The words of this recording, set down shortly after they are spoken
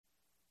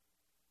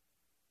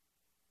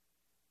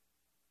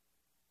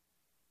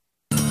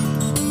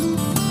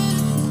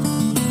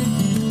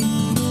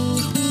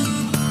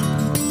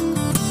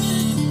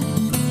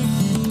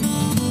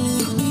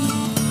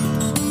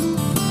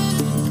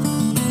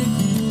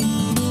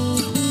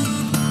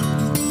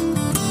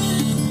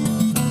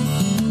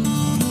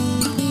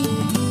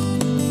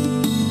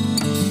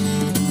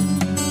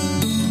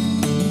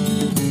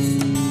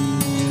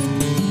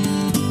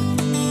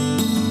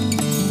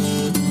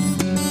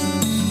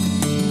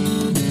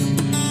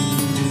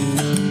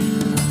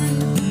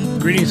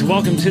Greetings and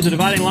welcome to The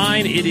Dividing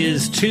Line. It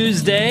is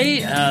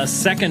Tuesday,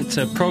 second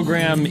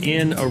program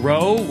in a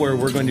row where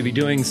we're going to be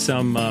doing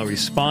some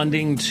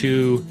responding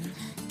to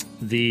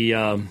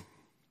the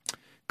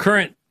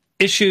current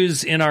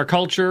issues in our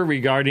culture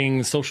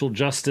regarding social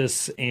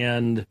justice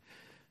and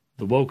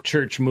the woke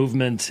church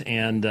movement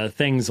and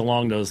things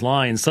along those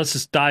lines. Let's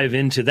just dive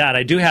into that.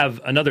 I do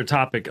have another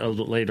topic a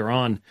little later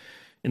on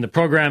in the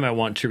program. I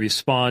want to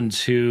respond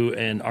to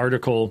an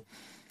article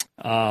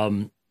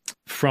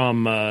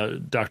from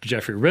Dr.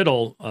 Jeffrey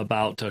Riddle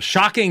about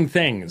shocking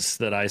things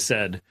that I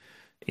said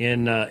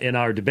in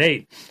our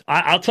debate.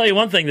 I'll tell you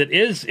one thing that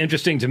is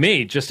interesting to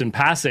me, just in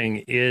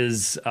passing,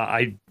 is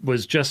I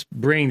was just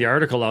bringing the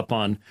article up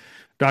on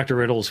Dr.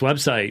 Riddle's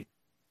website,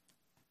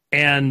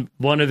 and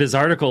one of his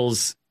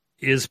articles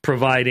is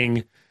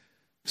providing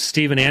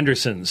Steven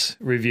Anderson's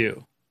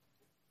review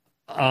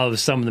of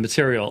some of the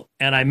material.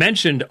 And I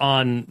mentioned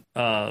on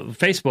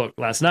Facebook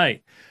last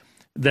night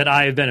that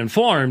I have been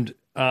informed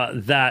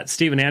that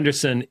Steven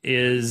Anderson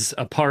is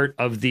a part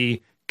of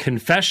the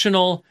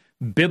Confessional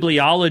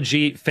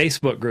Bibliology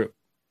Facebook group.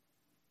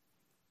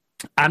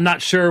 I'm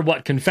not sure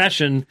what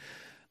confession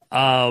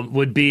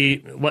would be,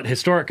 what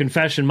historic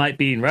confession might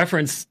be in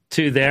reference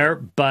to there,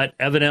 but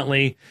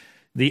evidently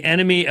the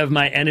enemy of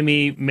my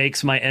enemy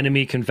makes my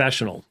enemy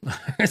confessional,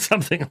 or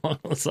something along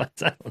those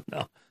lines. I don't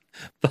know.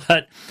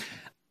 But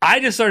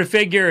I just sort of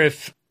figure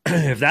if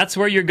that's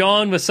where you're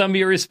going with some of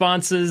your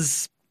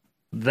responses,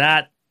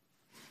 that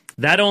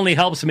only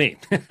helps me.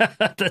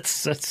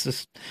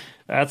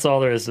 That's all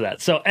there is to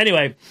that. So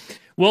anyway,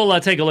 we'll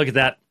take a look at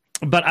that.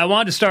 But I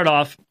wanted to start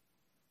off.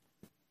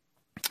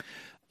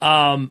 There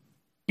are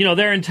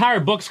entire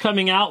books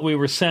coming out. We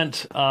were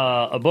sent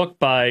a book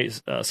by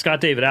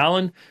Scott David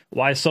Allen,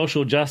 Why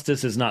Social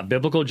Justice is Not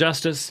Biblical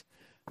Justice.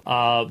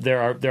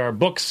 There are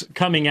books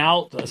coming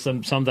out,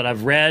 some that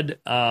I've read.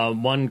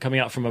 One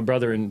coming out from a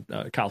brother in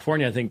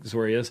California, I think is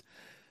where he is.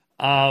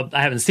 I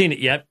haven't seen it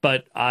yet,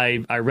 but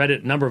I read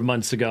it a number of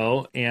months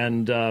ago.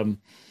 And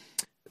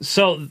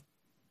so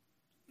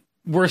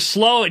we're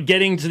slow at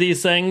getting to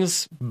these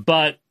things,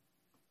 but,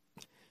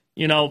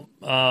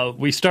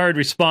 we started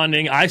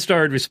responding. I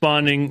started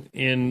responding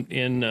in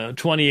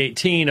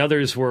 2018.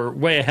 Others were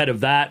way ahead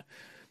of that.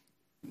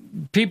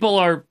 People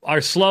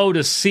are slow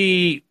to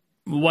see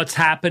what's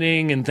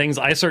happening and things.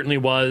 I certainly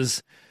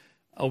was.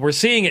 We're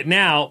seeing it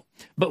now.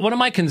 But one of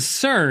my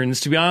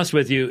concerns, to be honest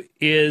with you,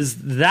 is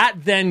that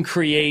then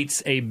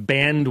creates a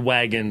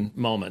bandwagon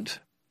moment.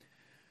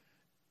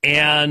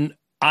 And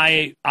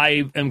I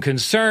am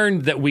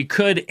concerned that we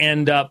could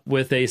end up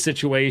with a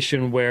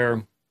situation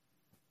where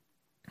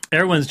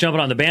everyone's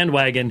jumping on the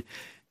bandwagon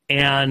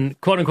and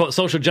quote-unquote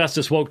social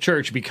justice woke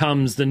church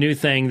becomes the new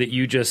thing that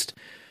you just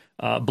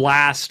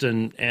blast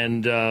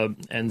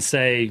and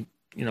say,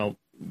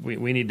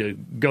 we need to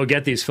go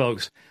get these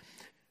folks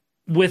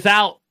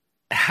without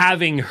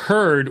having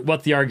heard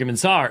what the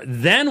arguments are.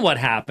 Then what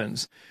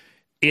happens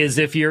is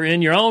if you're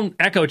in your own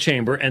echo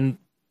chamber, and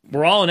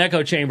we're all in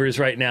echo chambers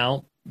right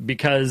now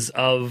because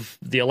of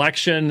the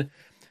election,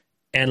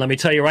 and let me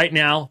tell you right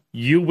now,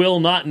 you will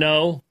not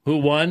know who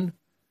won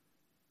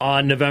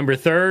on November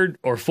 3rd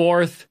or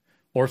 4th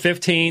or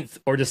 15th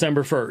or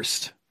December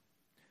 1st.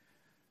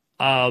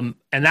 And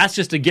that's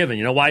just a given.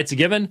 You know why it's a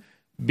given?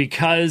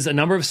 Because a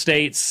number of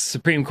states'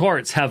 Supreme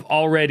Courts have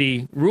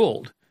already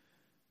ruled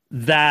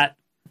that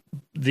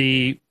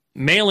the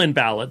mail-in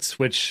ballots,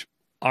 which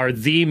are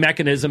the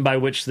mechanism by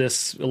which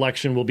this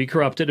election will be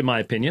corrupted, in my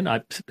opinion.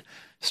 I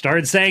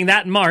started saying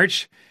that in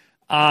March.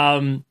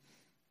 Mail-in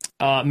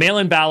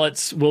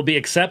ballots will be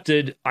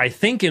accepted, I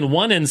think, in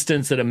one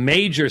instance at a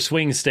major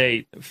swing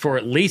state for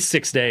at least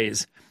 6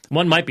 days.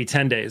 One might be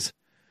 10 days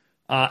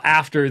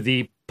after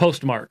the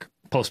postmark.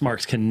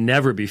 Postmarks can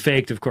never be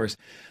faked, of course.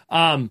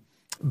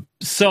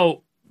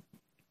 So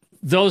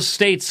those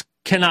states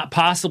cannot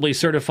possibly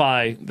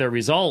certify their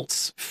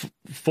results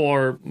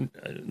for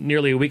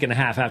nearly a week and a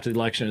half after the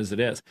election as it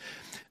is.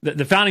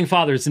 The Founding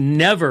Fathers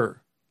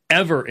never,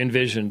 ever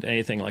envisioned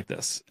anything like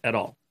this at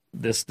all.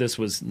 This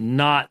was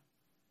not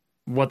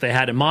what they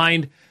had in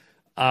mind.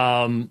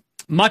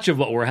 Much of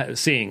what we're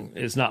seeing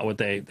is not what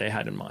they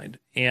had in mind.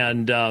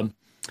 And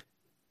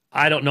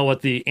I don't know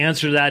what the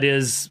answer to that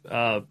is,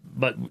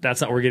 but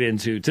that's not what we're getting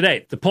into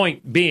today. The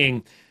point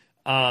being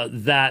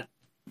that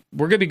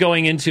we're going to be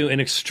going into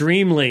an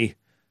extremely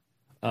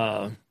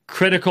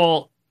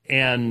critical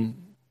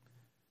and,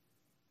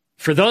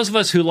 for those of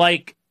us who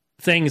like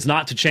things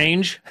not to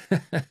change,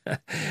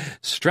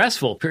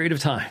 stressful period of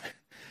time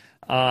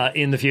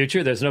in the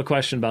future. There's no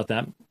question about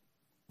that.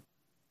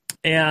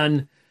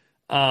 And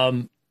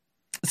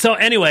so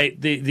anyway,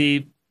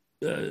 the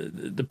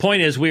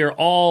point is we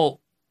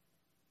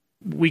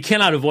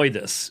cannot avoid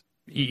this.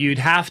 You'd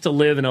have to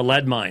live in a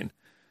lead mine.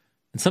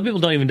 And some people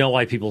don't even know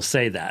why people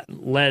say that.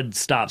 Lead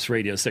stops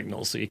radio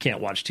signals, so you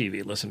can't watch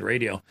TV, listen to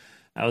radio.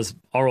 That was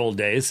our old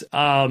days.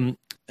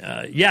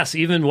 Yes,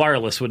 even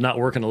wireless would not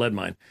work in a lead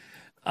mine.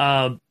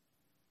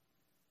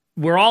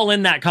 We're all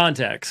in that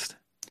context.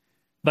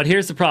 But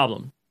here's the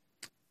problem.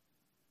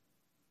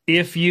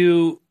 If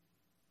you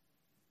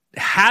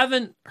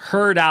haven't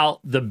heard out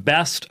the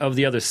best of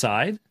the other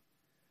side,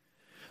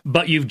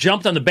 but you've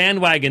jumped on the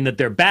bandwagon that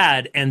they're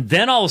bad, and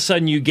then all of a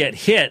sudden you get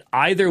hit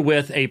either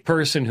with a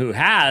person who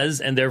has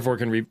and therefore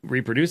can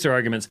reproduce their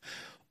arguments,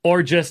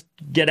 or just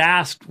get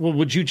asked, well,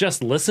 would you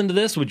just listen to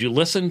this? Would you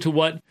listen to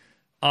what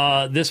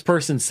this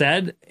person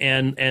said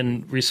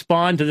and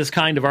respond to this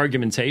kind of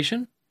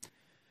argumentation?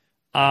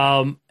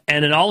 And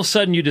then all of a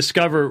sudden you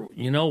discover,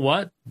 you know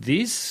what?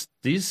 These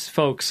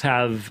folks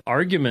have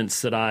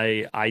arguments that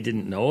I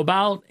didn't know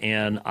about,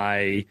 and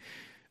I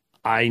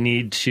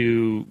need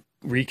to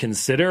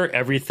reconsider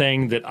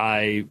everything that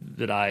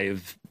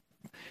I've.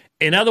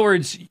 In other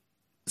words,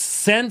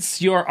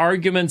 since your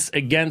arguments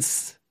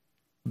against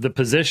the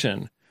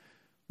position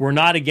were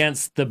not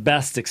against the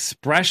best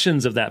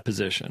expressions of that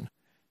position,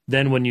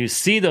 then when you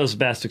see those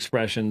best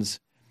expressions,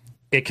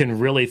 it can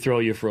really throw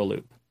you for a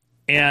loop.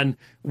 And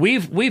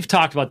we've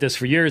talked about this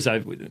for years.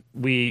 When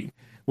we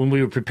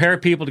would prepare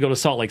people to go to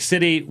Salt Lake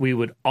City, we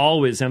would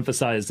always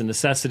emphasize the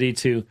necessity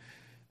to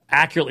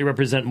accurately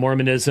represent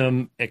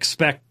Mormonism,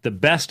 expect the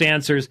best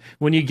answers.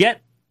 When you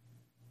get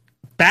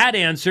bad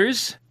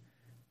answers,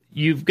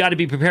 you've got to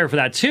be prepared for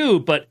that too.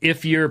 But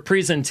if your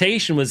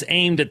presentation was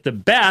aimed at the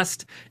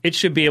best, it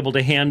should be able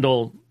to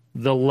handle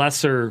the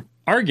lesser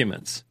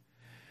arguments.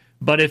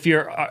 But if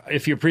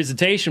your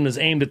presentation was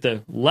aimed at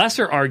the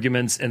lesser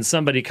arguments and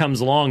somebody comes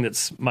along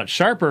that's much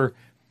sharper,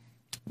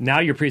 now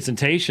your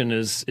presentation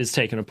is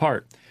taken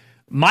apart.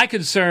 My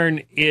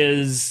concern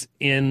is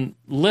in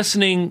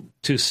listening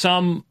to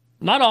some,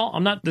 not all,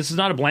 this is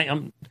not a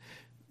blank,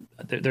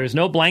 there's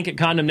no blanket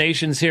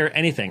condemnations here,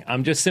 anything.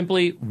 I'm just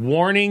simply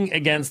warning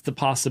against the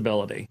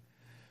possibility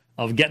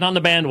of getting on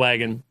the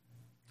bandwagon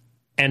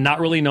and not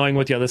really knowing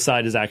what the other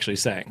side is actually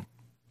saying.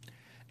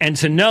 And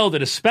to know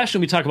that, especially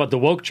when we talk about the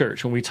woke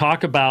church, when we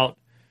talk about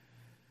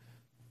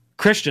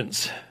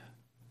Christians,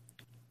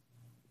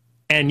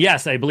 and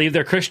yes, I believe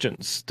they're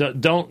Christians.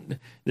 One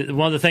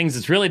of the things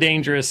that's really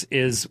dangerous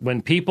is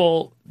when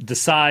people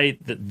decide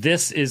that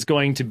this is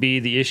going to be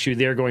the issue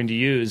they're going to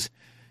use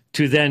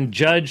to then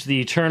judge the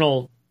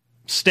eternal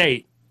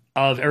state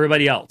of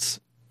everybody else,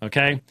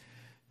 okay?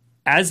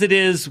 As it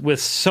is with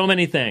so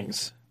many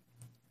things,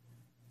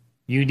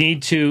 you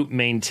need to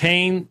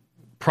maintain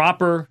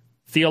proper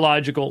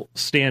theological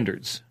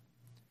standards.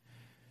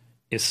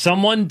 If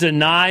someone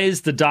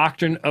denies the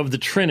doctrine of the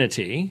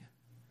Trinity,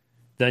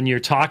 then you're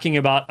talking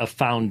about a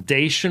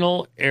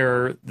foundational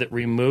error that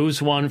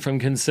removes one from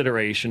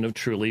consideration of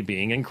truly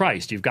being in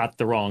Christ. You've got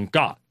the wrong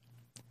God.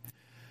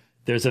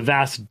 There's a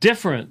vast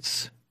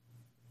difference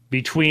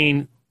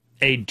between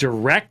a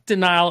direct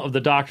denial of the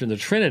doctrine of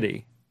the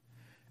Trinity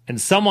and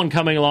someone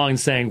coming along and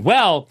saying,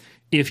 well,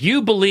 if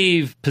you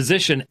believe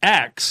position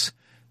X,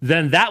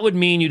 then that would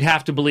mean you'd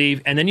have to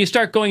believe, and then you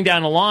start going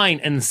down a line,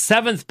 and the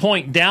seventh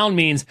point down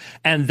means,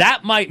 and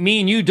that might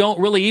mean you don't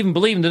really even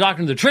believe in the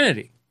doctrine of the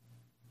Trinity.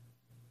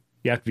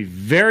 You have to be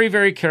very,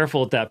 very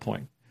careful at that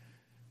point,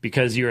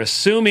 because you're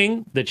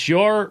assuming that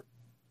you're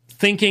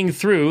thinking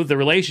through the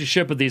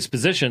relationship of these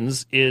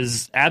positions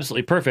is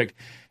absolutely perfect,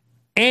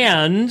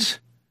 and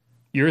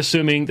you're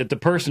assuming that the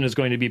person is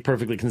going to be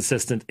perfectly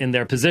consistent in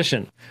their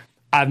position.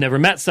 I've never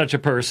met such a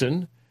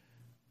person,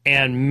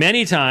 and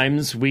many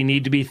times we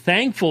need to be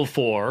thankful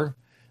for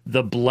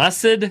the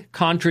blessed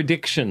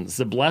contradictions,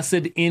 the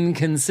blessed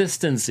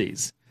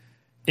inconsistencies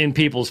in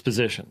people's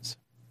positions.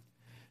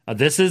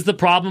 This is the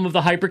problem of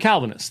the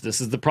hyper-Calvinist.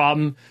 This is the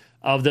problem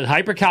of the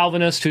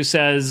hyper-Calvinist who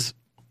says,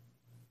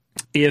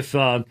 if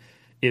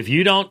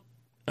you don't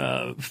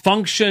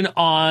function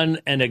on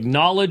an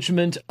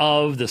acknowledgement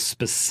of the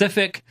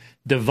specific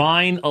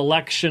divine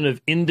election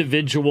of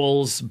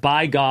individuals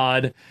by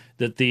God,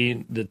 that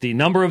the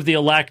number of the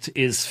elect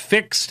is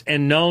fixed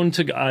and known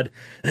to God,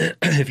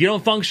 if you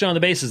don't function on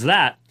the basis of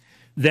that,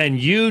 then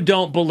you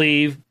don't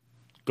believe,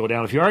 go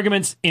down a few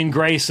arguments, in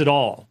grace at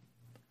all.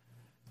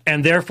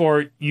 And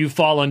therefore, you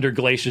fall under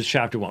Galatians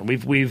chapter 1.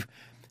 We've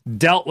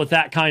dealt with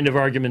that kind of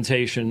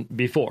argumentation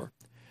before.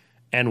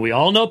 And we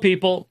all know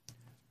people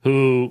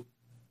who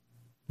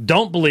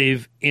don't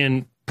believe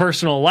in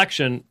personal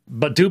election,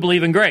 but do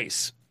believe in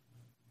grace.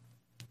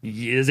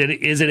 Is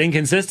it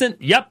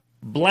inconsistent? Yep.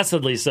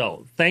 Blessedly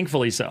so.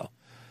 Thankfully so.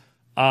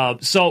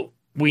 So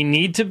we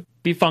need to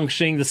be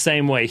functioning the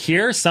same way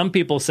here. Some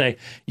people say,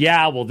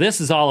 yeah, well,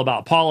 this is all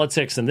about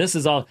politics, and this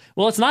is all...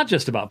 Well, it's not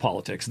just about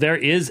politics. There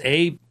is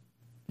a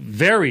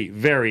very,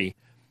 very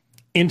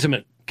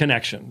intimate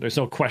connection. There's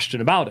no question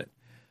about it.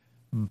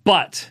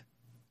 But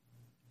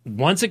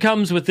once it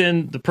comes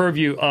within the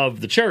purview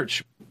of the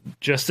church,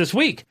 just this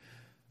week,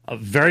 a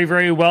very,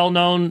 very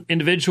well-known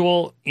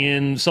individual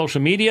in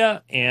social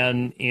media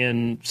and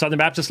in Southern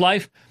Baptist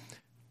life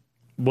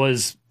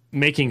was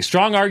making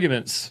strong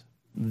arguments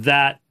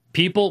that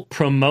people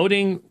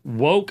promoting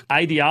woke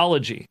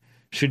ideology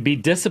should be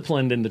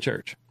disciplined in the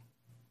church.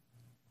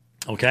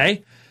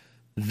 Okay?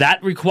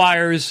 That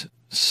requires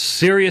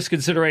serious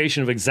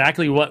consideration of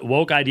exactly what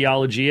woke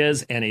ideology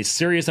is and a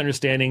serious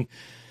understanding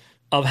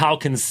of how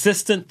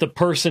consistent the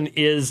person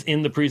is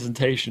in the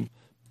presentation.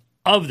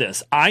 of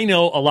this. I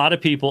know a lot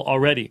of people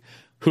already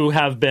who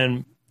have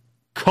been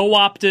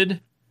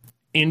co-opted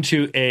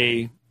into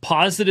a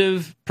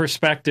positive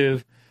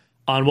perspective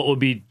on what would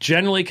be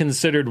generally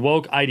considered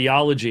woke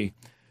ideology,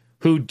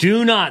 who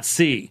do not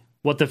see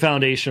what the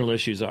foundational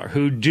issues are,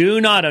 who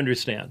do not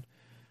understand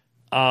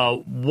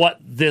what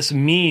this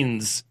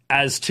means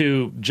as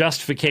to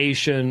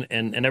justification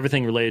and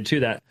everything related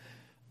to that.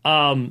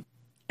 And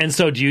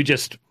so do you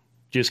just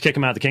kick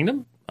them out of the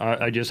kingdom?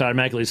 I just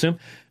automatically assume?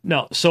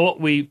 No. So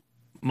what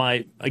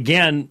my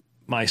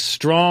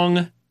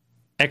strong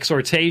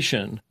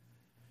exhortation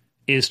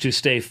is to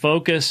stay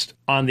focused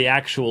on the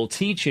actual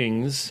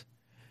teachings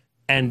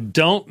and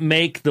don't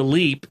make the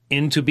leap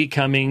into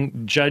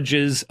becoming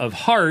judges of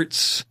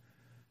hearts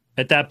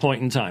at that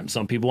point in time.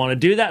 Some people want to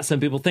do that. Some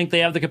people think they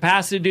have the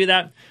capacity to do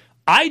that.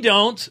 I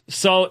don't.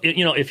 So,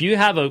 if you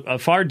have a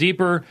far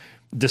deeper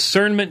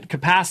discernment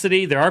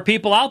capacity, there are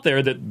people out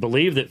there that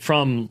believe that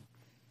from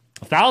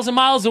 1,000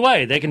 miles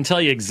away, they can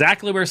tell you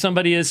exactly where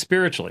somebody is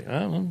spiritually.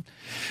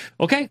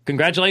 Okay,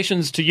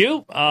 congratulations to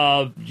you.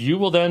 You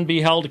will then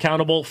be held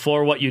accountable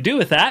for what you do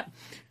with that.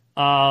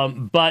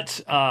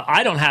 But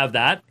I don't have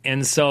that.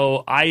 And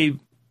so I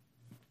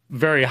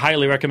very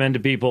highly recommend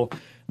to people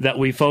that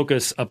we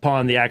focus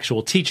upon the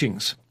actual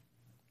teachings.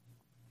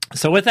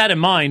 So with that in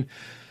mind,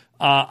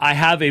 I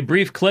have a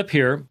brief clip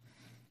here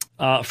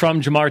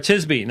from Jemar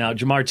Tisby. Now,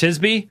 Jemar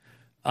Tisby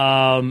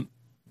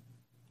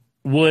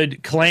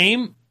would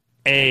claim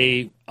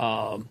a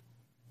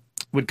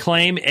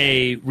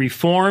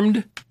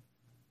reformed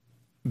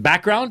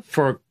background.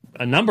 For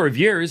a number of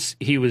years,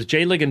 he was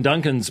J. Ligon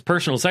Duncan's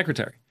personal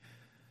secretary,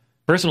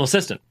 personal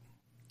assistant.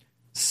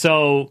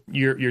 So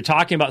you're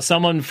talking about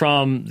someone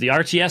from the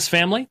RTS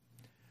family,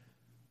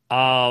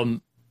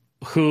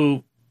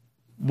 who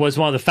was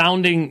one of the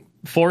founding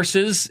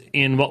forces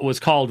in what was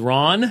called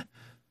RAN,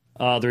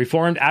 the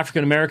Reformed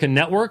African American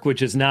Network,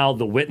 which is now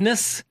The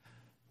Witness,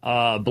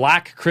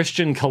 Black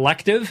Christian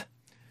Collective.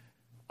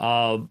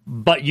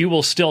 But you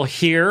will still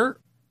hear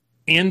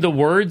in the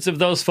words of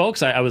those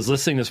folks. I was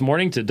listening this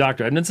morning to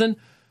Dr. Edmondson,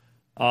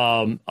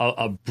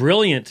 a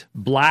brilliant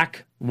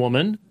black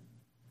woman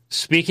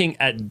speaking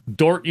at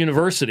Dordt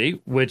University,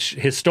 which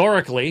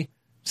historically,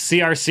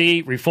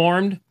 CRC,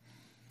 Reformed,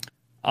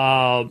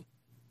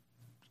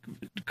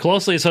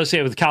 closely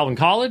associated with Calvin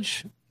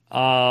College.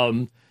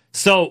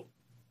 So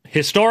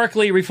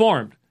historically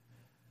Reformed.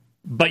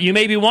 But you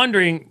may be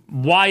wondering,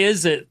 why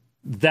is it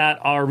that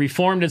our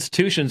Reformed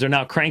institutions are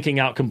now cranking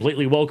out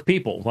completely woke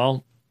people?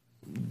 Well,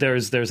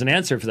 there's an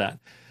answer for that.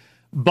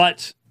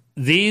 But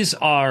these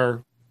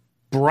are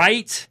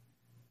bright,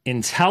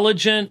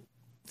 intelligent,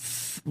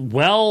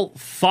 well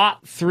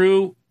thought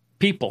through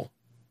people.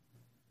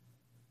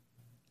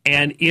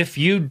 And if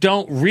you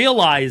don't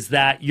realize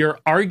that, your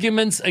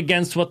arguments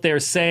against what they're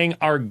saying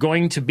are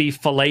going to be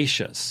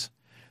fallacious.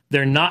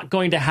 They're not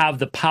going to have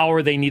the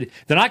power they need.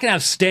 They're not going to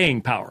have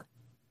staying power.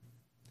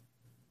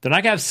 They're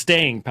not going to have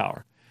staying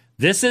power.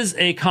 This is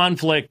a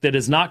conflict that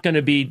is not going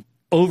to be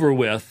over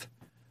with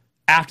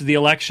after the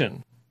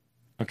election.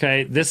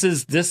 Okay? This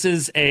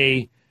is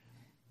a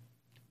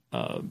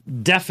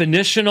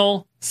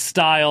definitional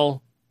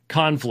style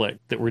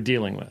conflict that we're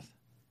dealing with.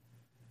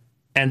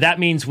 And that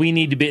means we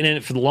need to be in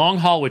it for the long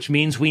haul, which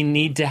means we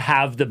need to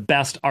have the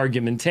best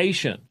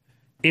argumentation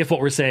if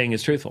what we're saying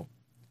is truthful.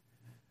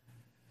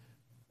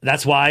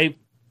 That's why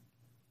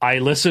I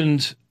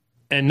listened,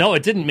 and no,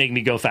 it didn't make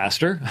me go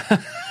faster.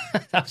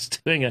 I was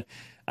doing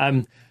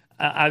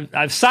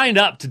I've signed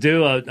up to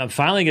do I'm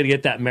finally going to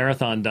get that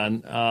marathon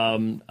done.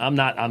 I'm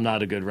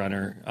not a good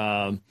runner.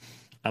 I'm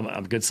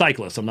a good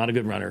cyclist. I'm not a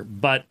good runner,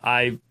 but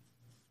I've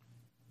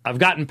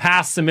gotten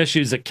past some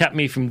issues that kept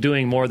me from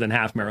doing more than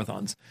half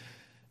marathons.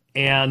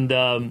 And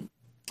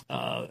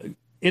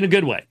in a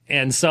good way.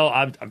 And so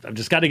I've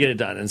just got to get it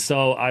done. And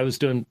so I was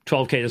doing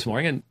 12K this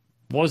morning, and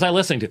what was I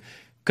listening to?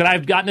 Could I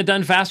have gotten it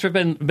done faster if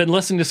I'd been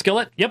listening to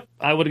Skillet? Yep,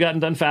 I would have gotten it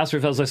done faster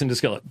if I was listening to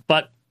Skillet.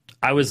 But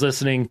I was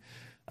listening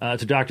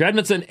to Dr.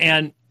 Edmondson,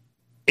 and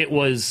it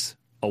was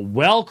a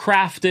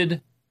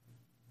well-crafted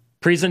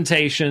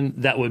presentation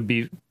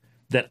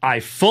that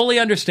I fully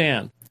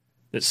understand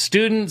that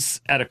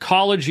students at a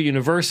college or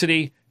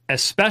university,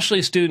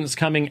 especially students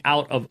coming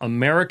out of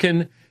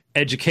American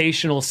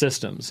educational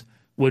systems,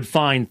 would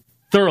find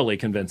thoroughly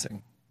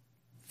convincing.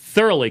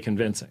 Thoroughly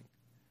convincing.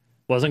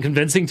 Wasn't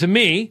convincing to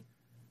me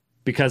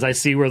because I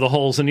see where the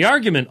holes in the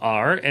argument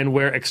are and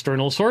where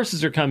external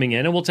sources are coming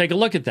in, and we'll take a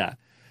look at that.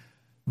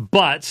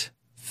 But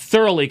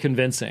thoroughly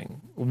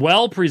convincing,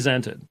 well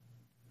presented,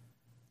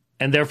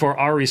 and therefore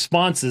our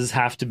responses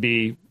have to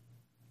be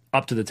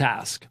up to the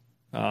task.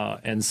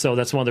 And so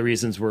that's one of the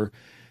reasons we're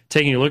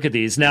taking a look at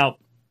these. Now,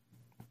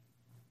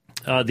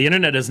 the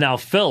internet is now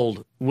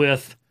filled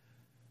with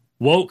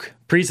woke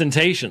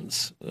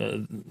presentations.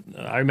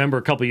 I remember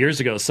a couple years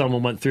ago,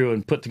 someone went through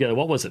and put together,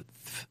 what was it?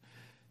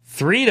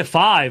 3 to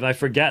 5, I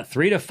forget,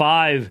 3 to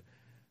 5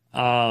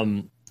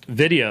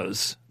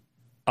 videos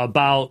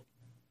about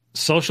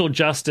social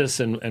justice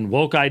and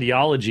woke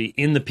ideology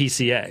in the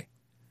PCA.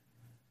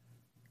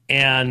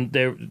 and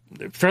they're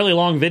fairly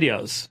long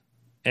videos,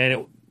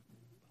 and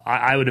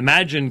I would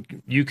imagine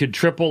you could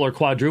triple or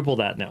quadruple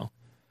that now,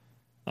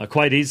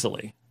 quite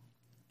easily,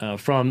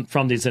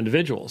 from these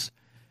individuals.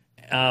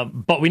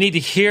 But we need to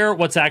hear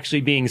what's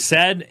actually being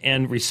said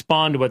and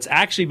respond to what's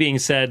actually being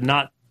said,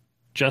 not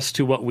just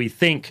to what we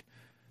think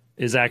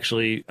is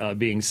actually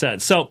being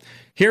said. So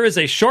here is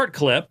a short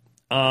clip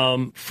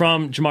from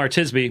Jemar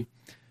Tisby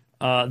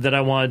that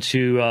I wanted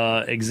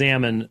to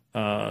examine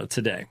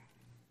today.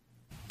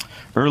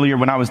 Earlier,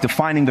 when I was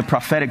defining the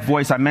prophetic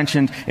voice, I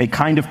mentioned a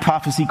kind of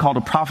prophecy called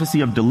a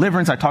prophecy of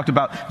deliverance. I talked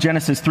about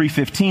Genesis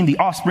 3:15, the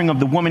offspring of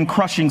the woman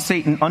crushing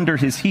Satan under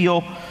his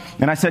heel.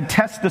 And I said,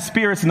 test the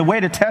spirits. And the way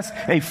to test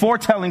a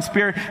foretelling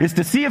spirit is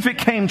to see if it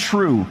came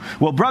true.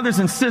 Well, brothers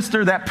and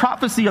sisters, that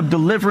prophecy of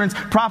deliverance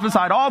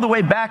prophesied all the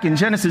way back in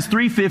Genesis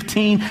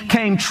 3:15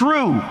 came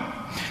true.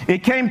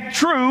 It came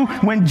true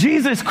when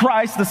Jesus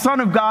Christ, the Son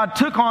of God,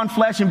 took on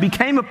flesh and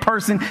became a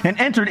person and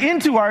entered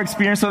into our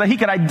experience so that he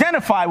could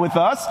identify with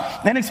us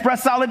and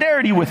express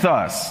solidarity with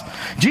us.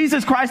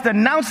 Jesus Christ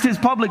announced his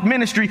public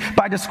ministry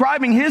by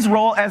describing his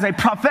role as a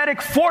prophetic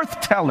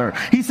forthteller.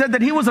 He said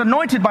that he was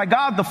anointed by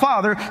God the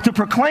Father to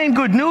proclaim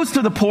good news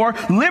to the poor,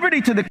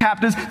 liberty to the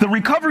captives, the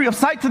recovery of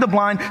sight to the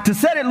blind, to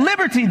set at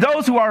liberty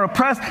those who are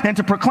oppressed, and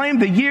to proclaim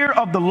the year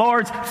of the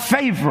Lord's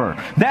favor.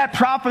 That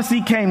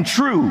prophecy came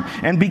true.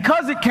 And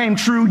because it came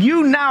true,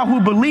 you now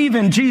who believe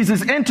in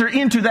Jesus enter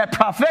into that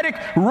prophetic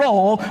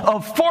role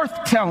of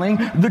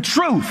forthtelling the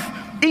truth,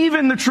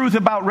 even the truth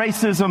about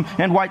racism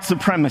and white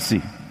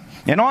supremacy.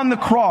 And on the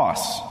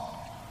cross,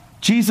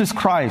 Jesus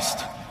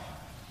Christ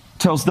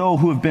tells those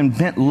who have been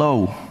bent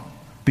low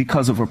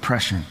because of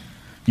oppression,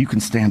 you can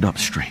stand up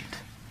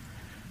straight.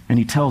 And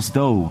he tells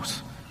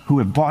those who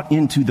have bought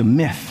into the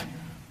myth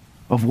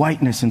of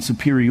whiteness and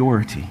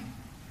superiority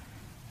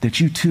that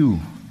you too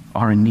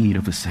are in need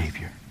of a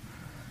Savior.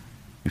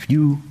 If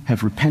you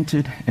have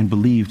repented and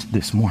believed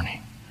this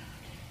morning,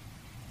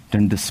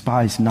 then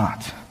despise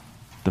not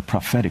the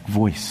prophetic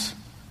voice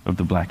of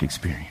the Black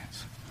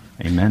experience.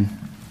 Amen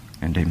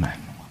and amen.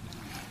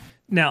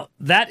 Now,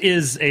 that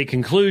is a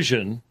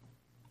conclusion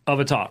of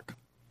a talk.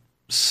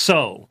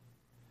 So,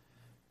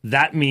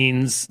 that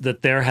means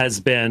that there has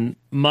been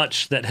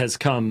much that has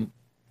come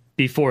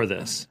before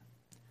this.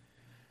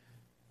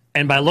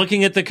 And by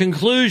looking at the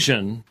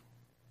conclusion,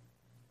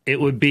 it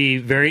would be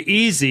very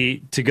easy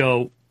to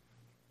go,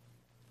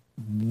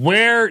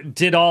 where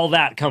did all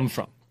that come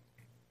from?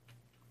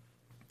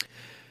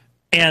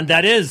 And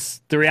that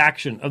is the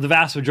reaction of the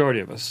vast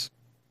majority of us.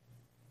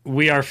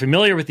 We are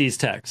familiar with these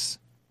texts.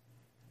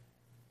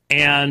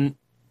 And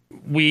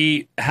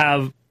we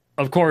have,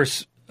 of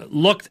course,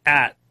 looked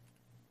at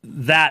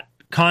that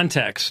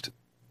context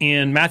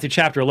in Matthew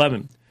chapter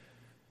 11.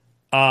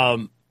 Now,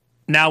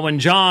 when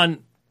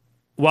John,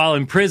 while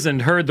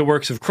imprisoned, heard the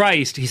works of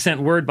Christ, he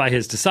sent word by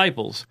his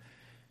disciples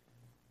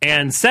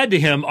and said to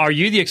him, "Are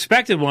you the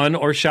expected one,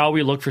 or shall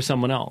we look for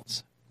someone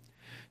else?"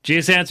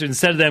 Jesus answered and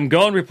said to them,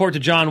 "Go and report to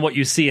John what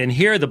you see and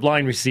hear. The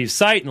blind receive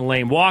sight, and the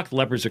lame walk, the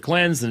lepers are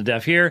cleansed, and the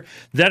deaf hear.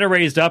 The dead are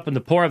raised up, and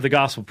the poor of the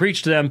gospel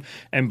preached to them.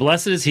 And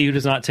blessed is he who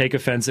does not take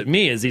offense at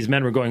me." As these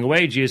men were going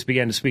away, Jesus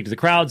began to speak to the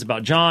crowds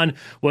about John.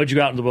 "What did you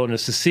go out in the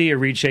wilderness to see? A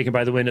reed shaken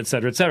by the wind,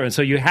 etc., etc." And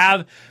so you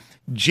have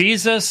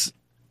Jesus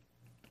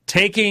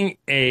taking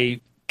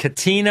a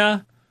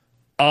catena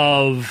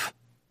of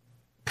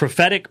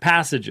prophetic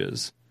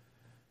passages,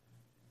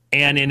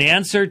 and in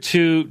answer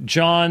to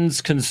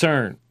John's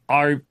concern,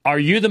 are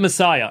you the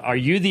Messiah? Are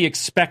you the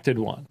expected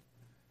one?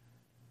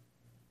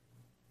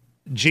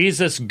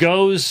 Jesus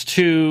goes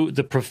to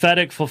the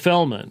prophetic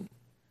fulfillment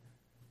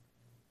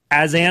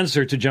as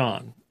answer to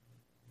John.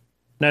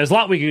 Now, there's a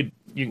lot you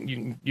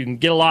can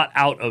get a lot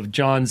out of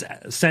John's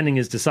sending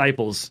his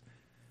disciples,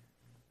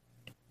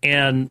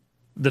 and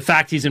the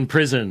fact he's in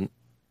prison,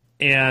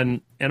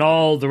 and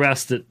all the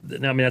rest.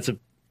 That's a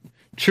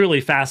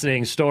truly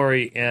fascinating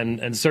story,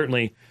 and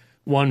certainly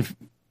one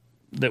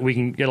that we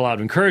can get a lot of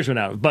encouragement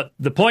out of. But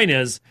the point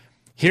is,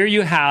 here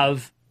you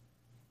have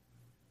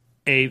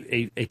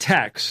a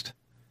text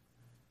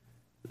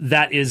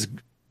that is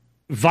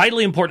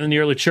vitally important in the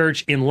early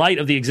church in light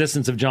of the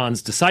existence of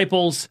John's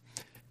disciples.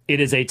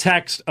 It is a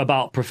text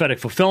about prophetic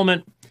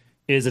fulfillment.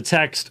 It is a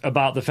text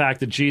about the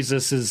fact that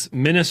Jesus'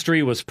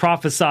 ministry was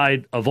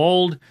prophesied of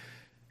old.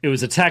 It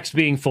was a text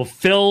being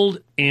fulfilled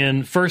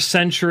in first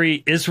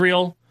century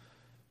Israel.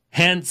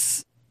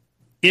 Hence,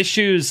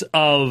 issues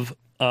of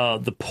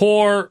the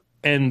poor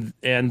and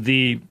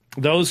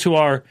those who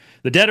are,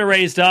 the dead are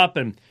raised up,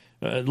 and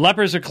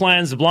lepers are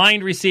cleansed, the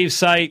blind receive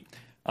sight,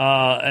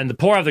 and the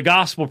poor of the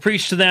gospel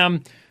preached to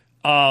them.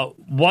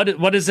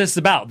 What is this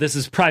about? This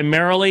is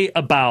primarily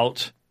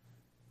about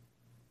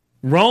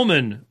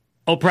Roman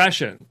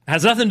oppression. It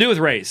has nothing to do with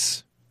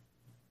race.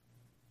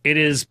 It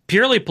is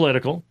purely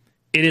political.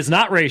 It is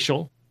not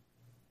racial.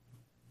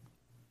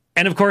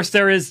 And of course,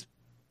 there is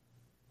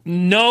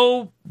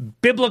no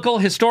biblical,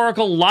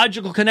 historical,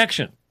 logical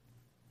connection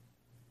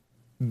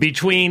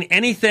between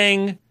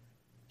anything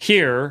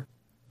here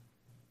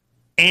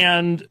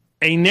and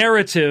a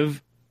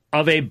narrative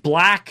of a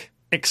black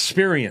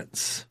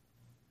experience.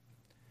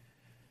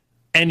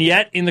 And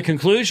yet, in the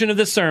conclusion of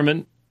this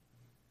sermon,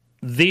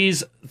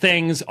 these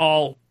things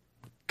all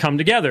come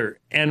together,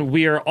 and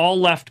we are all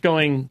left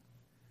going,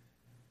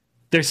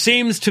 there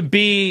seems to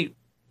be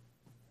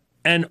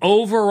an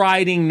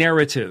overriding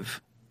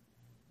narrative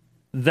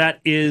that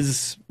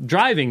is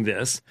driving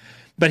this.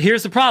 But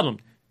here's the problem.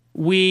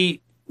 We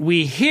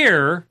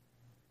hear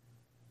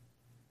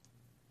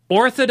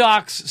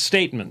orthodox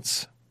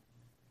statements,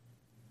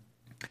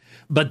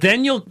 but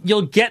then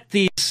you'll get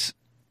these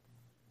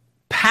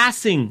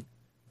passing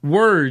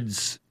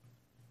words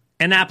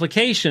and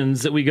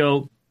applications that we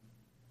go,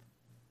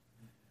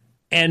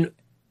 and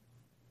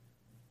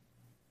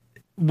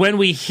when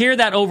we hear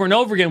that over and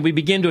over again, we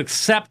begin to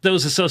accept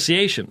those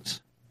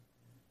associations.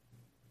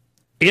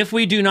 If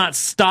we do not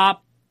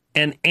stop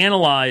and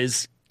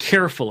analyze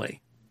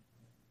carefully.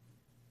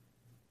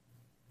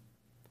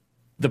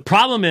 The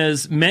problem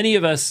is, many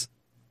of us,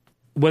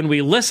 when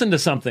we listen to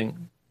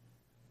something,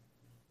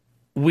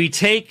 we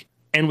take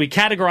and we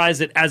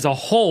categorize it as a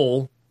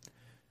whole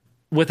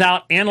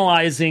without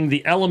analyzing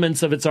the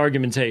elements of its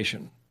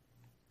argumentation.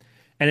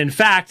 And in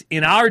fact,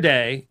 in our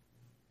day,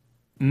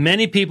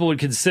 many people would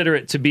consider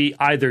it to be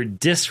either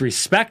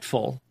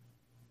disrespectful,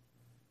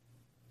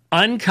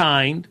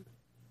 unkind,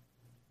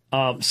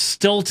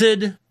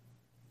 stilted,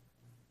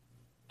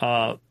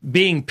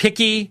 being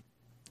picky,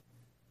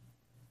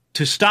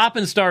 to stop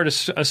and start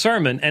a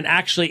sermon and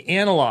actually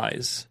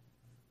analyze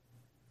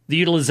the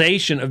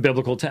utilization of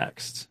biblical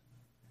texts.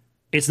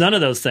 It's none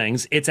of those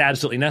things. It's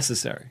absolutely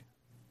necessary.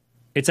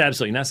 It's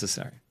absolutely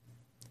necessary.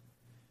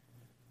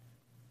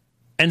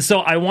 And so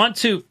I want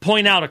to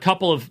point out a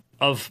couple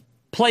of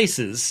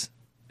places.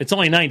 It's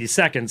only 90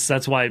 seconds.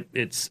 That's why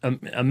it's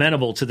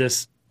amenable to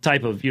this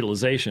type of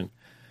utilization.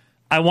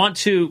 I want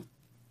to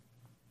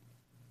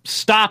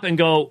stop and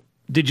go,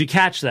 did you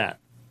catch that?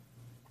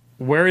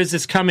 Where is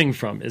this coming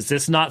from? Is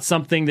this not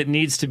something that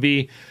needs to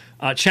be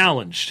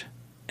challenged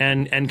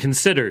and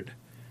considered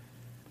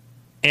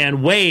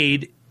and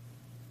weighed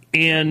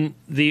in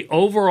the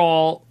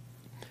overall?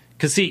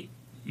 Because see,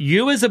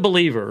 you as a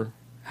believer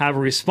have a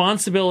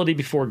responsibility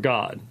before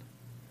God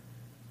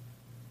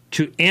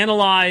to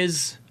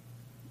analyze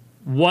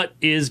what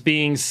is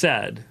being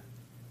said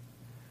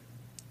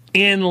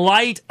in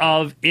light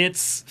of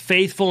its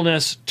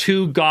faithfulness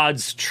to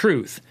God's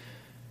truth.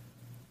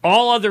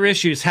 All other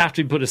issues have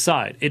to be put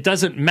aside. It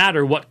doesn't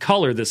matter what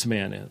color this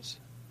man is.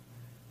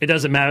 It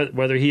doesn't matter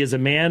whether he is a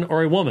man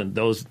or a woman.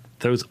 Those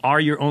are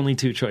your only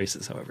two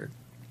choices, however.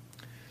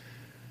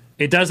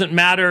 It doesn't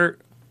matter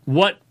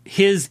what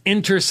his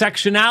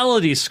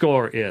intersectionality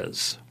score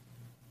is.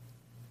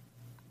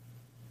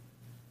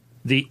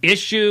 The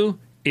issue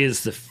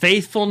is the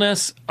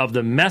faithfulness of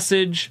the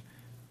message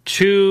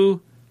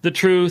to the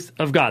truth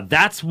of God.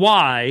 That's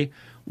why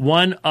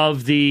one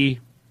of the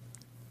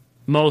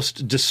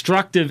most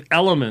destructive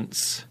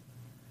elements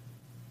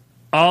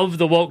of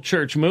the woke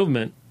church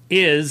movement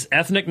is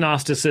ethnic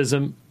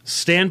Gnosticism,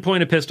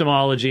 standpoint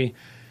epistemology,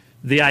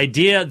 the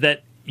idea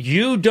that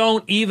you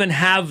don't even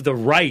have the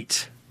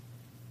right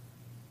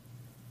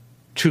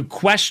to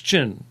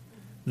question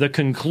the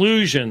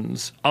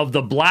conclusions of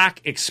the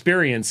black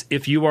experience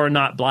if you are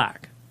not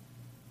black.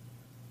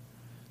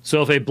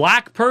 So if a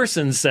black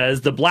person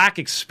says the black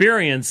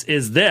experience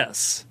is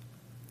this,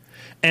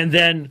 and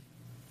then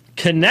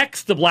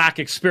connects the black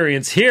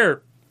experience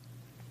here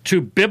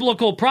to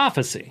biblical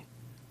prophecy,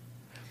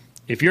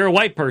 if you're a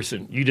white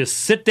person, you just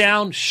sit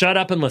down, shut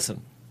up, and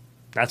listen.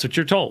 That's what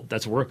you're told.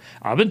 That's where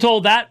I've been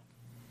told that.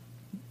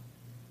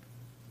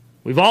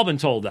 We've all been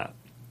told that.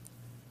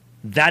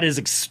 That is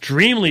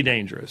extremely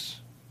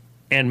dangerous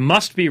and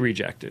must be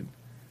rejected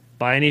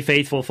by any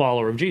faithful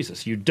follower of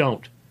Jesus. You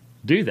don't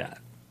do that.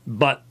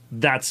 But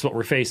that's what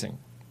we're facing.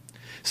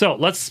 So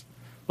let's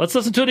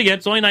listen to it again.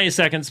 It's only 90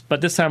 seconds,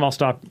 but this time I'll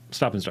stop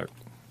and start.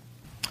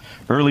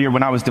 Earlier,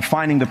 when I was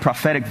defining the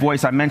prophetic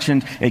voice, I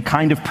mentioned a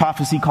kind of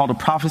prophecy called a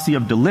prophecy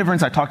of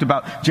deliverance. I talked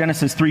about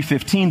Genesis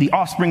 3:15, the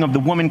offspring of the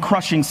woman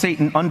crushing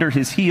Satan under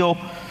his heel.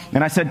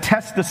 And I said,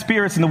 test the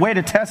spirits. And the way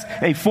to test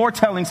a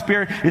foretelling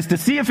spirit is to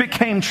see if it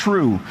came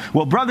true.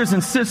 Well, brothers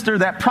and sisters,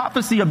 that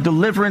prophecy of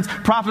deliverance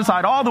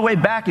prophesied all the way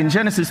back in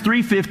Genesis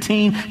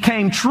 3:15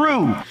 came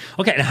true.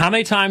 Okay, and how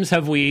many times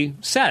have we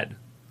said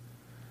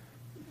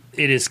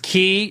it is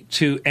key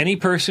to any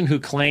person who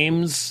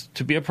claims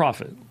to be a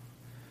prophet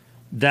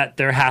that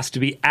there has to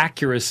be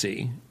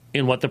accuracy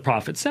in what the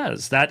prophet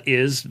says? That's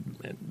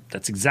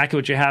exactly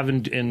what you have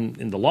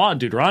in the law in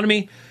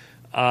Deuteronomy.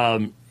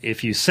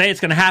 If you say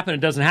it's going to happen, it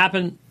doesn't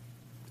happen,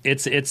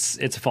 it's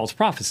a false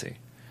prophecy.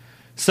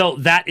 So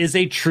that is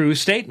a true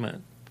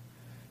statement.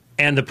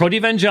 And the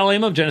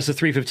Protevangelium of Genesis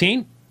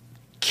 3:15,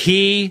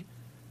 key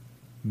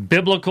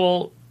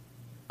biblical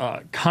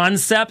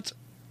concept,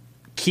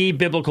 key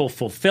biblical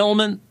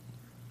fulfillment,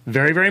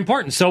 very, very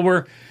important. So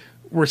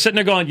we're sitting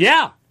there going,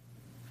 yeah,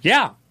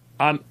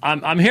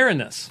 I'm hearing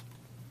this.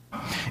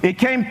 It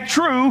came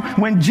true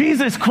when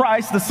Jesus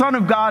Christ, the Son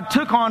of God,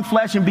 took on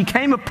flesh and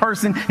became a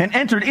person and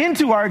entered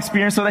into our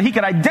experience so that he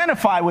could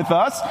identify with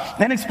us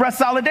and express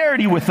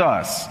solidarity with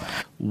us.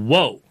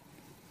 Whoa.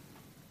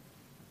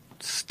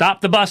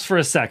 Stop the bus for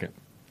a second.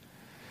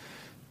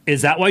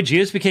 Is that why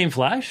Jesus became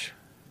flesh?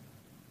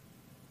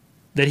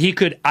 That he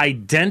could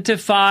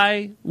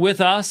identify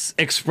with us,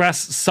 express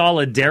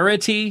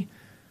solidarity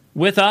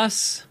with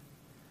us?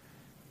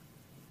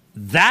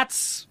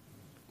 That's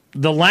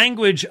the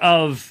language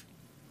of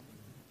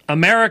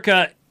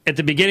America at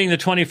the beginning of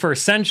the 21st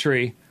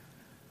century.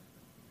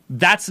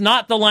 That's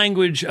not the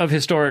language of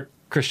historic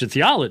Christian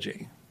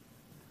theology.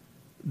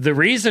 The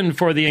reason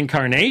for the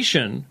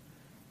incarnation,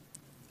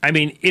 I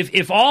mean,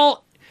 if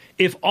all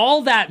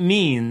that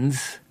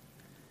means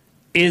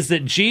is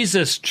that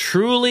Jesus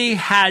truly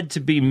had to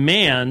be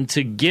man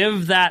to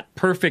give that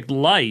perfect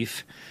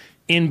life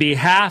in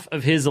behalf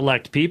of his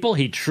elect people,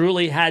 he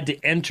truly had to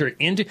enter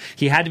into,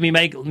 he had to be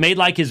made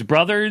like his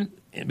brother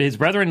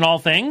in all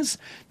things.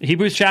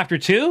 Hebrews chapter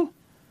 2,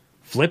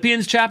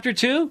 Philippians chapter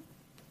 2,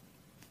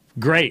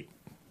 great.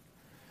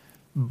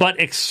 But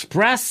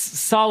express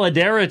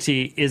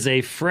solidarity is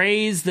a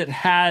phrase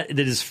that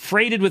is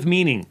freighted with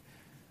meaning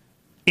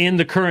in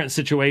the current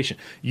situation.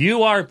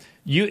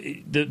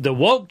 The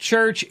woke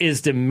church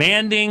is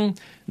demanding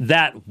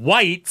that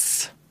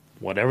whites,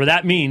 whatever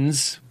that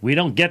means, we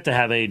don't get to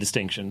have any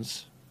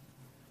distinctions.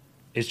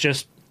 It's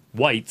just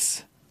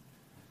whites.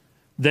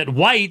 That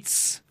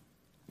whites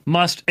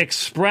must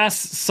express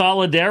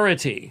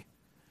solidarity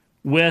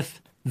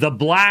with the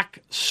black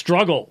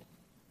struggle,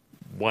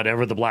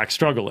 whatever the black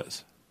struggle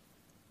is.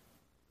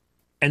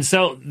 And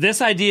so this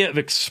idea of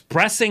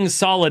expressing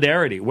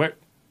solidarity, where,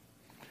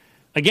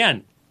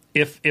 again,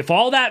 if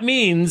all that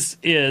means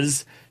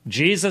is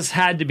Jesus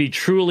had to be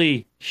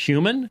truly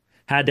human,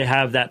 had to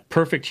have that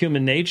perfect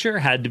human nature,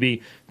 had to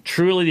be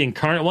truly the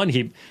incarnate one,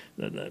 sarx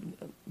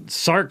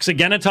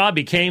agenita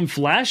became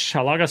flesh,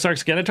 halagos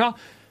sarx agenita,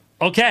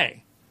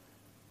 okay.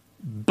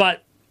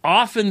 But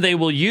often they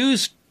will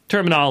use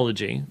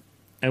terminology,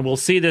 and we'll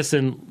see this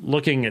in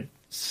looking at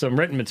some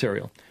written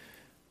material,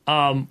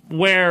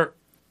 where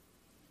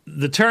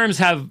the terms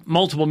have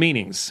multiple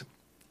meanings,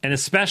 and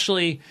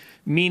especially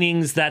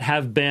meanings that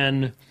have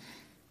been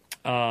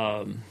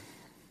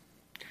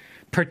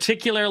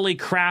particularly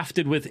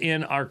crafted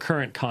within our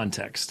current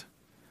context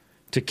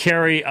to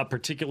carry a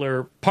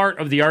particular part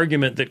of the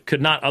argument that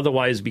could not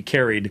otherwise be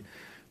carried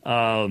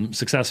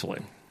successfully.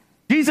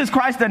 Jesus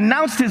Christ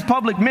announced his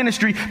public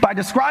ministry by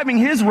describing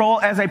his role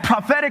as a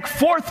prophetic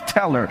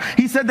forth-teller.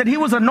 He said that he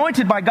was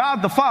anointed by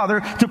God the Father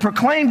to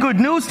proclaim good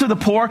news to the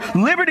poor,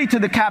 liberty to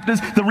the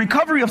captives, the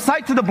recovery of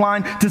sight to the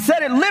blind, to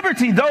set at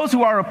liberty those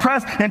who are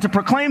oppressed, and to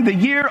proclaim the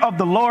year of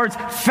the Lord's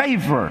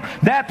favor.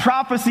 That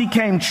prophecy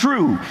came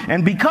true.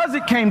 And because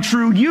it came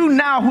true, you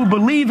now who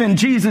believe in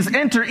Jesus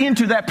enter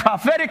into that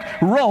prophetic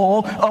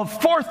role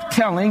of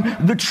forth-telling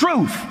the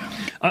truth.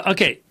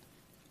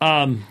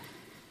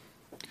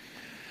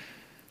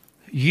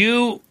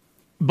 You,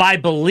 by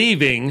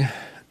believing,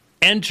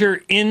 enter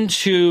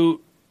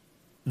into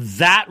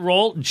that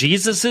role,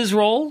 Jesus's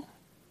role.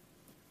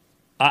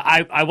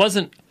 I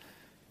wasn't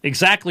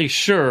exactly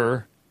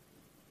sure.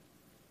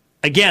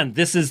 Again,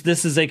 this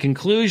is a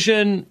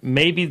conclusion.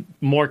 Maybe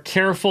more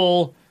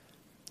careful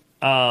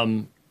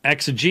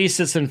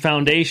exegesis and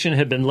foundation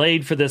have been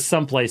laid for this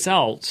someplace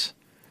else.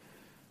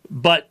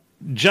 But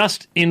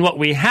just in what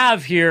we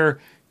have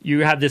here, you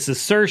have this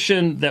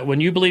assertion that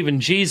when you believe in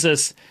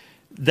Jesus,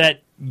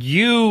 that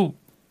you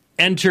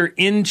enter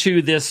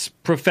into this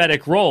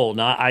prophetic role.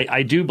 Now,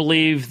 I do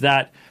believe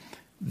that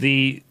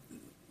the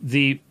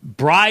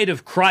bride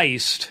of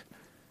Christ,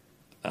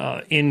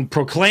 in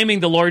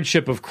proclaiming the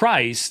lordship of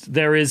Christ,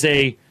 there is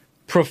a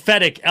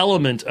prophetic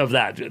element of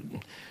that.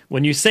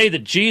 When you say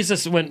that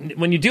Jesus,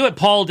 when you do what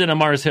Paul did on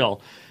Mars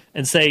Hill,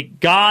 and say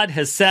God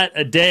has set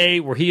a day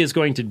where he is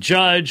going to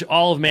judge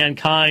all of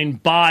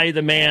mankind by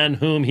the man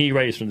whom he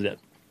raised from the dead.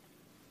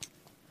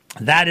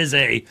 That is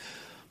a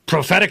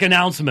prophetic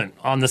announcement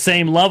on the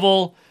same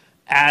level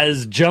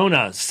as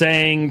Jonah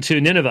saying to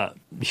Nineveh,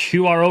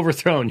 you are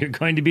overthrown, you're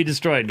going to be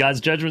destroyed,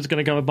 God's judgment is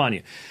going to come upon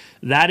you.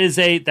 That is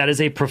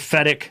a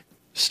prophetic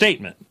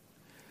statement.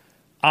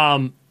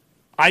 I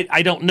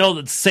don't know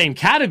that the same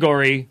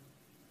category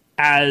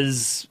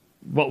as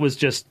what was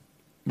just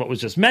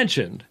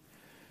mentioned.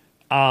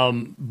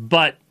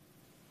 But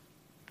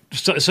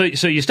so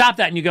you stop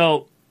that and you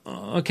go,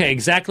 okay,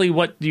 exactly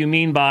what do you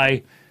mean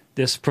by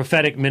this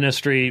prophetic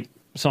ministry,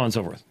 so on and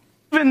so forth?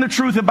 Even the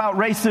truth about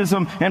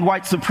racism and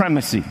white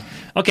supremacy.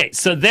 Okay,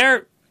 so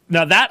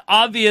now that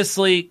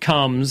obviously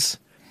comes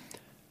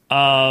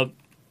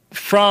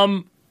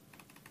from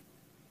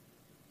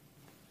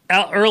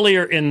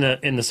earlier in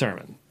the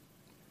sermon.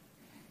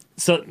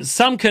 So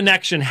some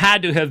connection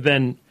had to have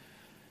been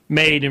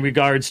made in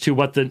regards to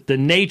what the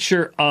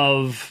nature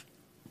of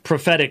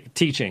prophetic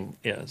teaching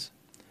is.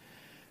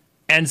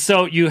 And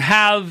so you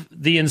have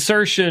the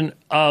insertion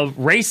of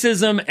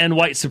racism and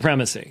white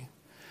supremacy.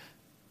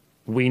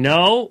 We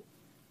know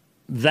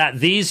that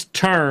these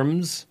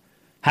terms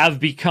have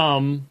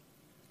become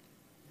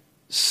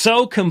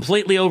so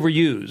completely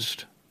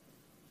overused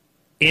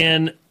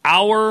in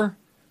our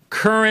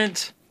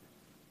current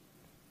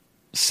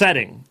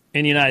setting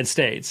in the United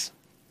States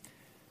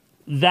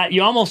that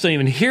you almost don't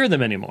even hear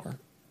them anymore.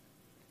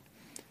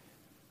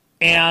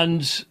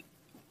 And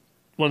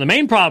one of the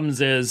main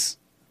problems is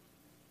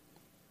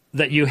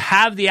that you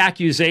have the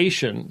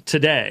accusation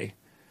today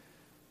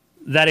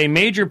that a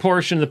major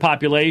portion of the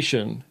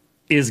population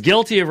is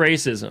guilty of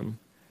racism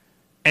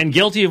and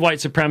guilty of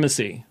white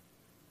supremacy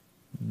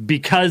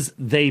because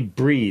they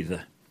breathe.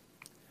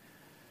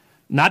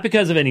 Not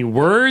because of any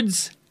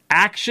words,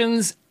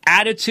 actions,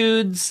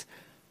 attitudes,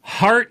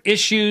 heart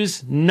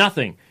issues,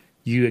 nothing.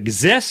 You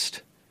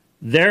exist,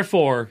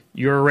 therefore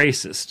you're a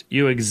racist.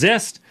 You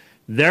exist,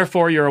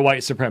 therefore you're a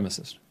white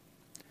supremacist.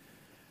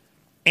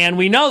 And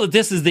we know that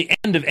this is the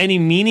end of any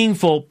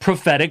meaningful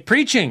prophetic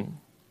preaching.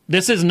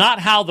 This is not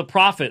how the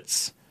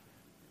prophets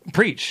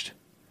preached.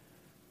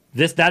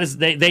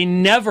 They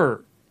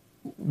never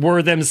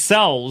were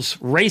themselves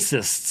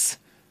racists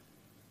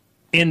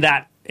in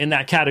that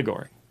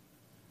category.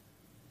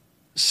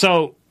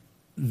 So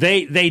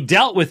they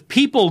dealt with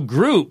people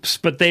groups,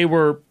 but they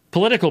were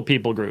political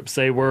people groups.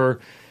 They were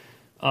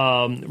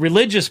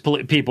religious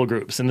people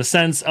groups in the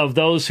sense of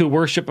those who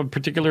worship a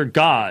particular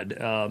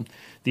god.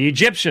 The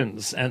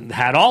Egyptians and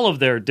had all of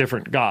their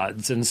different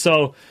gods. And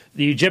so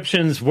the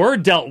Egyptians were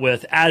dealt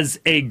with as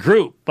a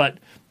group, but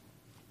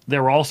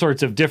there were all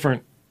sorts of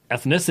different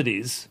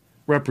ethnicities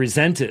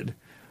represented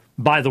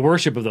by the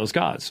worship of those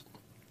gods.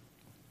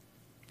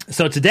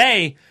 So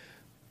today,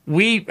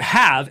 we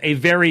have a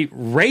very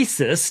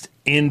racist,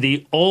 in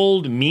the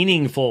old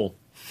meaningful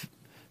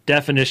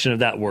definition of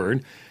that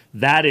word,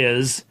 that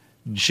is,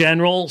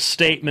 general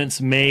statements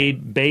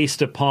made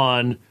based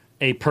upon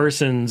a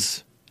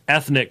person's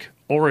ethnic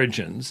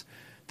origins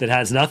that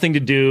has nothing to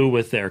do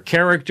with their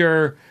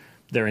character,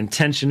 their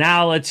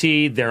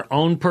intentionality, their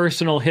own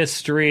personal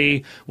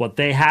history, what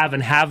they have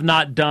and have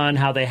not done,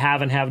 how they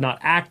have and have not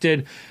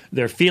acted,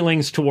 their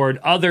feelings toward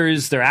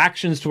others, their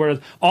actions toward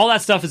others. All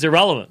that stuff is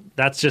irrelevant.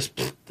 That's just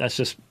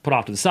put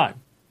off to the side.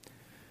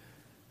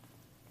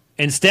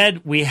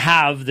 Instead, we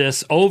have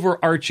this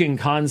overarching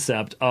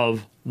concept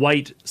of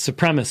white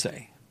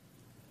supremacy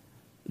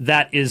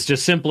that is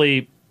just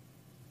simply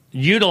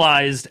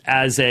utilized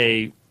as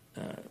the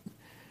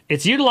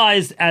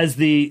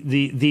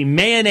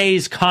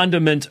mayonnaise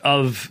condiment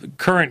of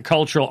current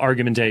cultural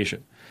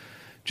argumentation.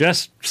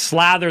 Just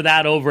slather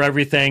that over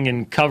everything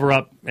and cover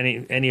up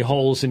any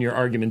holes in your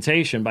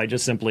argumentation by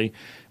just simply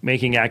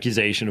making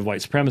accusation of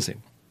white supremacy.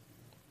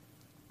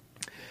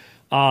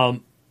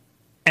 And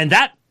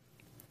that,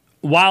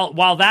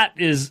 while that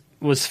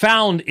was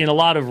found in a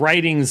lot of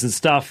writings and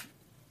stuff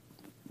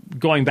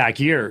going back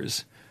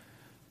years,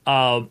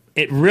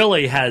 it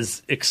really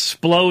has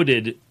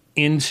exploded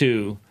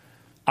into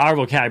our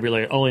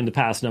vocabulary only in the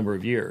past number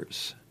of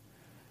years.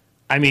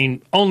 I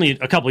mean, only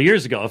a couple of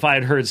years ago, if I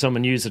had heard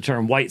someone use the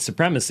term white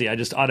supremacy, I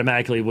just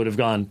automatically would have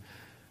gone,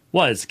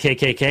 what, is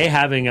KKK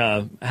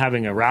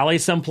having a rally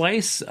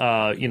someplace?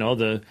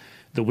 The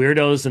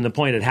weirdos in the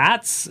pointed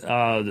hats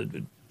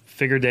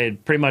figured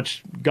they'd pretty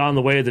much gone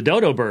the way of the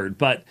dodo bird.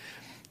 But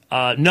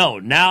no,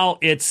 now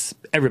it's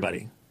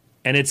everybody,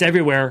 and it's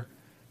everywhere,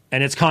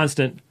 and it's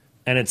constant,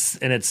 and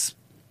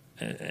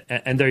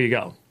there you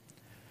go.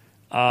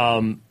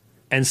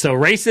 And so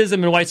racism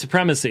and white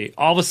supremacy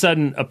all of a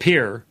sudden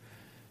appear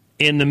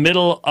in the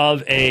middle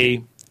of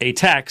a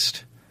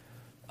text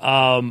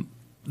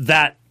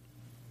that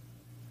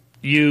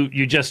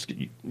you just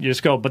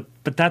go, but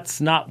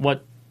that's not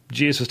what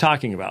Jesus was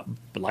talking about.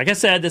 But like I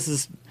said, this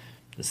is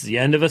the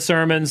end of a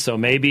sermon, so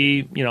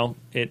maybe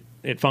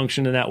it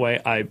functioned in that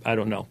way. I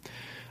don't know.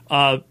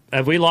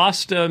 Have we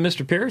lost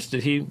Mr. Pierce?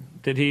 Did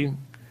he?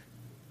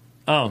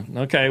 Oh,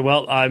 okay.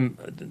 Well,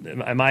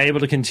 am I able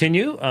to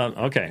continue?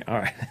 Okay, all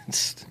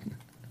right.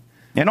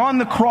 And on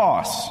the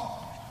cross,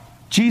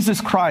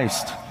 Jesus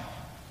Christ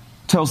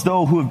tells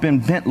those who have been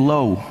bent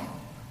low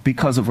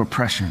because of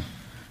oppression,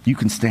 you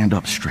can stand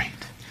up straight.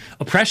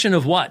 Oppression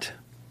of what?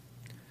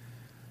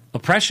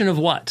 Oppression of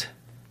what?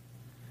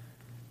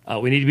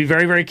 We need to be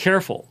very, very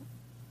careful.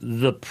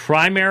 The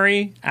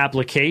primary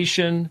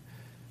application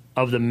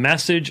of the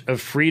message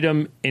of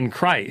freedom in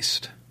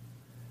Christ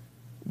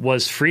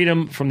was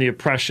freedom from the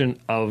oppression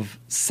of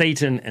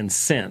Satan and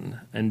sin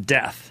and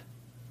death.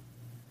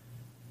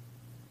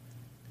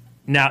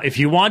 Now, if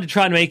you want to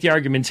try to make the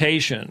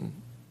argumentation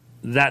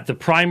that the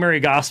primary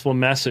gospel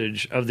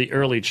message of the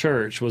early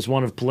church was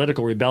one of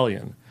political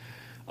rebellion,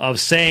 of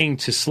saying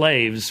to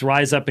slaves,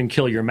 rise up and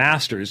kill your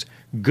masters,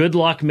 good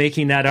luck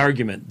making that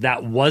argument.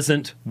 That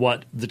wasn't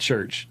what the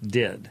church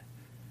did.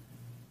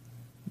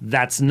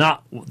 That's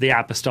not the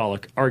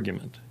apostolic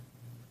argument.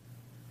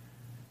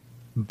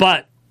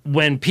 But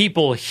when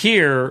people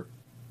hear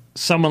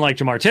someone like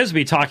Jemar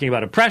Tisby talking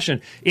about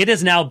oppression, it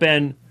has now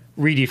been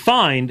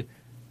redefined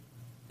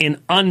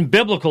in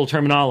unbiblical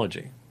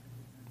terminology,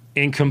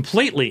 in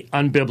completely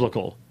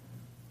unbiblical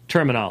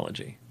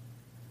terminology,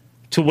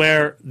 to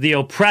where the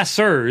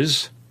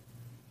oppressors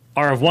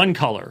are of one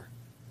color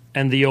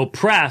and the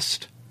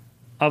oppressed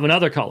of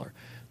another color.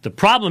 The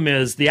problem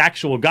is the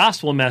actual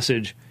gospel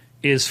message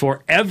is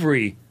for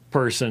every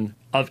person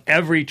of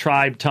every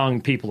tribe,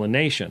 tongue, people, and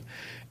nation.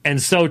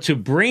 And so to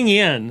bring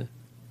in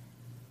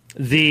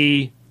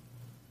the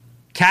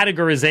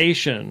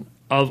categorization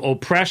of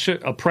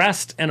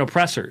oppressed and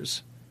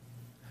oppressors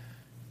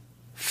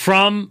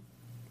from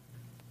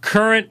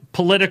current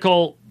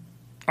political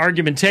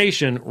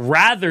argumentation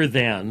rather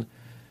than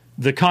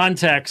the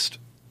context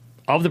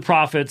of the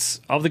prophets,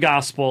 of the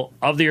gospel,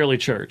 of the early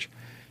church,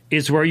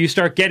 is where you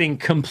start getting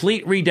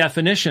complete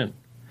redefinition.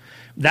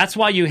 That's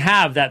why you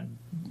have that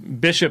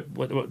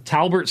Bishop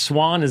Talbert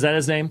Swan, is that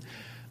his name,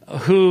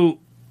 who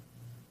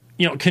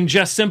can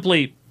just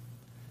simply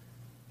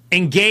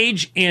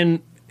engage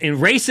in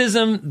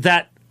racism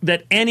that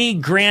any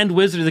grand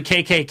wizard of the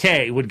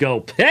KKK would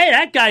go, hey,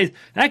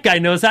 that guy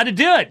knows how to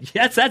do it.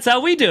 Yes, that's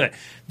how we do it.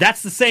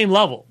 That's the same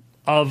level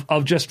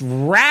of just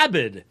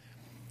rabid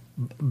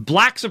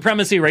black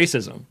supremacy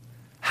racism.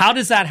 How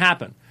does that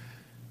happen?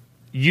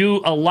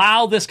 You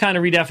allow this kind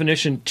of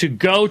redefinition to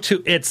go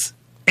to its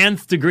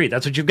nth degree.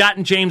 That's what you've got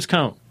in James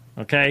Cone.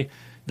 Okay,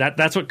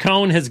 that's what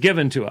Cone has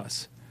given to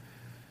us.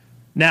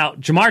 Now,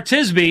 Jemar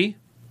Tisby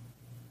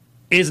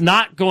is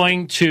not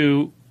going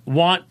to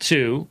want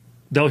to,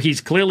 though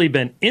he's clearly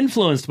been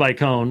influenced by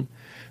Cone,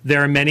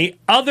 there are many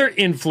other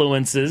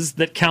influences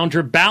that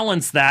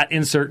counterbalance that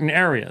in certain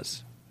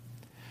areas.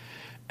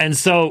 And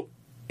so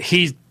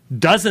he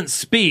doesn't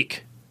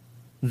speak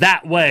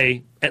that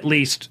way, at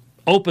least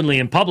openly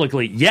and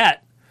publicly,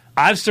 yet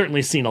I've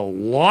certainly seen a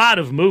lot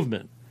of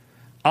movement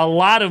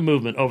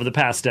over the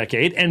past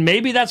decade, and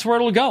maybe that's where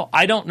it'll go.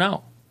 I don't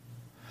know.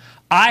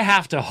 I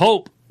have to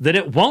hope that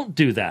it won't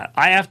do that.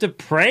 I have to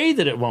pray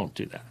that it won't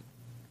do that.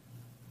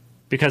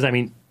 Because, I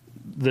mean,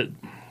 that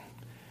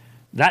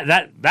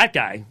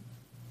guy,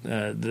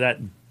 that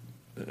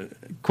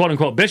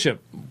quote-unquote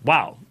bishop,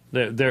 wow,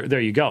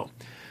 there you go.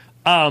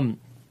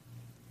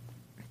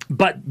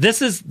 But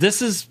this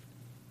is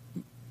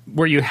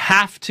where you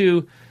have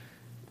to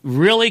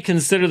really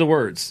consider the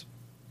words.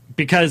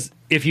 Because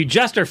if you're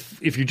just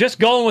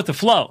going with the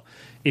flow,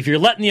 if you're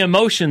letting the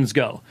emotions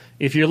go,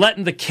 if you're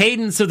letting the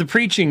cadence of the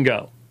preaching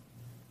go,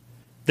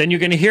 then you're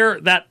going to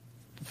hear that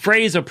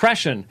phrase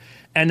oppression,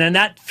 and then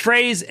that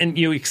phrase, and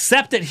you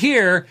accept it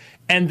here,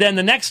 and then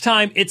the next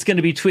time it's going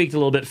to be tweaked a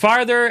little bit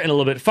farther and a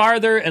little bit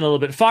farther and a little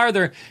bit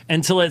farther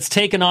until it's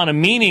taken on a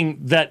meaning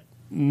that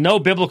no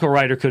biblical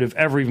writer could have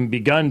ever even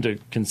begun to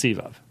conceive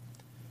of.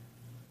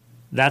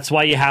 That's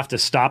why you have to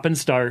stop and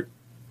start,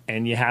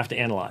 and you have to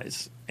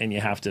analyze, and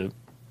you have to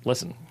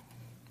listen.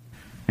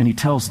 And he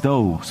tells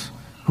those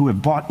who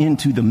have bought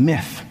into the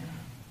myth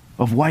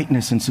of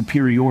whiteness and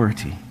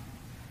superiority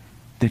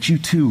that you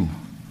too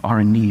are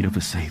in need of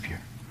a Savior.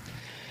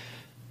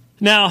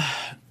 Now,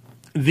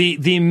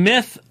 the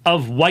myth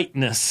of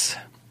whiteness,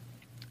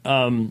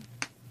 I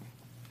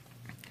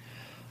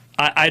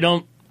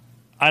don't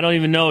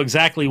even know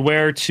exactly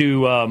where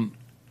to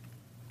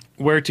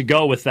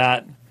go with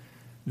that.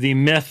 The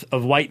myth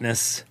of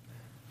whiteness.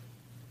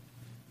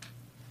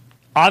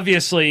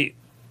 Obviously,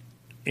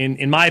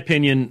 in my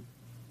opinion,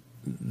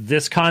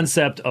 this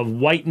concept of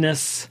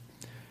whiteness,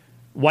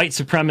 white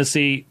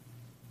supremacy,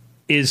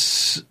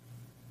 is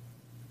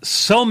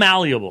so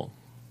malleable,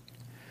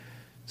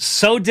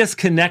 so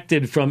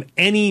disconnected from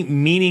any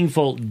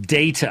meaningful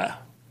data.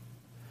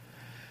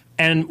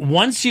 And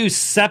once you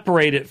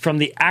separate it from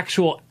the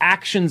actual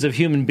actions of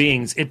human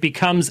beings, it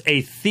becomes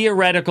a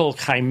theoretical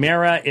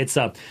chimera. It's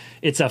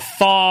a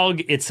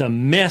fog. It's a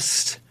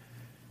mist.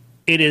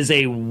 It is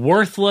a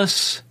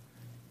worthless,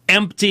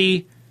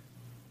 empty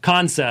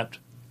concept.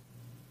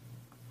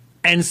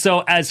 And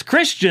so as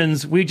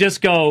Christians, we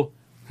just go,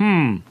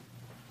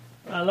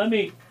 let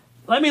me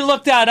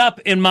look that up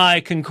in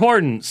my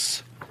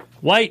concordance.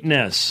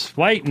 Whiteness.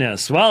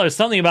 Well, there's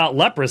something about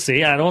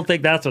leprosy. I don't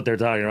think that's what they're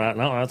talking about.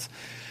 No,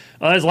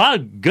 there's a lot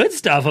of good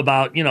stuff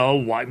about,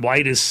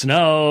 white as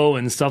snow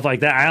and stuff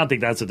like that. I don't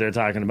think that's what they're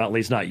talking about, at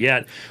least not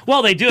yet.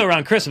 Well, they do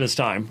around Christmas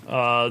time.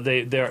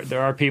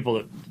 There are people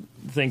that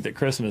think that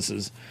Christmas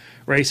is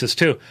racist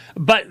too.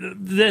 But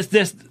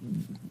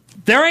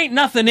there ain't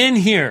nothing in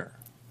here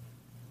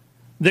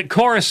that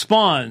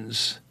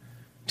corresponds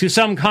to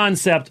some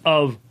concept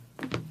of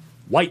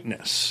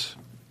whiteness.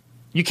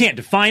 You can't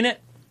define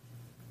it.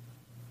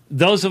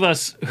 Those of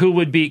us who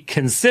would be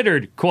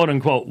considered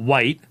quote-unquote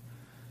white,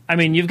 I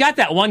mean, you've got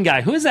that one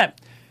guy. Who's that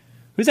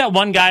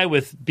one guy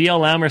with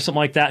BLM or something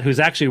like that who's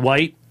actually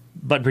white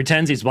but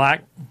pretends he's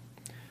black?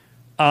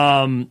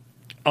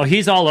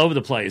 He's all over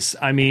the place.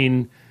 I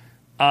mean,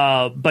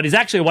 but he's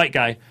actually a white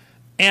guy.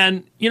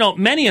 And,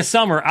 many a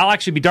summer, I'll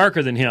actually be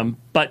darker than him,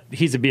 but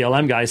he's a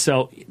BLM guy.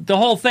 So the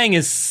whole thing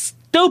is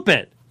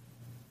stupid.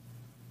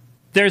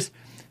 There's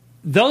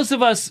those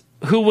of us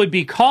who would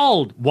be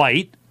called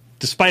white,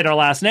 despite our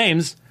last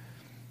names,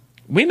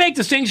 we make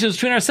distinctions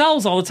between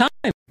ourselves all the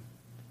time.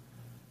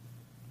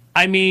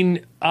 I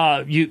mean,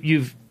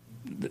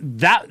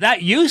 that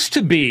used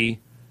to be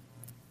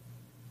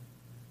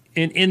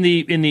in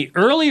the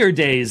earlier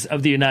days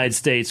of the United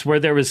States, where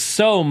there was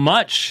so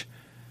much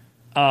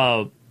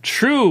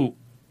true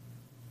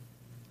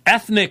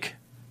ethnic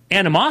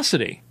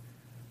animosity.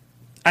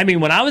 I mean,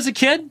 when I was a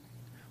kid,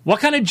 what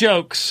kind of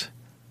jokes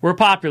were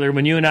popular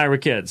when you and I were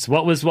kids?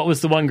 What was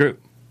the one group?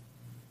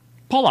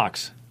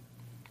 Polacks,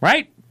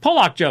 right?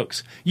 Polak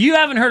jokes. You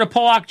haven't heard a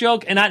Polak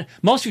joke, and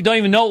most of you don't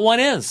even know what one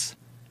is.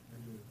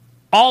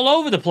 All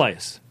over the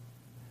place.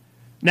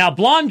 Now,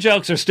 blonde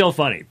jokes are still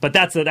funny, but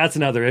that's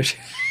another issue.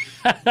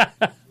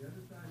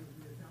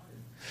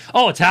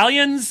 Oh,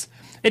 Italians?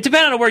 It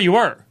depended on where you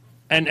were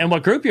and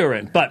what group you were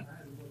in. But,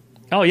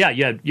 oh, yeah,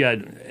 you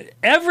had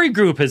every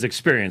group has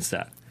experienced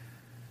that.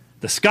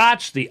 The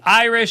Scotch, the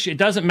Irish, it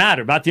doesn't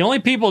matter. About the only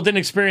people who didn't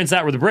experience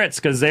that were the Brits,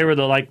 because they were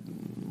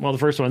the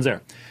first ones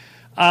there.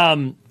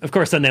 Of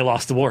course, then they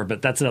lost the war,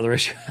 but that's another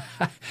issue.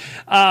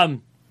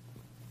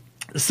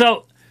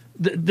 So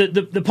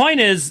the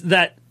point is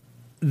that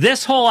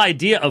this whole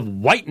idea of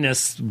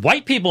whiteness,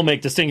 white people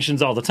make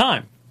distinctions all the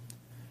time.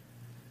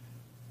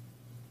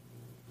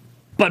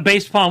 But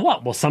based upon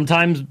what? Well,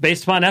 sometimes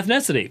based upon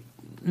ethnicity.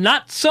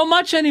 Not so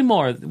much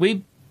anymore.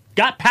 We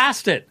got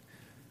past it.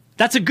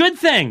 That's a good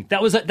thing.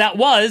 That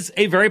was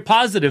a very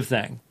positive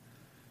thing.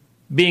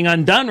 Being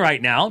undone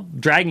right now,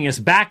 dragging us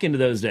back into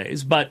those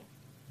days, but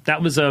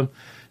that was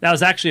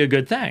actually a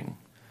good thing.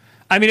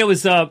 I mean, it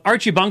was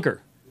Archie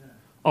Bunker.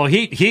 Oh,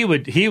 he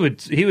would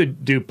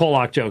do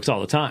Polak jokes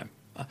all the time.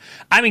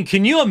 I mean,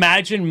 can you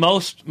imagine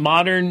most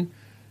modern,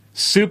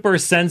 super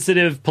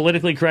sensitive,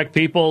 politically correct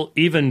people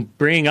even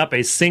bringing up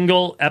a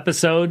single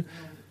episode?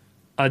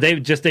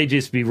 They'd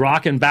just be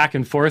rocking back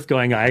and forth,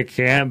 going, "I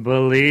can't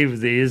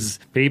believe these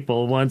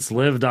people once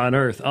lived on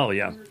Earth." Oh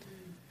yeah,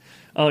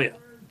 oh yeah,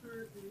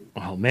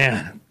 oh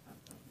man,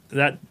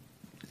 that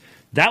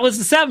was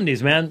the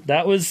 70s, man.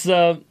 That was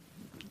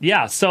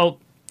yeah. So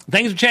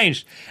things have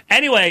changed.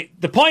 Anyway,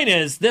 the point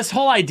is, this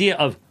whole idea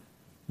of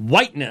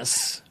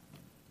whiteness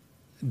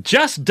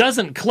just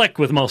doesn't click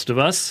with most of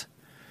us,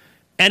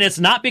 and it's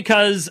not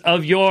because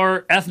of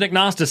your ethnic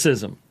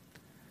Gnosticism.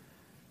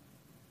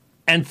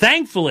 And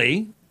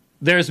thankfully,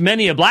 there's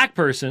many a black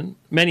person,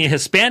 many a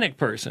Hispanic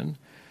person,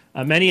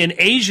 many an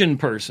Asian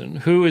person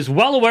who is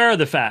well aware of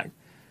the fact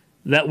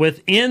that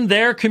within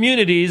their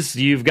communities,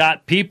 you've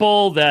got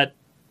people that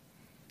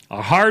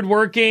are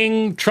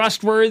hardworking,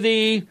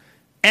 trustworthy,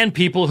 and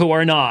people who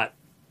are not.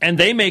 And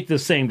they make the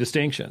same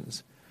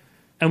distinctions.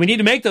 And we need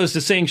to make those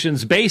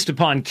distinctions based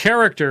upon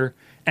character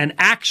and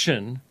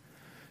action,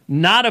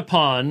 not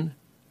upon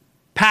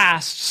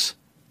pasts,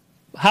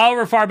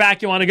 however far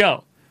back you want to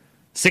go.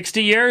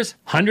 60 years,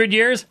 100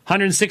 years,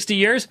 160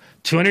 years,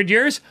 200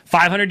 years,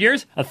 500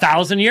 years,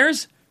 1,000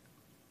 years?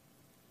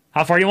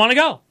 How far do you want to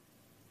go?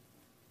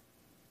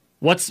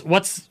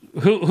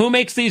 Who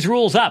makes these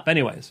rules up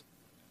anyways,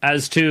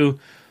 as to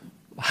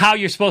how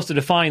you're supposed to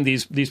define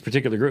these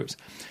particular groups?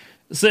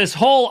 So this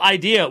whole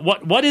idea,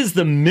 what is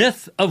the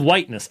myth of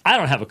whiteness? I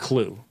don't have a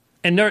clue,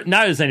 and neither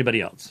does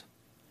anybody else,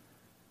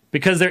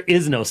 because there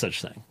is no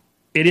such thing.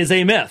 It is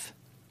a myth.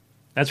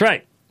 That's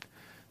right.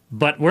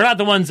 But we're not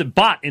the ones that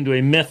bought into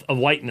a myth of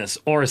whiteness,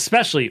 or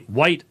especially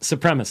white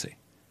supremacy.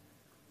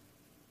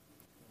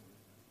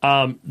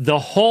 The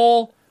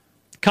whole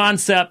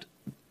concept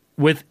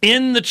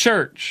within the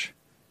church,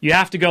 you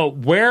have to go,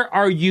 where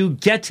are you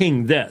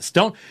getting this?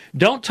 Don't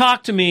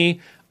talk to me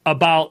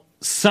about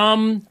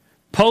some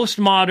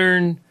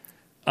postmodern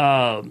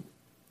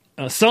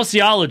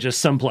sociologist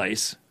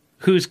someplace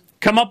who's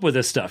come up with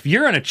this stuff.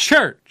 You're in a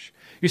church.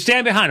 You're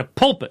standing behind a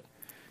pulpit.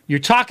 You're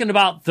talking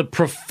about the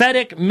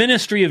prophetic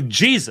ministry of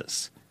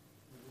Jesus.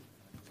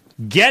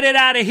 Get it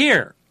out of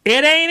here.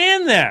 It ain't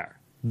in there.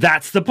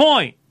 That's the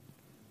point.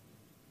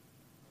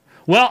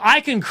 Well,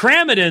 I can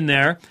cram it in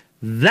there.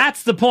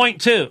 That's the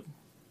point too.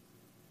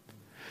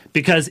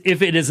 Because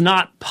if it is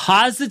not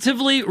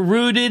positively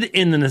rooted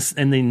in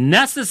the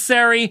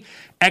necessary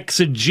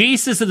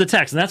exegesis of the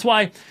text, and that's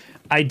why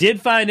I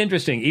did find it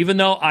interesting, even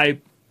though I,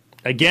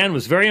 again,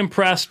 was very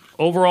impressed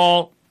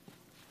overall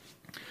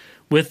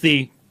with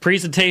the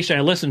presentation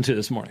I listened to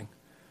this morning.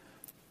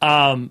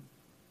 At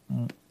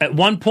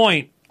one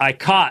point, I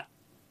caught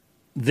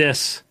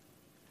this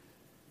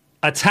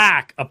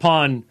attack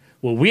upon,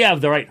 well, we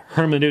have the right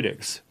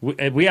hermeneutics.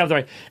 We have the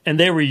right, and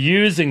they were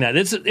using that.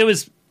 It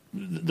was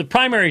the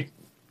primary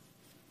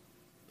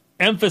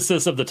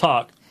emphasis of the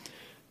talk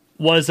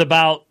was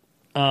about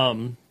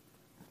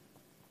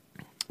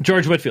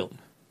George Whitefield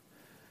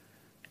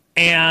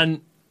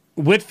and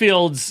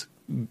Whitefield's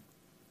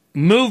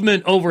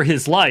movement over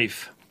his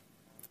life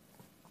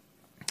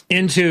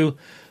into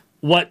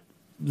what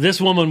this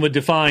woman would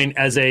define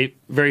as a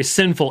very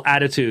sinful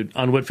attitude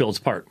on Whitefield's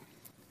part.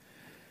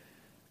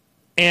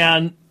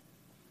 And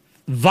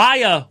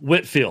via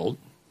Whitefield,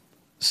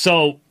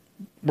 so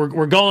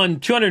we're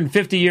going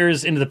 250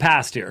 years into the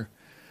past here,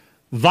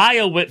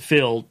 via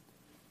Whitefield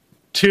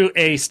to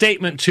a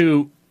statement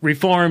to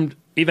Reformed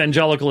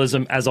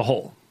evangelicalism as a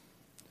whole.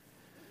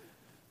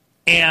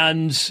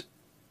 And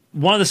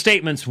one of the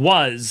statements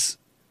was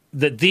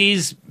that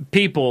these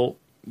people,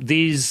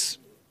 these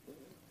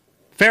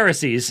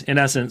Pharisees, in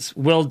essence,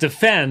 will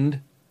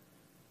defend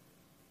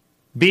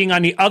being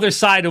on the other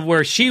side of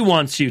where she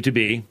wants you to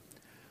be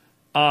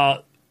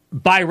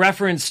by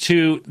reference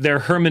to their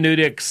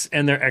hermeneutics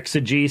and their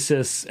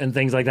exegesis and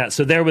things like that.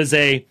 So there was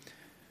a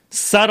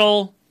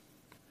subtle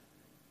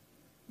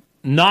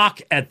knock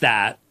at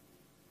that,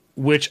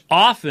 which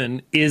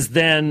often is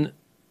then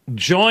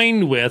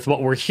joined with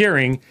what we're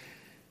hearing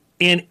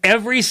in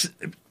every...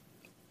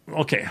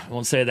 Okay, I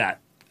won't say that.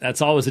 That's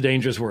always a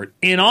dangerous word.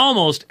 In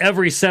almost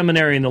every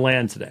seminary in the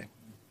land today.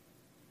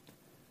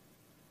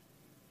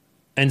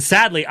 And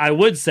sadly, I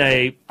would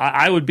say,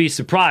 I would be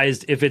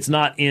surprised if it's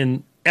not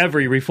in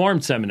every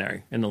Reformed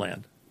seminary in the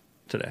land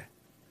today.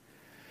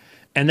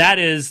 And that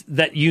is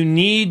that you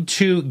need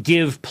to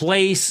give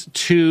place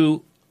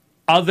to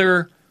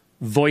other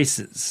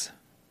voices.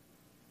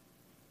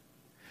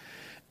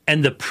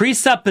 And the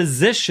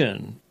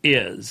presupposition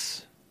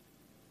is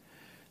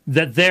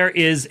that there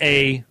is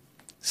a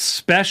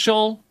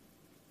special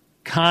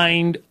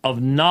kind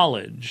of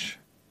knowledge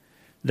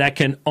that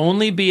can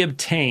only be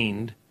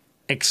obtained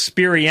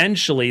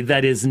experientially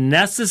that is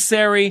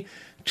necessary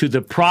to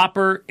the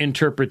proper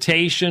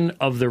interpretation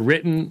of the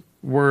written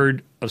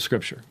word of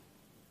Scripture.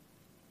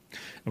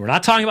 And we're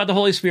not talking about the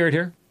Holy Spirit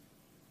here.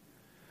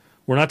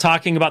 We're not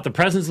talking about the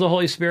presence of the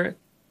Holy Spirit.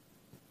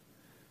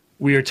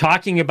 We are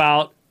talking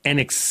about an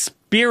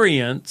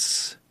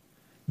experience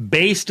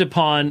based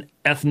upon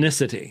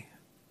ethnicity.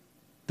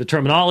 The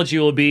terminology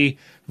will be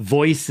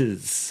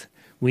voices.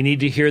 We need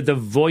to hear the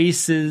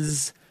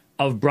voices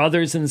of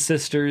brothers and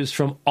sisters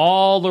from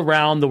all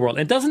around the world.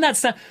 And doesn't that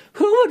sound...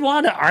 Who would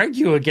want to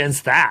argue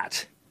against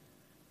that?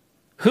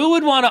 Who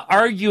would want to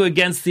argue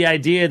against the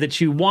idea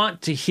that you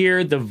want to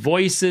hear the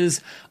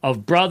voices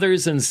of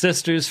brothers and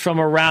sisters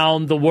from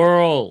around the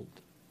world?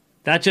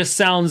 That just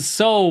sounds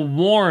so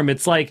warm.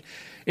 It's like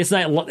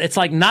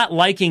not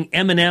liking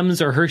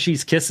M&Ms or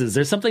Hershey's Kisses.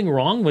 There's something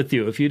wrong with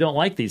you if you don't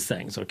like these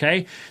things,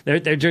 okay?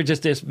 They're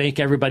just make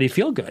everybody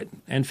feel good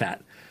and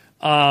fat.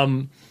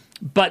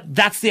 But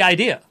that's the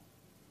idea.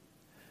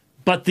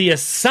 But the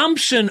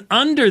assumption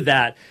under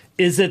that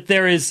is that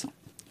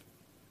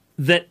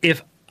that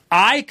if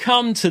I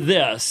come to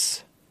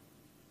this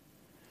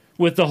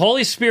with the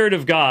Holy Spirit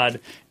of God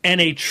and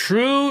a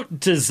true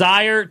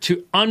desire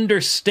to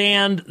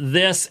understand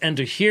this and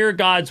to hear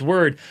God's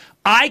word,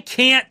 I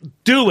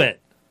can't do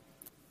it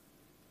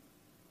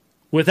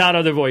without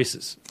other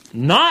voices.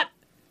 Not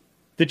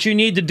that you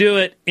need to do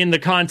it in the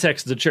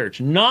context of the church.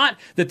 Not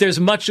that there's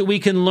much that we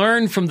can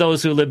learn from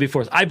those who lived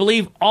before us. I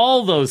believe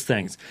all those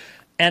things.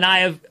 And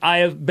I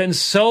have been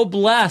so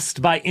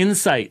blessed by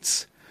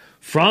insights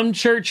from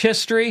church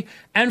history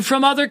and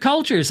from other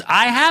cultures.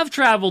 I have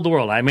traveled the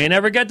world. I may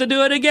never get to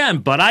do it again,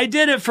 but I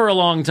did it for a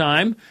long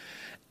time.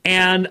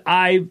 And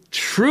I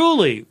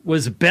truly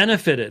was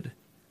benefited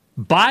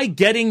by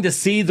getting to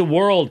see the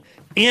world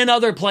in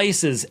other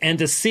places and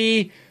to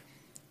see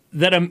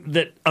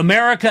that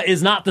America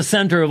is not the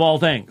center of all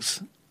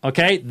things.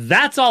 Okay?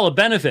 That's all a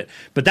benefit.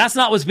 But that's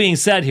not what's being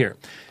said here.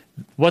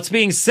 What's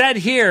being said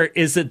here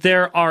is that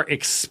there are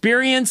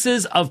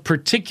experiences of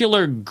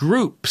particular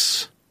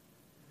groups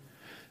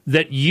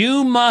that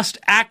you must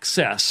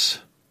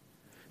access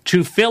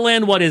to fill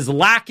in what is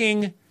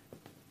lacking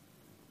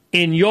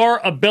in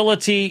your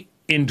ability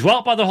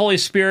indwelt by the Holy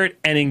Spirit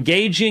and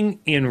engaging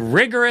in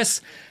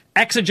rigorous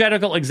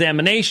exegetical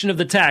examination of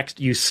the text.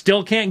 You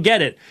still can't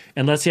get it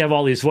unless you have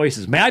all these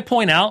voices. May I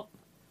point out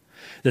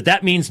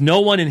that means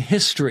no one in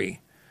history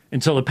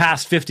until the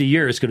past 50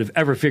 years could have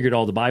ever figured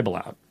all the Bible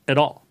out at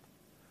all.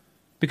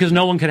 Because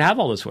no one could have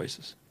all those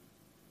voices.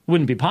 It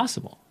wouldn't be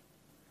possible.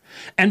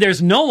 And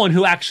there's no one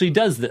who actually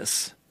does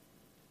this.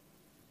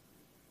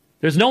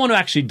 There's no one who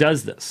actually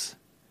does this.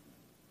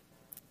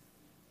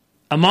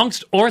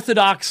 Amongst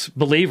Orthodox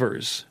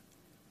believers,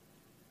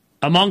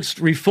 amongst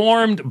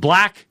Reformed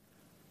black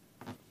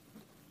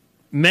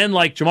men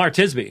like Jemar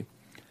Tisby,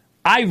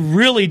 I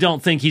really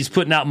don't think he's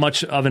putting out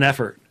much of an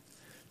effort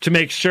to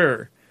make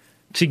sure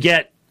to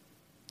get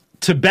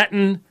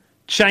Tibetan,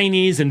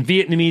 Chinese, and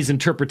Vietnamese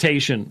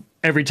interpretation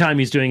every time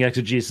he's doing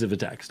exegesis of a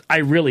text. I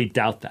really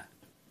doubt that.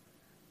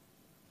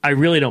 I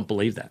really don't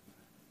believe that.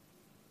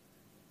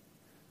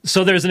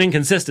 So there's an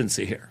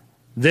inconsistency here.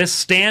 This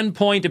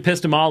standpoint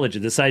epistemology,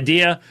 this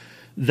idea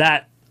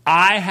that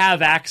I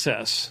have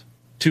access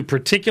to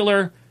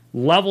particular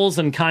levels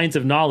and kinds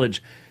of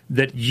knowledge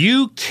that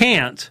you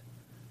can't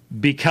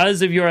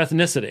because of your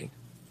ethnicity,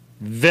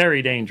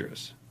 very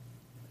dangerous.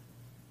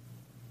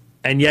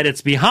 And yet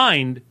it's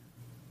behind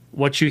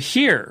what you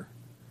hear.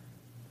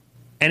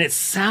 And it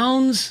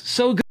sounds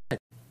so good.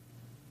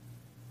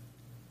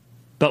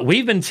 But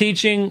we've been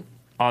teaching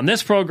on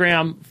this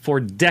program for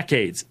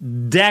decades,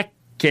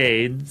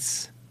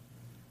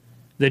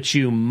 that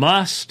you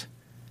must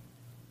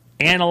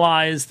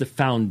analyze the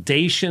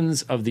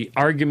foundations of the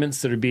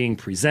arguments that are being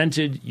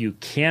presented. You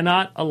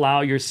cannot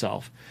allow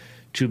yourself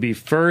to be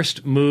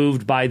first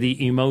moved by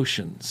the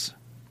emotions.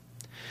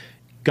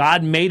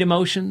 God made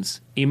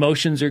emotions.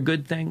 Emotions are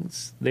good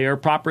things. They are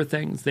proper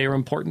things. They are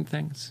important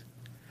things.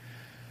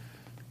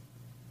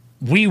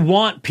 We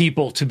want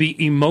people to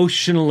be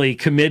emotionally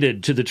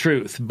committed to the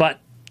truth, but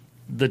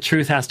the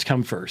truth has to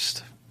come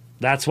first.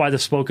 That's why the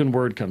spoken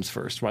word comes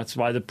first. That's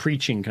why the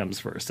preaching comes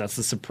first. That's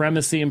the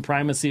supremacy and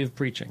primacy of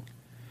preaching.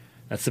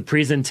 That's the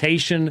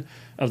presentation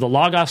of the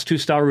Logos to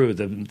Staru,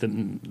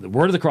 the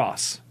word of the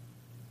cross.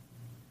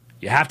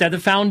 You have to have the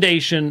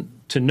foundation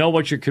to know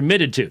what you're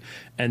committed to.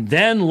 And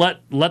then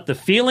let the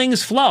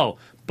feelings flow,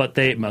 but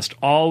they must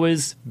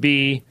always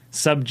be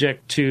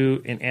subject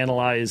to and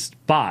analyzed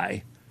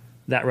by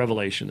that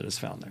revelation that is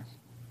found there.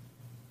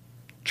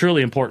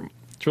 Truly important.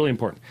 Truly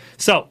important.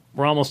 So,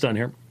 we're almost done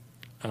here.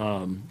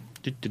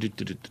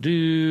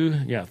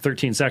 Yeah,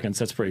 13 seconds.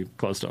 That's pretty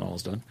close to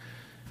almost done.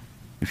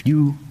 If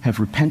you have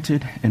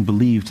repented and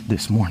believed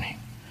this morning,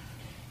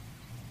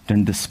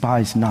 then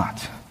despise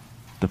not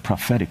the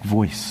prophetic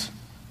voice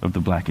of the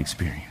black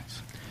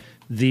experience.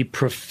 The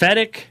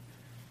prophetic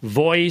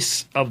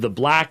voice of the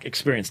black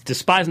experience.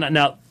 Despise not.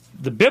 Now,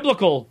 the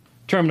biblical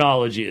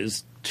terminology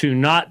is to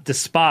not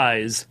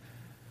despise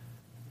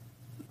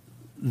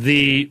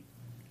the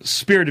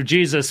Spirit of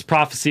Jesus,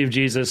 prophecy of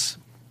Jesus,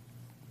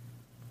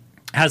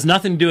 has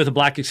nothing to do with the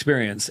black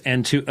experience,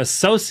 and to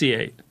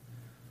associate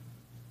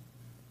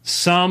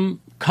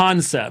some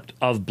concept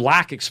of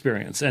black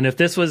experience. And if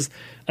this was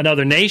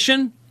another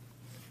nation,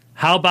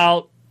 how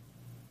about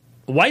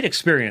white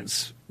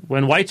experience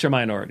when whites are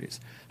minorities?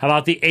 How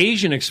about the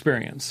Asian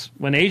experience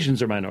when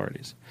Asians are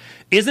minorities?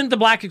 Isn't the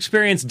black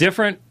experience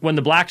different when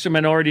the blacks are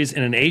minorities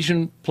in an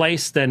Asian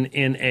place than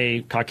in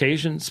a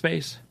Caucasian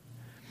space?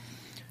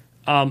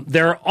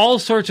 There are all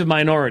sorts of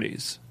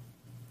minorities,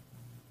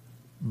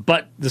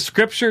 but the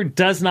scripture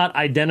does not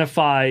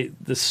identify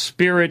the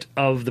spirit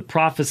of the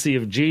prophecy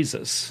of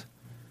Jesus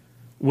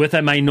with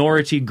a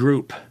minority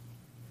group.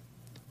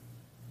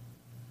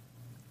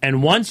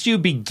 And once you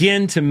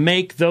begin to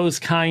make those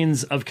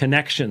kinds of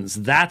connections,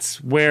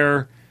 that's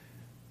where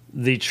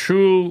the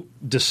true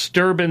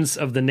disturbance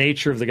of the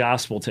nature of the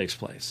gospel takes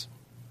place.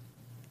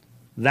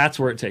 That's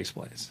where it takes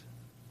place.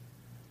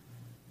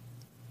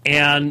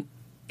 And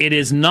it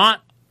is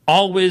not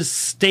always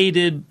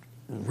stated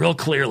real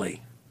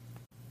clearly.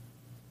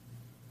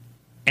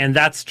 And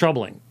that's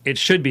troubling. It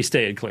should be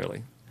stated clearly.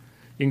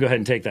 You can go ahead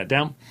and take that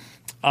down.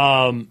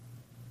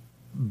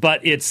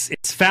 But it's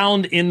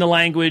found in the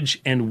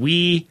language, and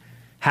we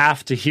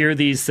have to hear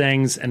these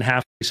things and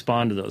have to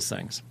respond to those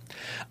things.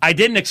 I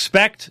didn't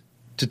expect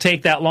to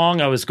take that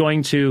long. I was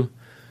going to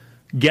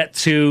get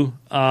to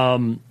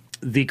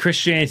the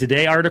Christianity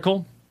Today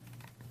article.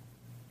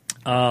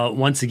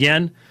 Once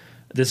again,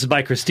 this is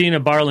by Christina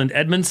Barland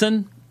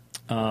Edmondson.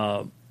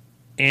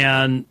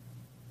 And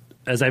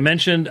as I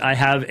mentioned, I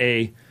have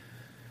a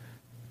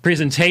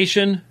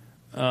presentation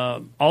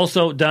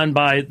also done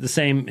by the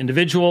same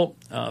individual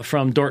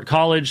from Dordt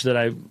College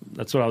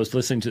that's what I was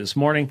listening to this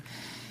morning.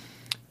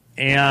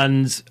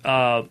 And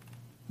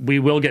we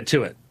will get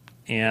to it.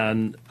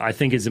 And I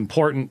think it's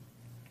important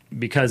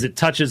because it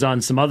touches on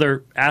some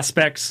other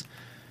aspects.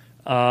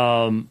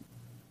 I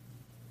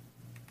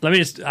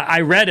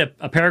read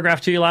a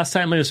paragraph to you last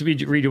time. Let me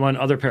just read you one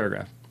other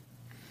paragraph.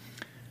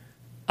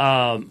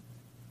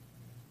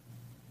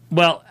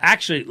 Well,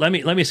 actually, let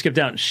me skip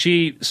down.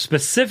 She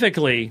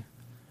specifically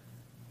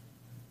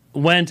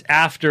went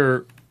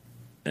after,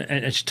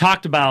 and she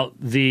talked about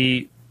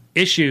the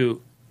issue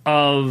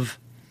of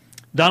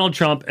Donald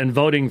Trump and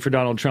voting for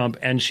Donald Trump,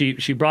 and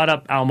she brought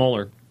up Al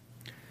Mohler.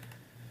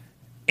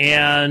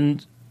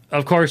 And,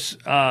 of course,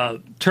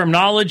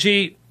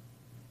 terminology.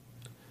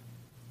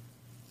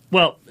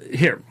 Well,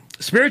 here,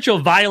 spiritual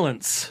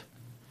violence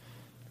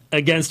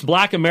against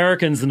black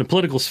Americans in the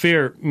political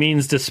sphere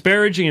means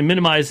disparaging and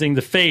minimizing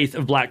the faith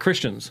of black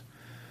Christians,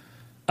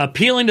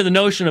 appealing to the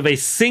notion of a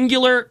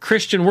singular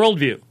Christian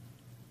worldview.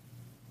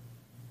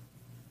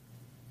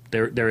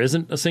 There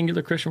isn't a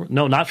singular Christian worldview?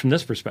 No, not from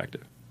this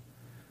perspective.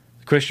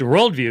 The Christian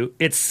worldview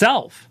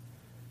itself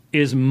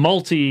is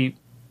multiple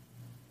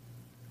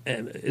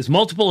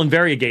and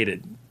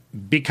variegated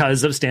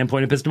because of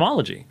standpoint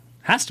epistemology.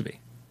 Has to be.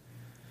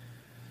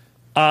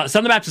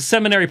 Southern Baptist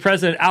Seminary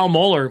President Al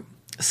Mohler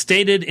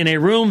stated in a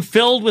room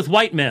filled with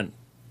white men.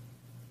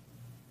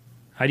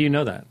 How do you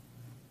know that?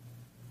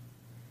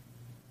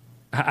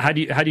 How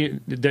do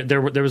you?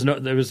 There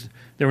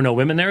were no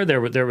women there.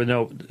 There were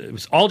no. It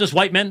was all just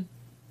white men.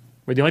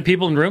 We're the only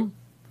people in the room.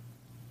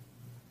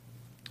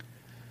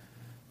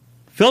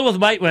 Filled with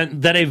white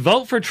men, that a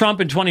vote for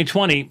Trump in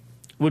 2020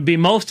 would be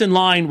most in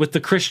line with the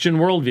Christian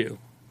worldview.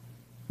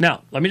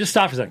 Now, let me just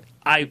stop for a second.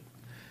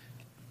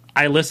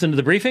 I listened to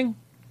the briefing.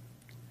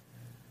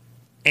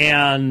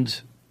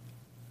 And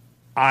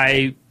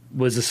I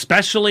was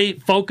especially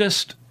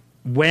focused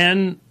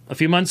when, a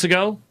few months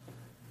ago,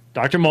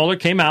 Dr. Mohler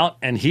came out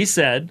and he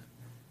said,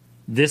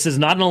 this is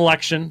not an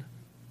election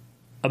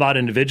about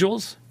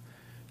individuals.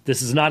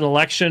 This is not an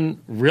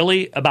election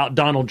really about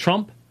Donald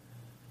Trump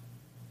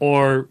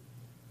or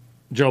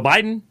Joe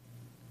Biden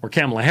or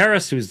Kamala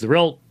Harris, who's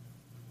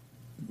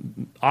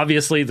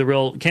obviously the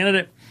real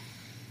candidate.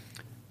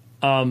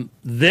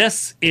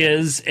 This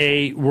is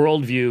a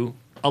worldview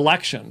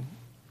election.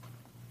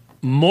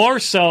 more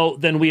so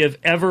than we have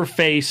ever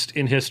faced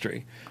in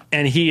history.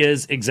 And he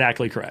is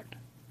exactly correct.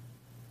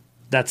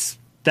 It's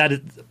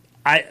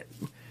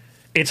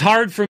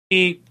hard for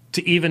me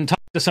to even talk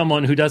to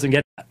someone who doesn't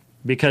get that,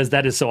 because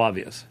that is so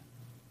obvious.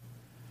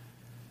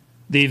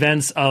 The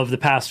events of the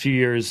past few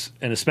years,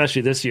 and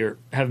especially this year,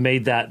 have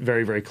made that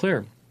very, very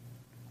clear.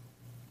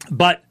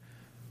 But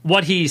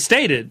what he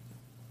stated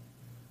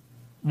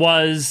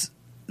was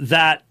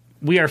that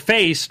we are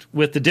faced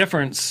with the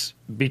difference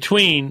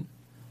between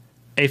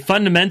a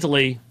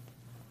fundamentally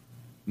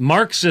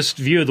Marxist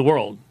view of the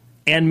world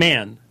and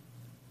man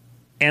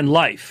and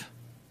life.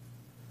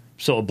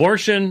 So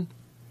abortion,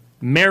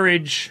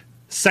 marriage,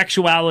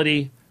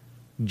 sexuality,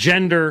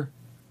 gender,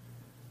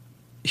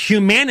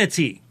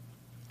 humanity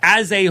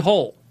as a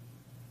whole,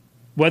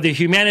 whether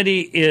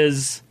humanity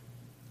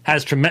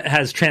has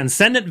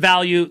transcendent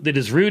value that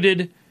is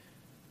rooted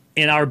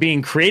in our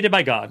being created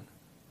by God,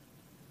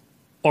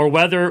 or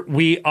whether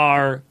we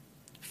are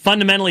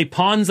fundamentally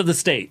pawns of the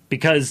state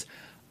because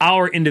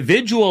our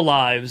individual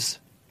lives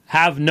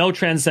have no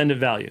transcendent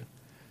value.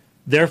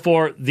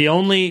 Therefore, the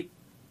only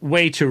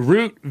way to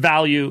root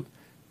value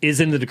is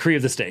in the decree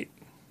of the state.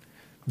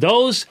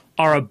 Those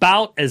are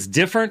about as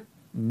different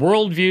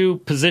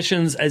worldview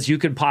positions as you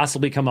could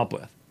possibly come up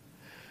with.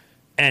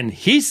 And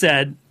he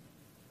said,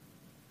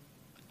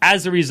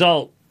 as a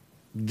result,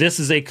 this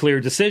is a clear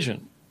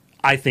decision.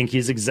 I think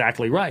he's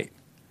exactly right.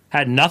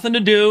 Had nothing to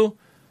do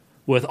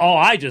with,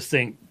 I just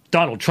think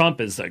Donald Trump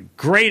is the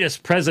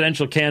greatest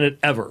presidential candidate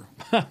ever.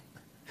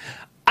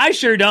 I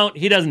sure don't.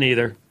 He doesn't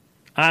either.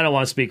 I don't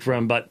want to speak for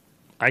him, but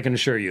I can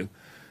assure you,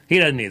 he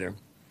doesn't either.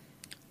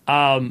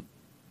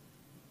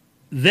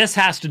 This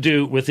has to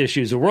do with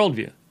issues of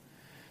worldview.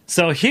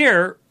 So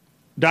here,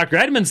 Dr.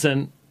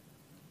 Edmondson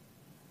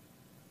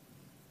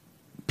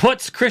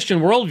puts Christian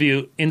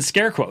worldview in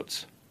scare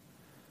quotes,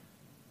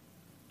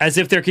 as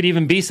if there could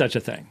even be such a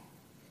thing.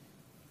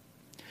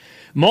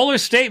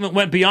 Mohler's statement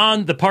went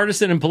beyond the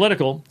partisan and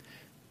political.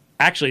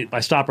 Actually, I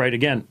stop right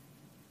again.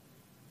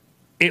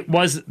 It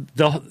was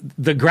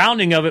the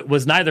grounding of it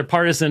was neither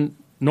partisan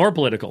nor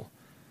political.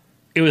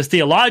 It was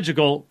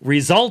theological,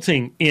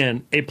 resulting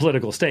in a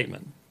political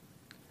statement.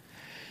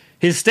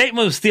 His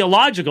statement was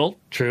theological,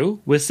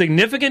 true, with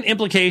significant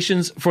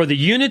implications for the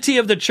unity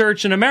of the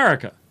church in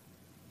America.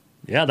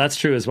 Yeah, that's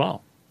true as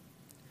well.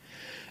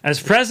 As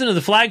president of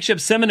the flagship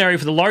seminary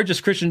for the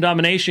largest Christian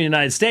denomination in the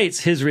United States,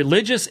 his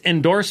religious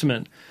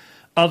endorsement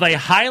of a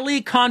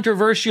highly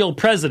controversial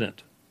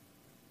president,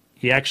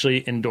 he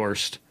actually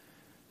endorsed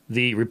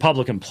the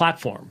Republican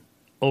platform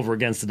over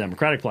against the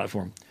Democratic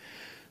platform,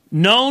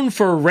 known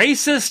for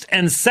racist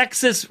and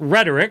sexist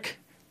rhetoric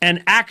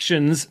and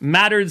actions,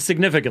 mattered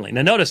significantly.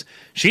 Now notice,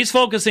 she's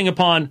focusing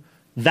upon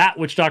that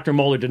which Dr.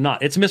 Mohler did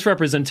not. It's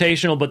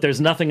misrepresentational, but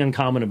there's nothing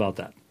uncommon about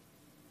that.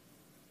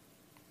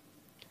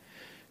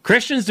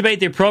 Christians debate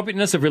the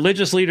appropriateness of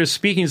religious leaders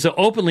speaking so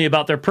openly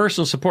about their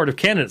personal support of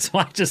candidates.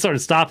 Well, I just sort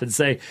of stop and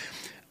say,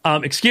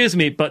 excuse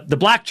me, but the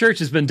black church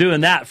has been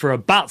doing that for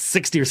about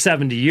 60 or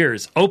 70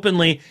 years,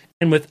 openly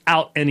and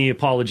without any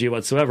apology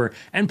whatsoever,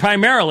 and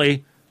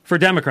primarily for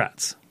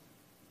Democrats.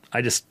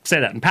 I just say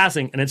that in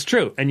passing, and it's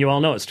true, and you all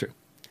know it's true.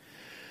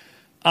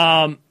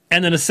 And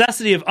the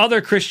necessity of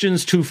other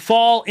Christians to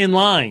fall in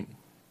line.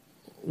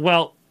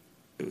 Well,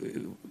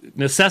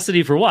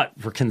 necessity for what?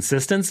 For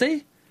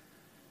consistency?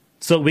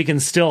 So we can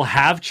still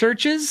have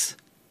churches?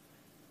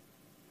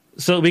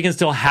 So we can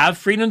still have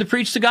freedom to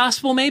preach the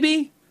gospel,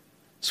 maybe?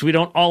 So we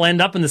don't all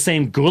end up in the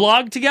same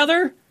gulag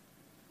together?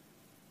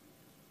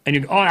 And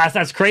you go,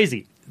 that's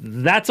crazy.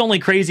 That's only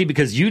crazy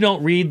because you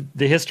don't read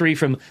the history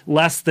from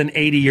less than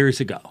 80 years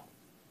ago.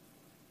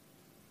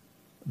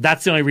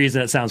 That's the only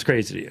reason it sounds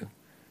crazy to you.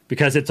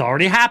 Because it's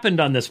already happened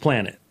on this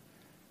planet.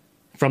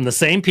 From the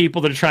same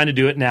people that are trying to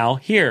do it now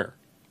here.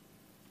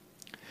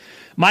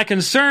 My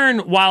concern,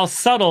 while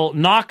subtle,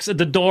 knocks at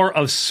the door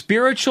of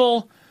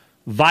spiritual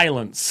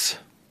violence.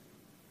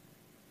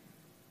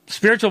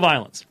 Spiritual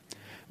violence.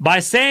 By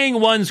saying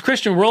one's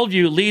Christian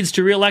worldview leads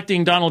to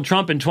re-electing Donald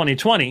Trump in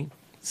 2020,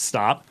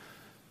 stop.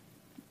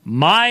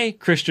 My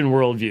Christian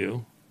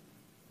worldview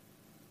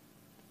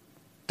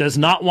does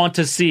not want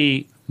to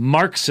see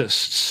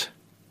Marxists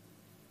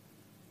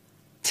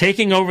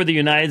taking over the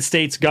United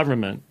States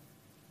government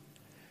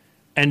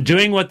and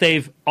doing what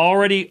they've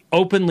already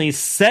openly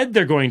said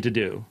they're going to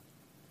do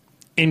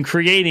in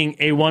creating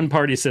a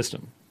one-party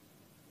system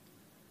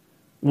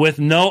with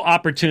no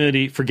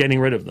opportunity for getting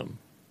rid of them.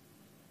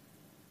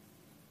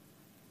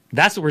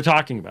 That's what we're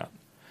talking about.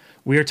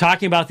 We are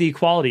talking about the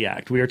Equality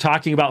Act. We are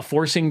talking about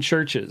forcing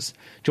churches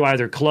to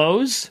either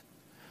close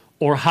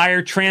or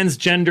hire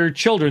transgender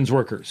children's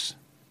workers.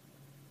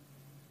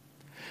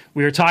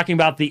 We are talking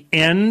about the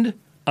end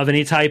of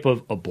any type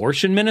of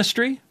abortion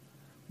ministry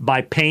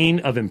by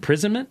pain of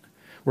imprisonment.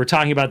 We're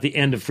talking about the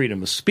end of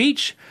freedom of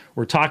speech.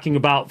 We're talking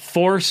about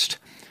forced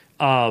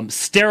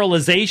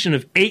sterilization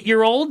of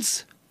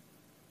 8-year-olds.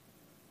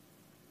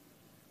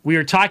 We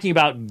are talking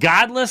about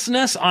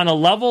godlessness on a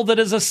level that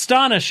is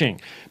astonishing.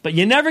 But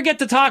you never get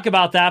to talk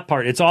about that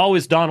part. It's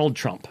always Donald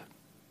Trump.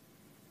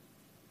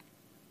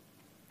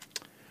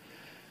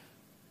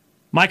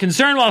 My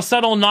concern, while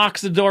subtle,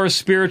 knocks the door of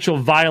spiritual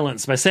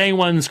violence. By saying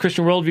one's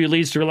Christian worldview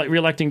leads to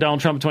re-electing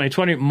Donald Trump in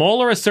 2020,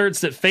 Mueller asserts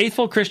that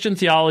faithful Christian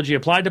theology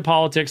applied to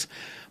politics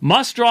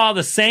must draw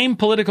the same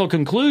political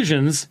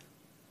conclusions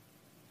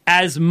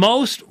as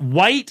most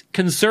white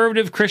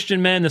conservative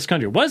Christian men in this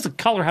country. What does the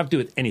color have to do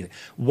with anything?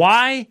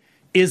 Why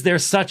is there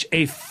such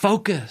a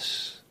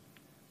focus?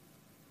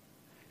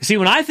 You see,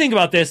 when I think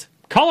about this,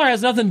 color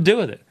has nothing to do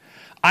with it.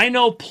 I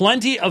know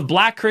plenty of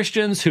black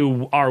Christians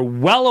who are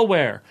well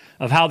aware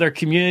of how their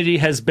community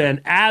has been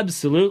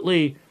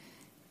absolutely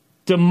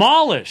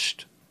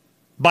demolished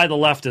by the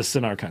leftists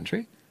in our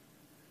country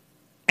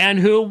and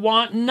who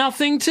want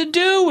nothing to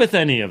do with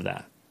any of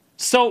that.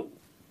 So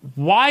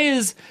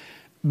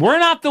we're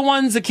not the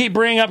ones that keep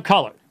bringing up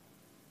color.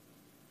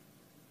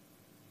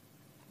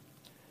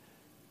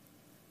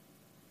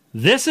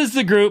 This is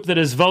the group that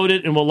has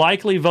voted and will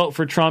likely vote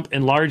for Trump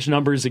in large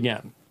numbers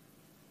again.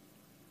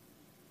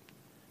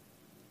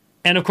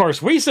 And of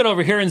course, we sit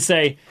over here and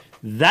say,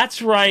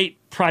 that's right,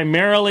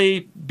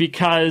 primarily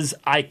because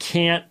I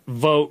can't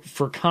vote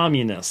for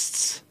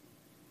communists.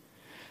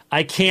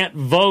 I can't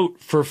vote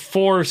for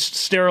forced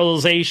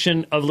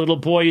sterilization of little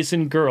boys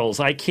and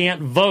girls. I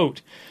can't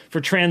vote for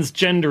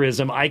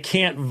transgenderism. I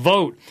can't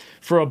vote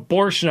for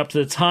abortion up to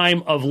the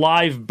time of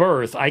live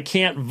birth. I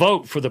can't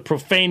vote for the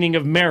profaning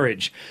of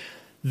marriage.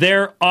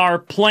 There are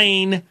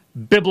plain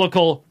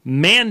biblical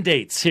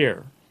mandates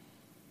here.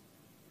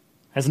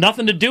 Has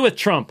nothing to do with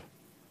Trump.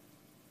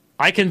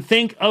 I can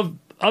think of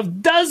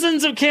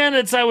dozens of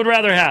candidates I would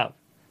rather have.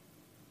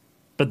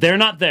 But they're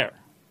not there.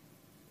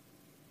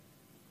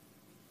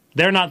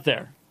 They're not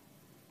there.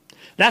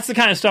 That's the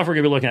kind of stuff we're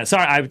going to be looking at.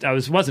 Sorry, I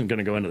wasn't going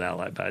to go into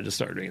that, but I just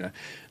started doing that.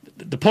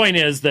 The point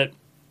is that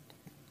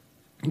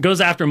it goes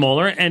after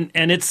Mueller, and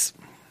it's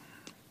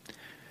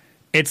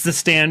the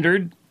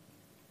standard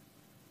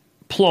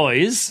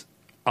ploys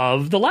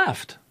of the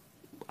left.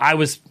 I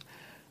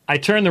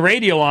turned the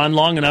radio on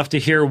long enough to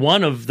hear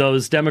one of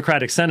those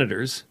Democratic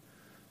senators.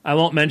 I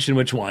won't mention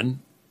which one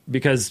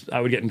because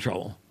I would get in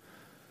trouble.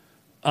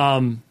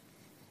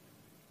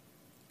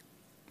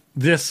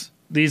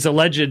 These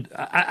alleged,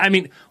 I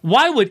mean,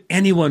 why would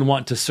anyone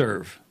want to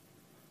serve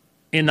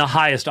in the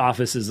highest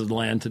offices of the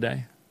land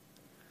today?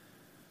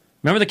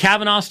 Remember the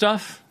Kavanaugh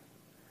stuff?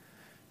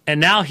 And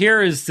now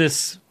here is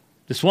this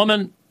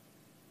woman,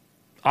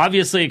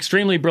 obviously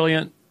extremely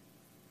brilliant,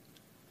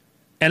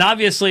 and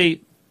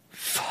obviously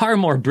far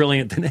more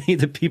brilliant than any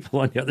of the people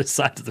on the other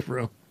side of the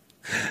room.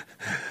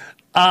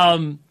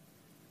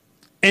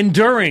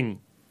 Enduring.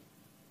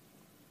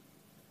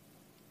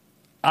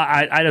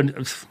 I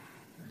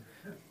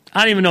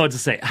don't even know what to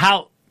say.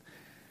 How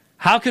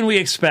can we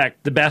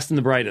expect the best and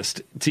the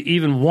brightest to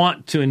even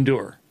want to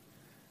endure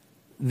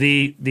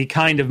the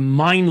kind of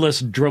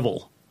mindless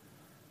drivel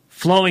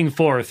flowing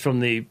forth from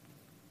the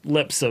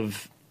lips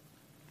of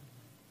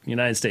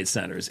United States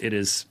senators? It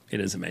is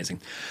amazing.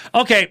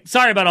 Okay,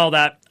 sorry about all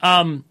that.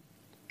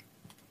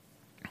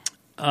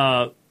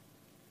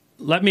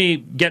 Let me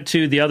get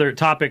to the other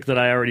topic that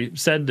I already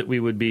said that we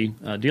would be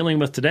dealing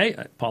with today.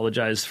 I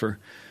apologize for...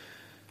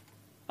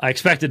 I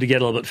expected to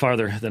get a little bit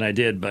farther than I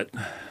did, but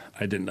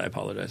I didn't. I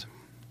apologize.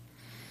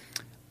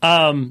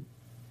 I'll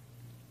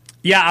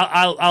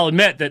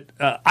admit that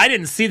I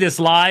didn't see this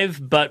live,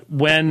 but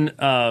when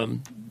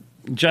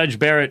Judge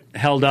Barrett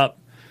held up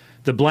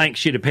the blank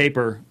sheet of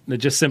paper that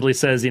just simply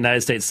says the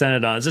United States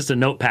Senate on, it's just a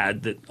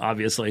notepad that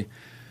obviously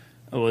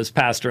was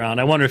passed around.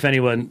 I wonder if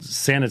anyone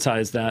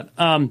sanitized that.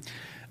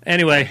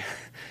 Anyway,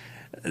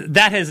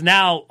 that has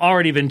now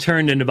already been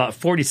turned into about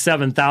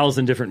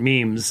 47,000 different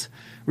memes,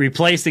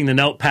 replacing the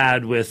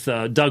notepad with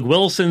Doug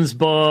Wilson's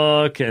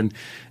book and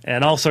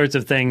all sorts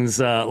of things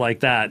like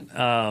that.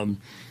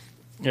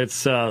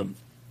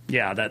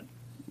 That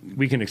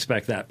we can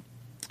expect that.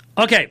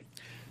 Okay,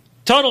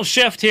 total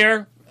shift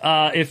here.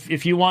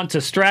 If you want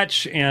to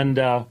stretch and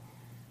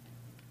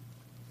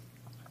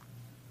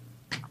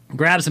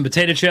grab some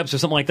potato chips or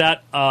something like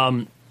that,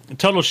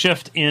 total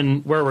shift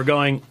in where we're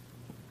going.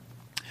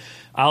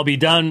 I'll be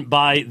done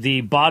by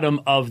the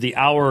bottom of the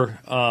hour.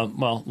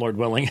 Lord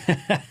willing.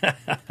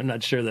 I'm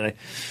not sure that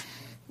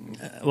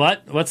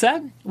What's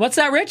that? What's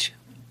that, Rich?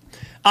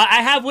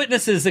 I have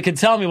witnesses that can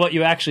tell me what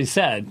you actually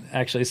said,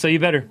 actually, so you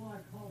better...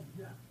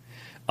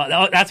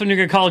 that's when you're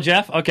going to call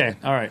Jeff? Okay,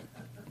 all right.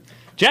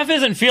 Jeff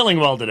isn't feeling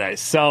well today,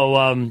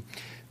 so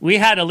we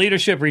had a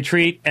leadership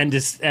retreat,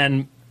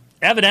 and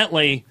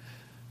evidently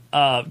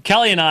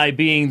Kelly and I,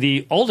 being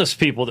the oldest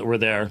people that were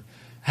there,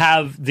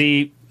 have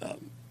the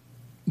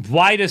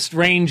widest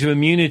range of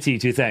immunity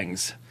to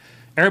things.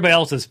 Everybody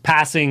else is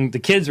passing, the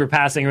kids were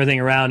passing everything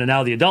around, and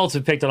now the adults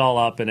have picked it all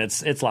up, and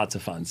it's lots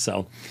of fun.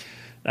 So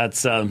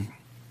that's a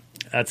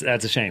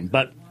shame.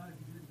 But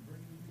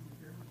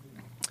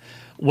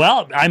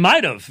well, I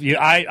might have.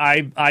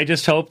 I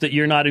just hope that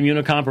you're not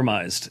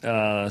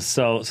immunocompromised.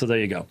 So there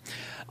you go.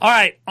 All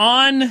right,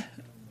 on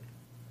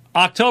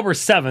October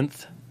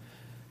 7th,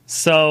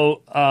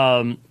 so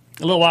a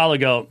little while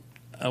ago,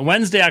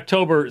 Wednesday,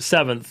 October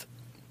 7th,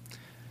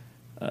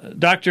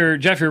 Dr.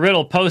 Jeffrey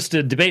Riddle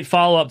posted debate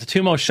follow-up to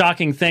 2 most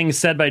shocking things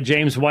said by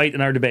James White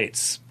in our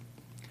debates.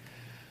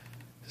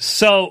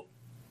 So,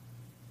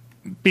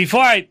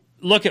 before I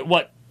look at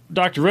what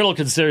Dr. Riddle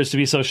considers to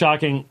be so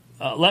shocking,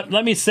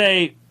 let me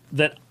say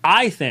that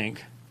I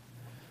think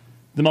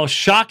the most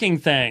shocking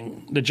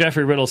thing that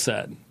Jeffrey Riddle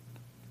said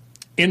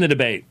in the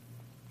debate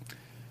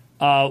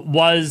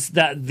was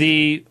that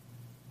the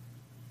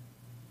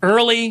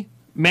early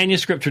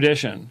manuscript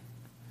tradition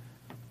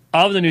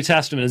of the New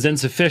Testament is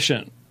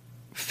insufficient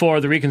for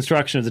the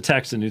reconstruction of the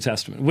text of the New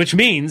Testament, which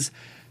means,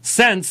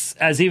 since,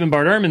 as even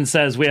Bart Ehrman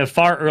says, we have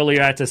far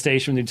earlier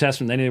attestation of the New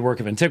Testament than any work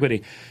of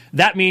antiquity,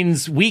 that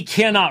means we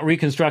cannot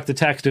reconstruct the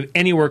text of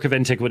any work of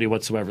antiquity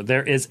whatsoever.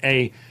 There is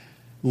a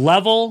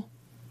level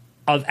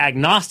of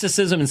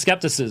agnosticism and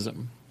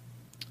skepticism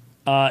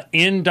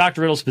in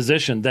Dr. Riddle's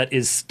position that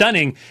is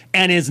stunning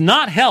and is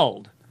not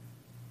held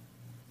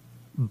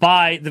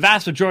by the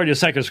vast majority of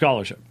secular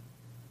scholarship.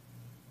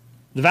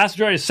 The vast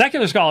majority of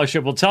secular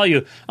scholarship will tell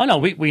you, oh no,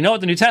 we know what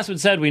the New Testament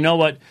said, we know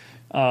what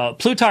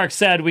Plutarch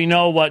said, we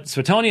know what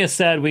Suetonius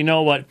said, we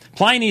know what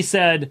Pliny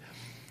said.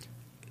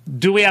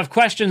 Do we have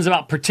questions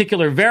about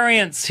particular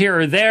variants here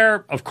or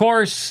there? Of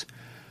course.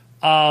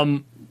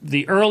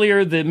 The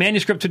earlier the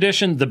manuscript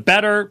tradition, the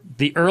better.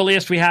 The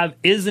earliest we have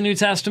is the New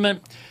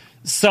Testament.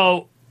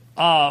 So,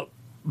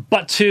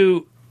 but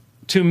to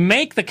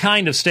make the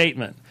kind of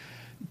statement,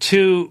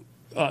 to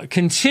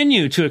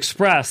continue to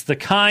express the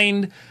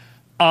kind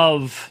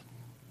of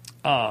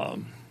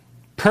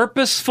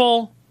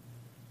purposeful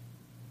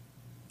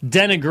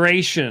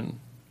denigration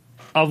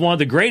of one of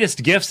the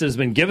greatest gifts that has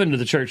been given to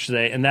the church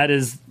today, and that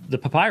is the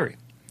papyri.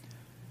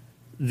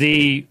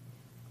 The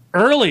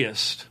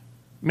earliest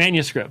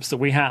manuscripts that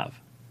we have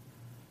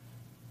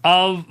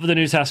of the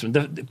New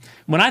Testament.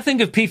 When I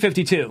think of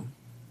P52,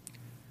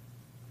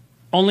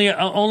 only a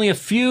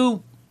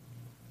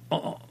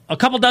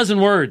couple dozen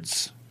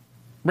words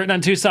written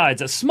on 2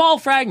 sides, a small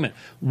fragment.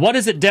 What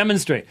does it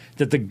demonstrate?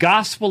 That the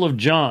Gospel of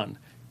John,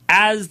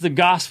 as the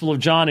Gospel of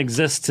John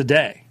exists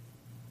today,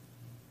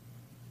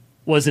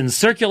 was in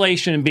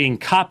circulation and being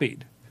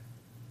copied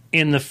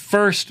in the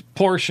first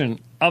portion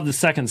of the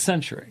 2nd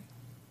century.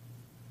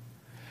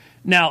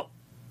 Now,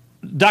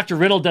 Dr.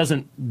 Riddle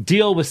doesn't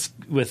deal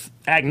with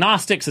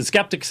agnostics and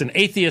skeptics and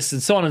atheists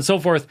and so on and so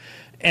forth,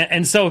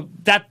 and so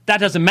that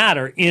doesn't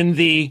matter. In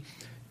the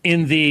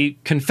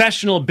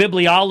confessional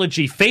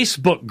bibliology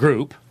Facebook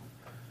group,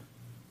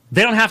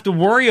 they don't have to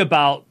worry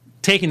about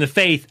taking the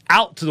faith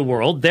out to the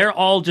world. They're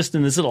all just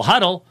in this little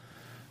huddle,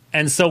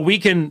 and so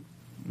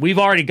we've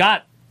already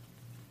got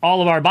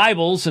all of our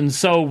Bibles, and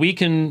so we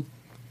can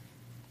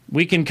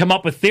come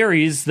up with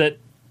theories that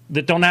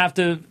don't have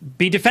to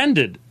be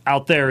defended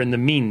out there in the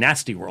mean,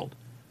 nasty world.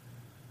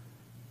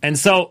 And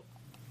so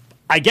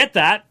I get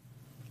that.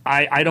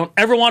 I don't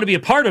ever want to be a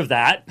part of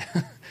that.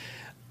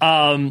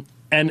 And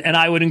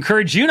I would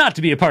encourage you not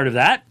to be a part of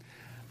that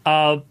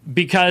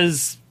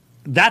because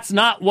that's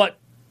not what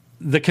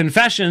the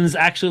confessions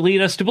actually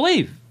lead us to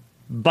believe.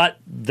 But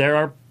there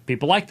are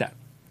people like that.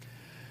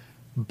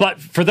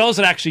 But for those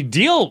that actually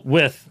deal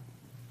with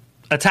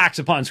attacks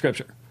upon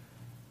Scripture,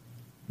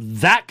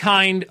 that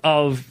kind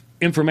of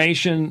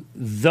information,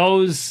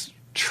 those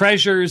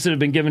treasures that have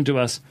been given to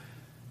us,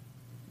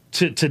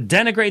 to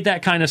denigrate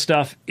that kind of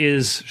stuff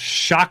is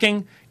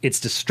shocking, it's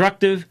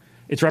destructive,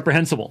 it's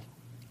reprehensible.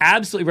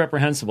 Absolutely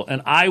reprehensible.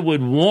 And I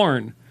would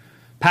warn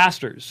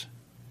pastors,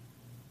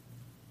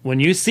 when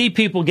you see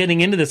people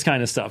getting into this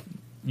kind of stuff,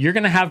 you're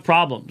going to have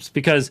problems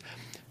because,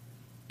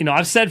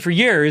 I've said for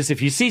years,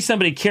 if you see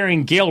somebody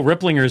carrying Gail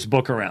Riplinger's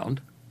book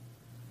around,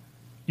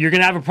 you're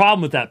going to have a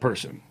problem with that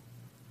person.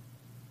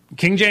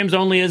 King James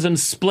Onlyism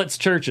splits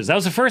churches. That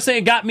was the first thing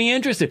that got me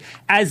interested.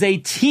 As a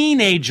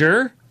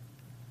teenager,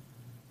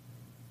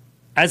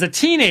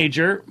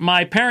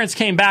 my parents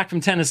came back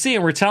from Tennessee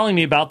and were telling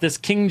me about this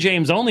King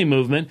James Only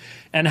movement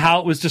and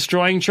how it was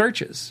destroying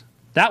churches.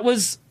 That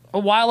was a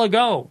while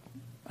ago.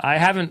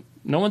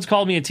 No one's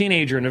called me a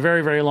teenager in a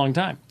very, very long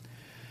time.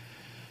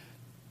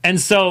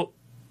 And so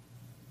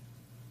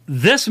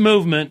this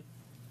movement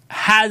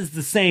has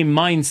the same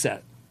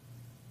mindset.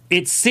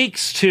 It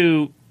seeks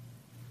to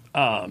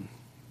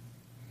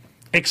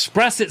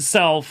express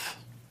itself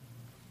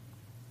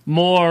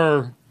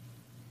in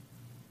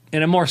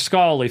a more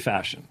scholarly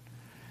fashion.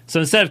 So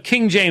instead of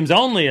King James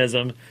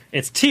Onlyism,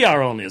 it's TR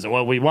Onlyism.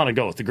 Well, we want to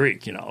go with the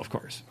Greek, of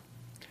course.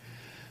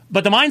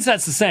 But the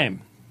mindset's the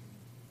same.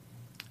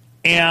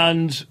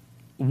 And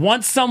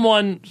once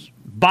someone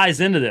buys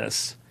into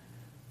this,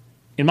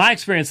 in my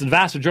experience, in the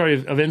vast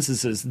majority of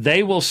instances,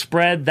 they will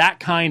spread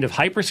that kind of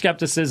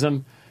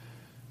hyper-skepticism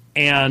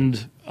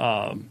and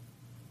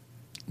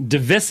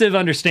divisive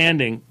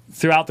understanding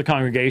throughout the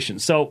congregation.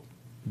 So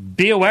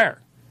be aware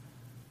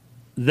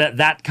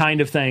that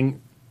kind of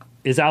thing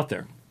is out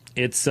there.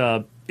 It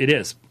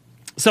is.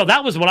 So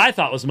that was what I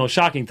thought was the most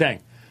shocking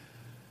thing.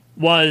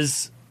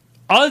 Was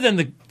other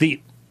than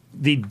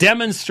the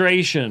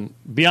demonstration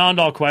beyond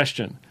all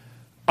question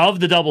of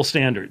the double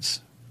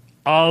standards,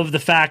 of the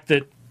fact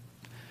that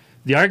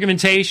The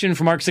argumentation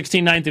for Mark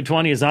 16:9 through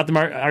 20 is not the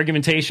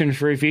argumentation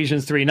for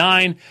Ephesians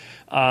 3:9.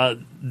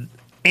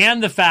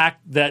 And the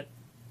fact that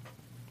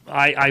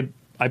I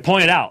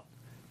pointed out,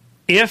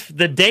 if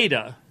the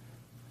data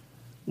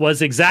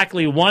was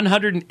exactly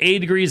 180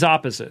 degrees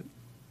opposite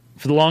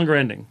for the longer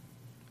ending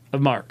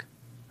of Mark,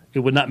 it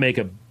would not make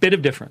a bit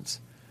of difference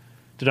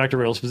to Dr.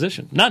 Riddle's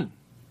position. None.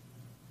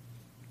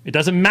 It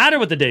doesn't matter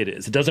what the data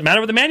is. It doesn't matter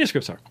what the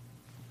manuscripts are.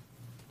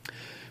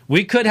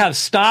 We could have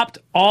stopped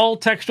all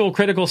textual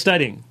critical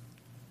studying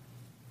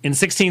in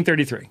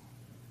 1633.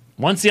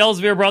 Once the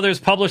Elsevier brothers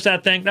published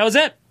that thing, that was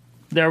it.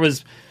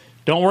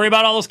 Don't worry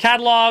about all those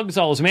catalogs,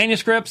 all those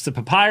manuscripts, the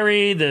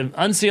papyri, the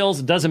unseals,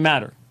 it doesn't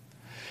matter.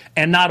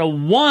 And not a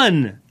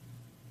one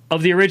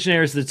of the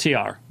originators of the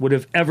TR would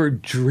have ever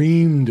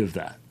dreamed of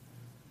that.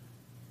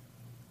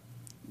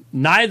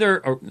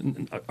 Neither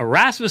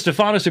Erasmus,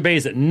 Stephanus, or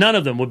Beza, none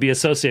of them would be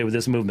associated with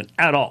this movement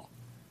at all.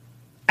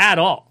 At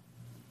all.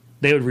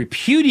 They would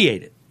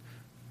repudiate it.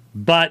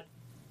 But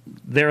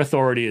their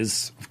authority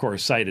is, of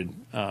course, cited.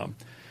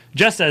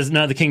 Just as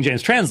none of the King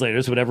James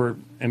translators would ever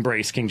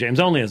embrace King James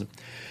onlyism.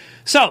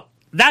 So,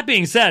 that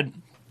being said,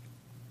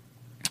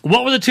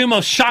 what were the two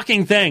most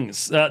shocking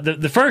things?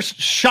 The first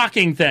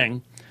shocking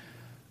thing,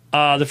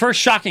 the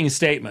first shocking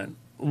statement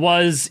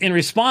was in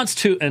response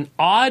to an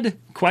odd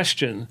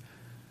question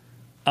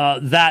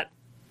that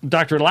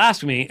Dr. Riddle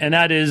asked me, and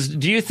that is,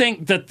 do you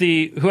think that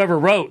whoever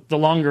wrote the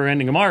longer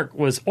ending of Mark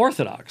was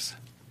Orthodox?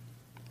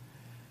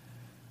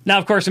 Now,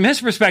 of course, from his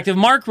perspective,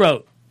 Mark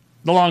wrote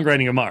the longer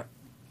ending of Mark.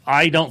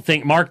 I don't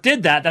think Mark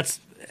did that. That's,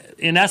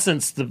 in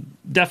essence, the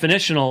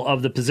definitional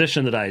of the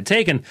position that I had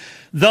taken,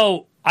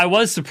 though I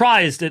was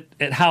surprised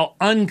at how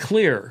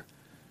unclear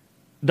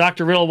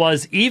Dr. Riddle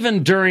was,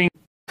 even during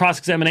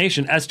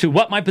cross-examination, as to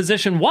what my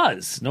position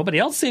was. Nobody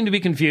else seemed to be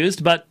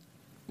confused, but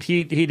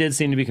he did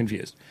seem to be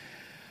confused.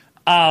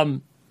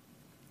 And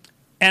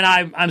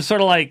I'm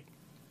sort of like,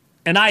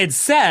 and I had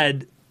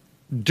said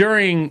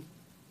during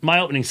my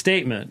opening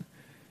statement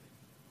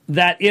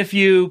that if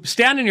you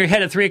stand on your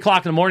head at 3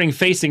 o'clock in the morning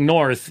facing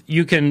north,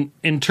 you can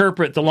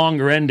interpret the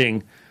longer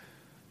ending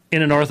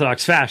in an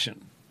Orthodox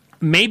fashion.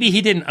 Maybe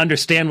he didn't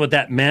understand what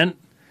that meant.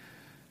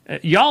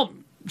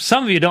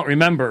 Some of you don't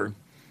remember.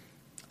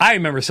 I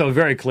remember so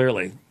very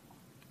clearly.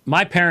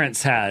 My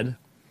parents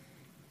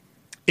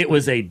it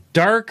was a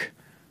dark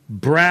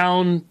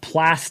brown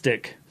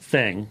plastic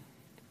thing,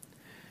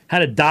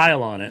 had a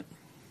dial on it,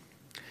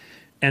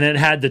 and it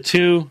had the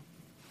two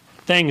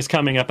things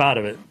coming up out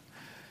of it.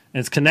 And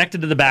it's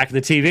connected to the back of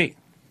the TV.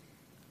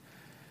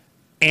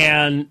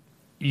 And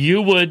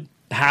you would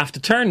have to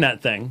turn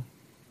that thing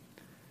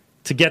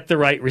to get the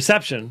right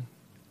reception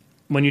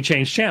when you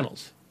change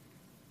channels.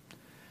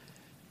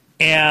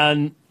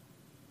 And,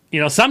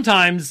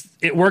 sometimes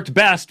it worked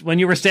best when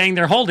you were staying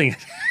there holding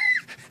it.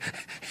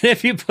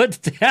 If you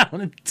put it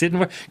down, it didn't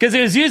work. Because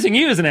it was using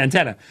you as an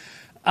antenna.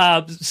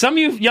 Some of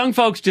you young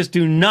folks just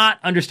do not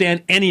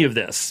understand any of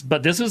this.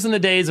 But this was in the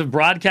days of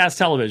broadcast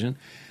television.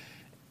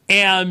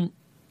 And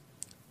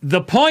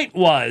the point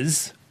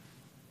was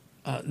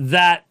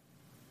that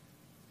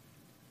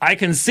I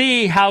can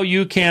see how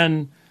you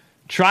can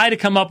try to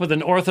come up with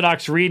an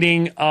Orthodox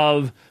reading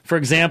of, for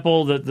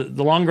example,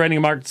 the longer ending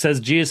of Mark says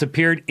Jesus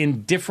appeared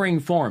in differing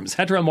forms,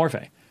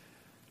 heteromorphe,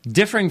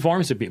 differing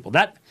forms to people.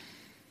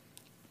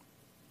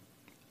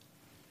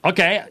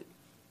 Okay,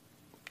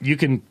 you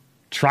can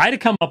try to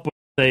come up with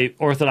an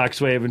Orthodox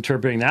way of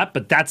interpreting that,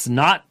 but that's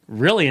not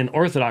really an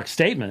Orthodox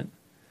statement.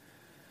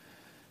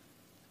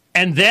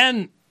 And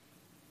then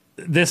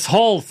this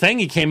whole thing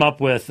he came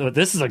up with,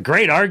 this is a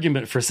great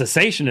argument for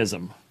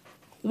cessationism.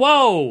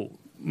 Whoa,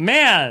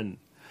 man.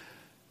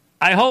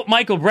 I hope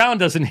Michael Brown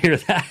doesn't hear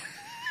that.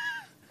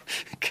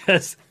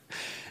 Because,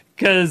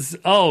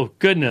 oh,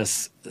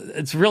 goodness,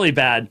 it's really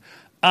bad.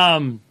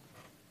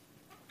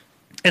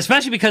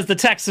 Especially because the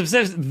text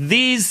says,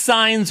 these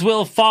signs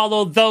will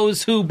follow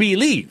those who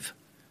believe.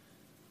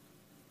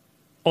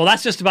 Oh,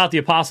 that's just about the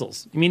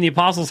apostles. You mean the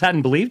apostles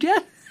hadn't believed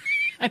yet?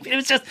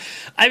 It's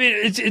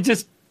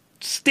just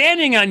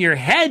standing on your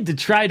head to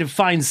try to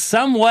find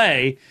some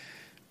way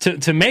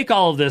to make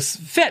all of this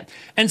fit.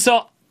 And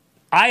so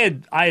I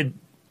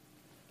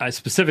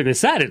specifically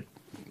said it,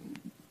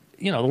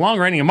 the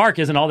longer ending of Mark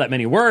isn't all that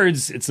many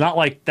words. It's not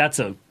like that's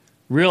a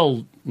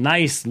real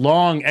nice,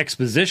 long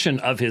exposition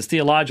of his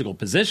theological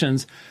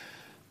positions,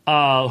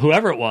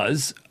 whoever it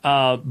was.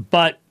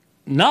 But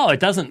no, it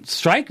doesn't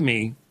strike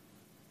me,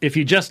 if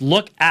you just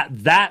look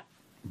at that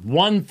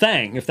one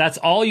thing, if that's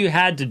all you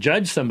had to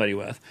judge somebody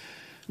with,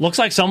 looks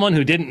like someone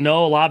who didn't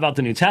know a lot about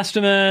the New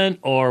Testament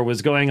or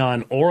was going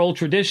on oral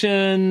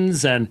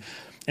traditions and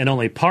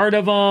only part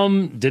of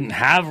them, didn't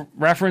have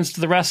reference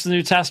to the rest of the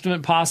New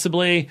Testament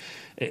possibly.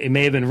 It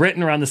may have been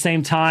written around the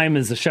same time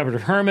as the Shepherd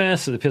of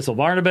Hermas or the Epistle of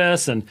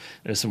Barnabas, and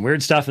there's some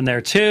weird stuff in there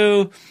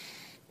too.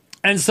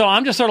 And so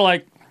I'm just sort of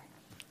like,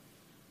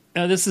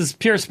 this is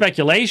pure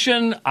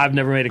speculation. I've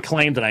never made a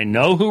claim that I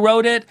know who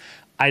wrote it.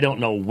 I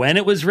don't know when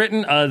it was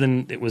written, other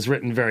than it was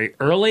written very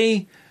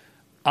early.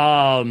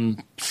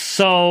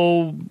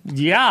 So,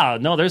 yeah,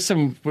 no, there's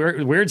some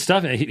weird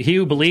stuff. He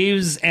who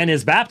believes and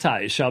is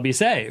baptized shall be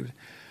saved.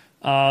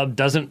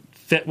 Doesn't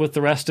fit with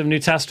the rest of New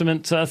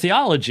Testament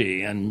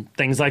theology and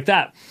things like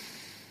that.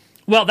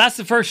 Well, that's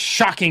the first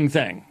shocking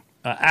thing.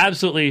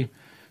 Absolutely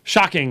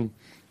shocking.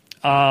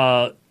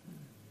 And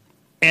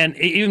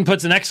it even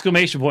puts an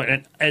exclamation point.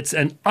 And it's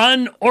an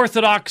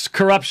unorthodox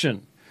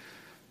corruption.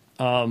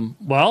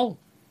 Well,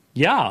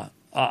 yeah.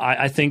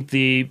 I think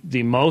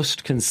the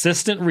most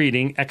consistent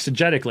reading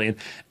exegetically,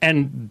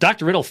 and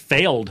Dr. Riddle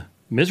failed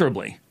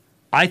miserably,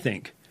 I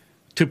think,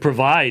 to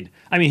provide.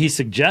 I mean, he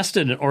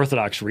suggested an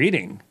orthodox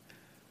reading,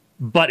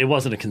 but it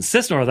wasn't a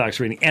consistent orthodox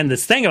reading. And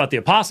this thing about the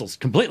apostles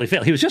completely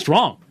failed. He was just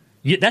wrong.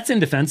 That's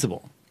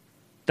indefensible.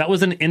 That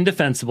was an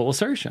indefensible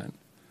assertion.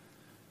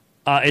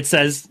 It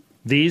says,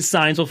 these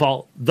signs will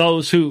follow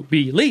those who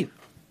believe.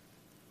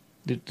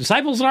 The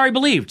disciples had already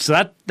believed,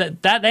 so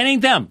that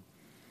ain't them.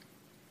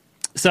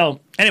 So,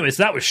 anyways,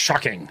 that was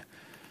shocking.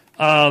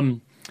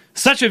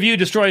 Such a view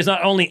destroys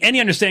not only any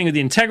understanding of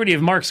the integrity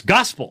of Mark's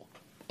gospel,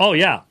 oh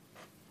yeah,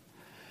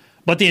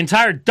 but the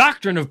entire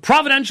doctrine of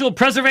providential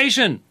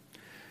preservation.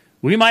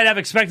 We might have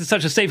expected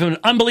such a statement from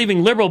an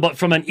unbelieving liberal, but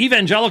from an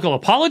evangelical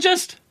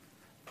apologist?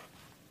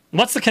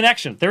 What's the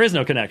connection? There is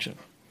no connection.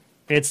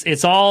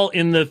 It's all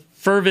in the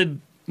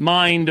fervid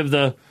mind of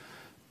the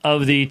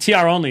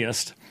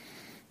TR-onlyist,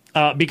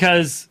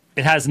 because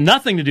it has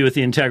nothing to do with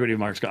the integrity of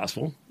Mark's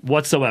gospel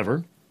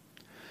whatsoever.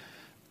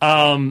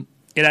 It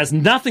has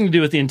nothing to do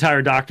with the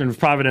entire doctrine of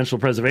providential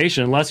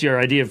preservation, unless your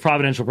idea of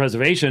providential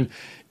preservation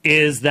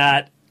is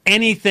that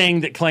anything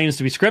that claims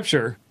to be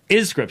Scripture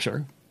is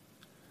Scripture.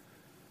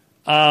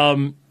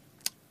 And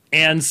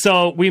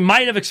so we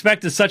might have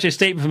expected such a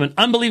statement from an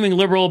unbelieving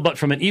liberal, but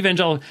from an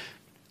evangelical,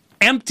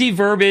 empty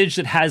verbiage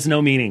that has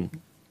no meaning.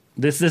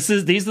 These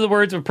are the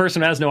words of a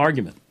person who has no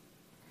argument.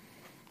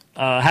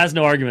 Has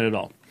no argument at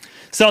all.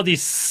 So the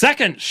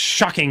second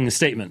shocking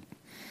statement,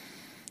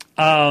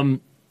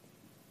 and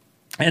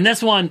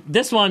this one,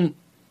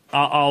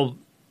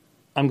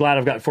 I'm glad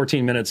I've got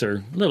 14 minutes or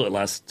a little bit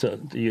less to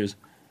use.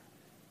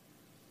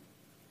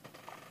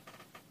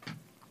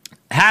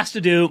 Has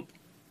to do,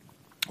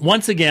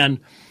 once again,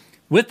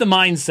 with the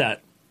mindset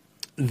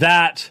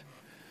that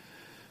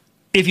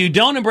if you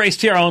don't embrace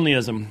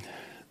TR-onlyism,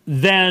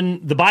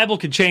 then the Bible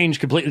could change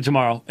completely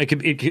tomorrow. It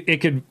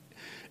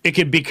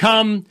could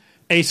become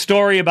a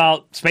story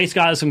about Space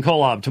Goddess and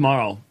Kolob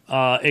tomorrow.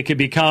 It could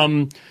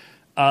become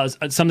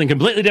something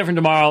completely different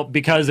tomorrow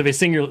because of a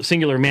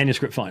singular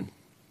manuscript find.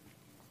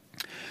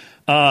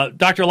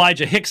 Dr.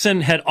 Elijah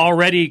Hickson had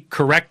already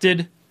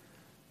corrected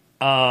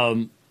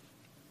Dr.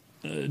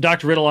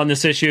 Riddle on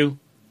this issue.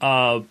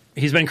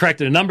 He's been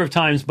corrected a number of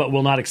times, but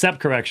will not accept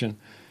correction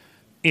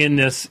in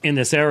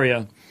this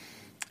area.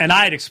 And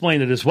I had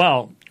explained it as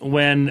well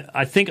when,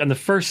 I think on the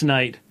first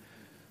night,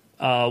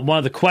 one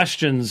of the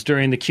questions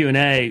during the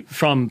Q&A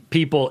from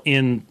people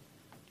in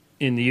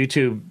the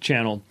YouTube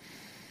channel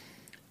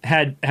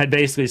had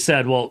basically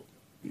said, well,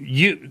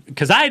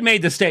 because I had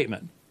made the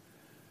statement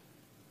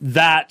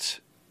that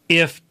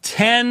if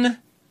 10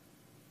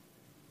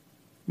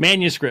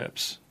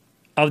 manuscripts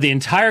of the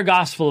entire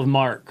Gospel of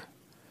Mark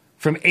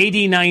from AD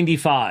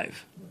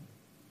 95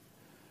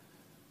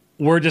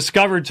 were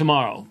discovered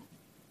tomorrow,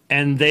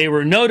 and they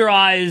were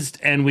notarized,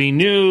 and we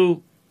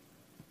knew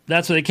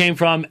that's where they came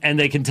from, and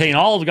they contain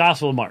all of the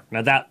Gospel of Mark.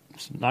 Now,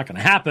 that's not going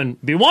to happen.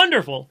 Be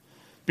wonderful.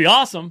 Be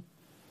awesome.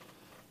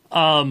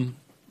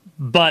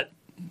 But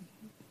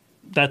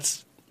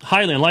that's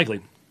highly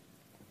unlikely.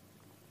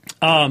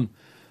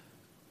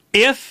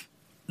 If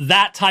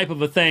that type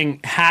of a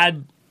thing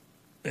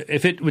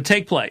if it would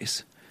take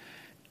place,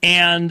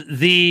 and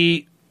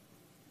the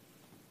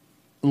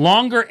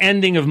longer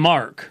ending of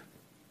Mark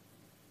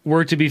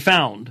were to be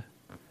found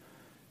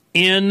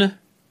in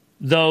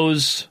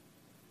those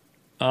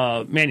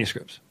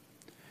manuscripts,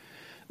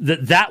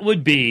 that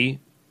would be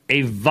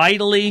a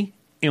vitally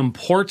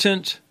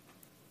important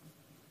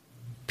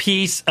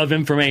piece of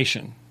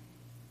information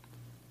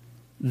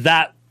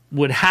that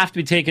would have to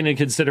be taken into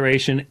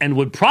consideration, and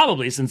would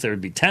probably, since there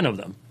would be 10 of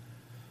them,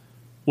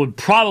 would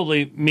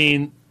probably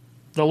mean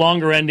the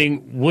longer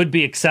ending would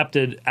be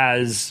accepted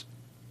as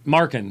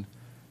Markan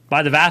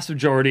by the vast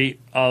majority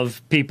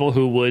of people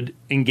who would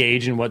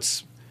engage in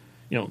what's,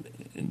 in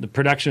the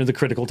production of the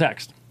critical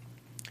text.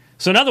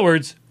 So in other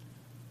words,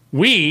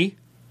 we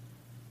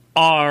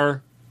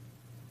are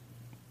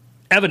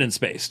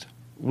evidence-based.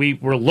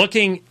 We're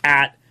looking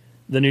at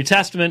the New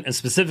Testament, and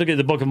specifically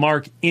the book of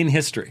Mark, in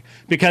history,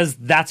 because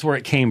that's where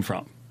it came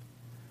from.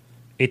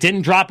 It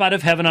didn't drop out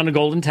of heaven on a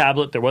golden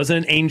tablet. There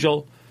wasn't an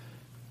angel,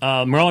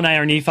 Moroni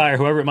or Nephi or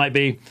whoever it might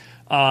be,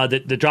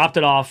 that dropped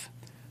it off.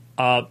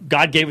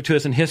 God gave it to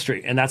us in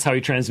history, and that's how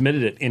he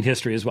transmitted it in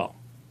history as well.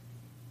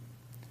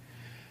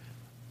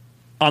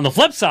 On the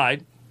flip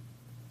side,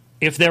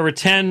 if there were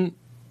 10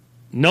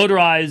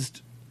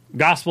 notarized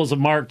Gospels of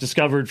Mark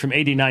discovered from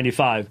AD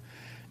 95,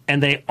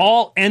 and they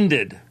all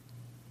ended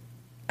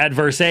at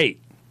verse 8,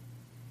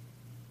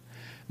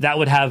 that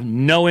would have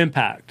no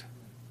impact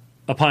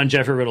upon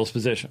Jeffrey Riddle's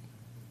position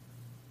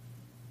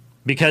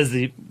because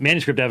the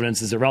manuscript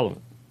evidence is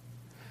irrelevant.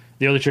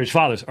 The early church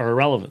fathers are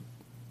irrelevant.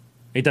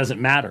 It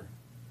doesn't matter.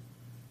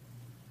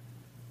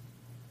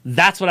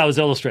 That's what I was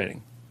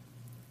illustrating,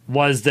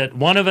 was that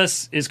one of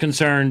us is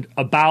concerned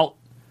about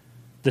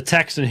the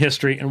text and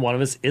history and one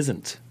of us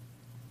isn't.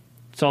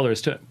 That's all there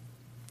is to it.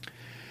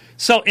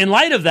 So in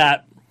light of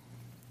that,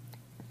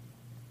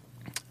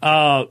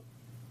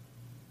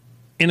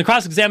 in the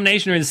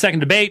cross-examination during the second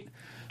debate,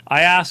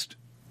 I asked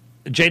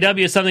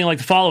JW something like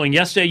the following.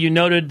 Yesterday you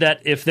noted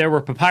that if there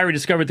were papyri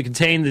discovered that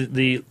contained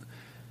the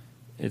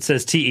it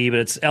says TE, but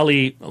it's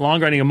LE,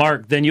 long-writing of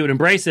Mark, then you would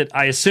embrace it.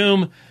 I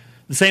assume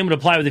the same would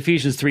apply with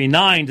Ephesians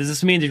 3:9. Does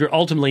this mean that you're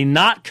ultimately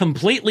not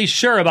completely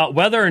sure about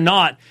whether or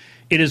not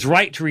it is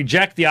right to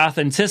reject the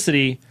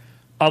authenticity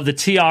of the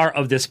TR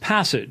of this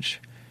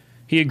passage?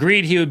 He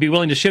agreed he would be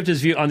willing to shift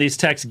his view on these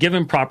texts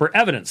given proper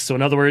evidence. So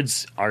in other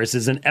words, ours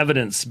is an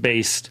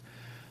evidence-based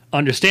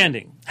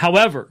understanding.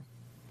 However,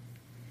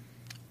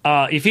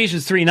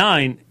 Ephesians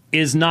 3:9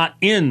 is not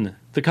in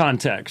the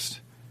context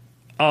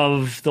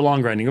of the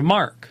long writing of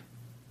Mark.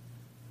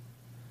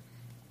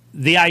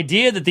 The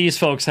idea that these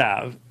folks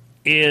have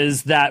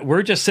is that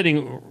we're just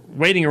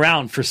waiting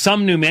around for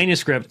some new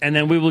manuscript, and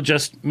then we will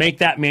just make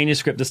that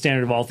manuscript the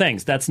standard of all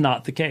things. That's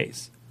not the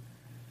case.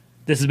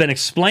 This has been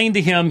explained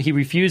to him. He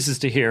refuses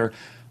to hear.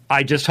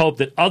 I just hope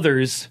that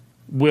others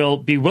will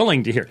be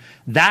willing to hear.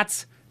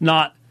 That's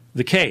not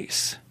the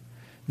case.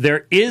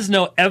 There is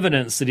no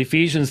evidence that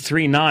Ephesians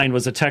 3:9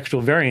 was a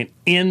textual variant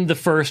in the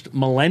first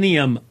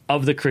millennium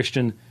of the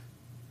Christian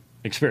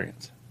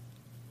experience.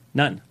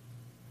 None.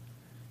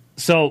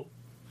 So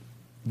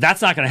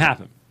that's not going to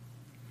happen.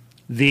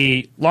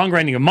 The long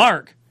writing of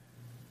Mark,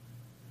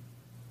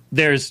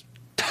 there's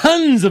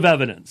tons of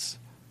evidence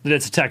that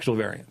it's a textual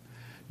variant.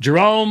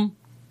 Jerome,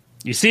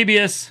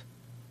 Eusebius,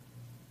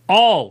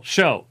 all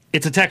show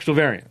it's a textual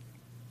variant.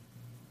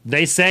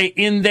 They say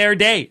in their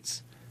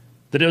days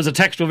that it was a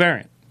textual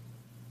variant.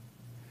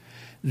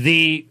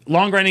 The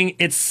long writing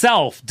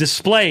itself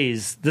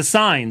displays the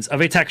signs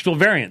of a textual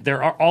variant.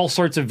 There are all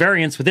sorts of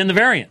variants within the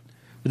variant.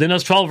 Within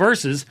those 12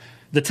 verses,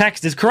 the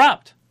text is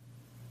corrupt.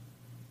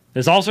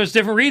 There's all sorts of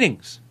different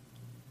readings.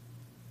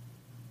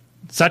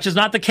 Such is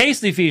not the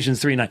case in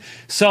Ephesians 3:9.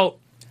 So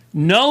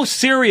no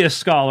serious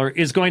scholar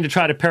is going to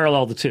try to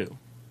parallel the two.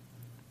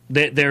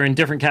 They're in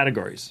different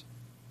categories.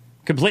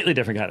 Completely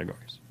different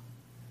categories.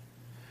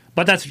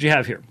 But that's what you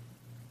have here.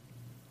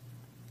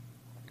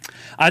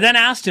 I then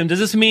asked him, does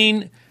this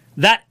mean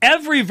that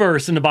every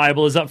verse in the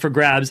Bible is up for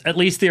grabs, at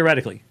least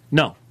theoretically?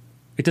 No,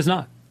 it does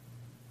not.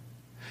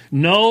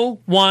 No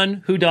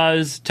one who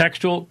does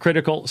textual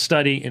critical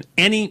study in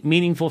any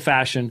meaningful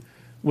fashion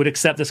would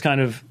accept this kind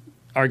of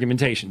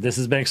argumentation. This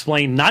has been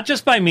explained not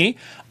just by me.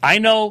 I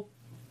know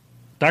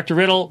Dr.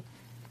 Riddle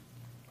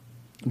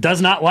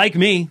does not like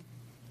me,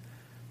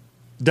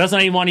 does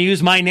not even want to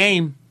use my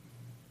name,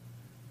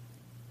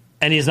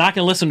 and he's not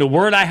going to listen to a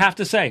word I have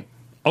to say.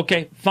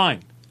 Okay, fine.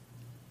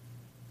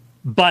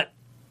 But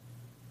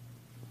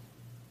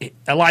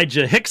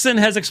Elijah Hickson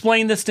has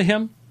explained this to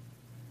him.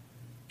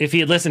 If he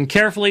had listened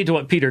carefully to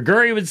what Peter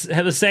Gurry was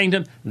saying to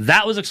him,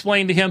 that was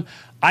explained to him.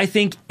 I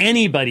think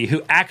anybody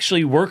who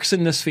actually works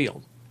in this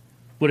field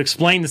would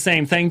explain the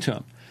same thing to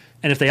him.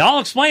 And if they all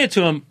explain it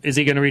to him, is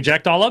he going to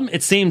reject all of them?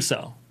 It seems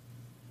so.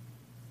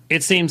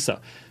 It seems so.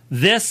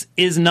 This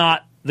is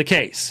not the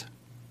case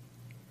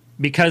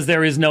because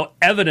there is no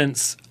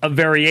evidence of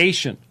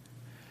variation.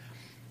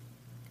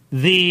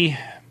 The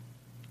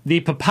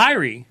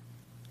papyri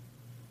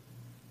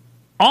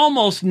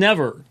almost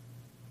never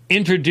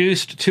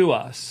introduced to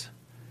us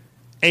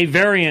a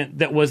variant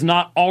that was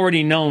not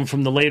already known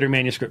from the later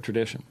manuscript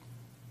tradition.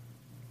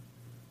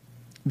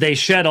 They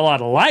shed a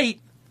lot of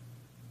light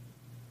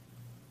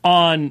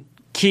on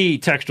key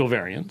textual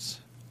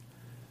variants,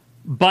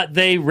 but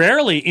they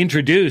rarely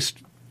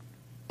introduced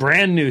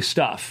brand new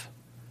stuff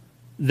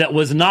that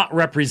was not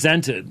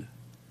represented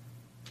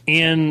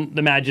in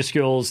the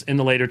majuscules in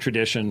the later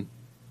tradition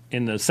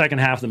in the second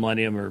half of the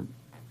millennium or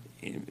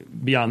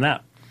beyond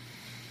that.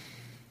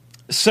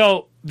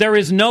 So there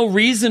is no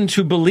reason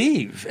to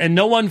believe, and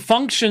no one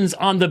functions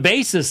on the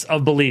basis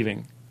of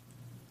believing.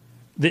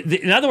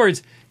 In other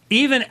words,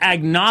 even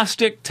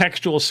agnostic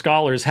textual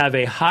scholars have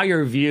a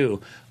higher view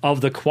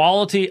of the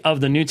quality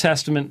of the New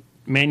Testament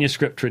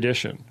manuscript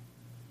tradition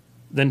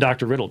than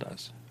Dr. Riddle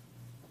does.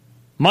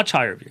 Much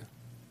higher view.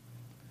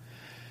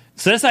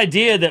 So this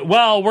idea that,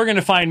 well, we're going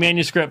to find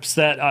manuscripts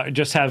that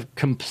just have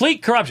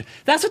complete corruption.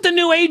 That's what the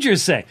New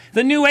Agers say.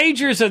 The New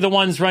Agers are the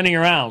ones running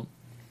around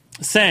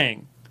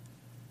saying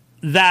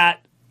that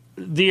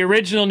the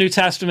original New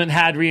Testament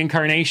had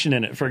reincarnation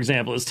in it, for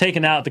example. It was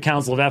taken out at the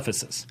Council of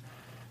Ephesus.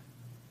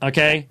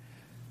 Okay?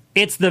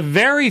 It's the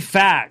very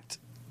fact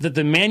that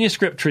the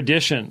manuscript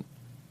tradition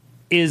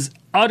is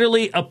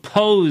utterly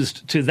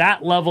opposed to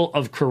that level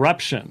of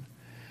corruption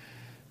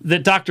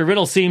that Dr.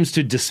 Riddle seems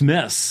to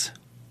dismiss.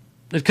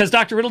 Because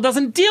Dr. Riddle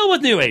doesn't deal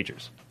with New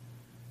Agers.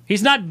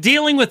 He's not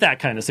dealing with that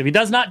kind of stuff. He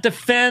does not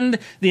defend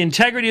the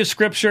integrity of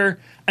Scripture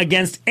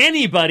against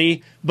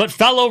anybody but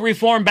fellow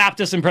Reformed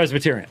Baptists and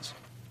Presbyterians.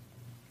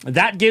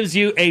 That gives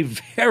you a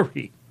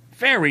very,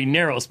 very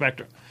narrow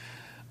spectrum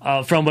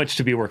from which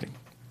to be working.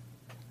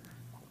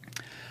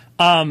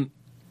 After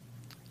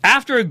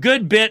a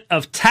good bit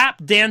of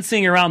tap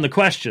dancing around the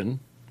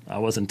question, I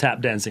wasn't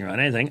tap dancing around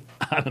anything.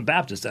 I'm a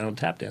Baptist. I don't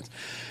tap dance.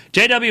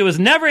 JW was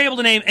never able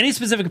to name any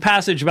specific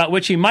passage about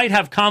which he might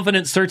have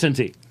confident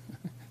certainty.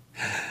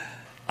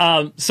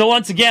 So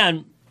once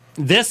again,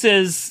 this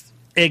is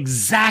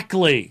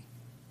exactly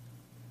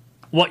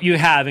what you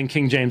have in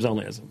King James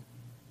onlyism.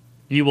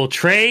 You will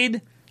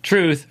trade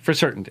truth for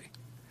certainty.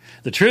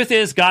 The truth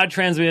is God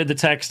transmitted the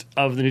text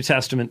of the New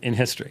Testament in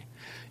history.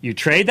 You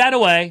trade that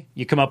away,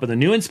 you come up with a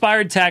new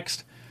inspired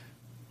text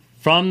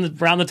from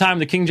around the time of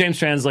the King James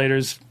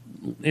translators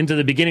into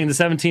the beginning of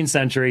the 17th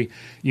century.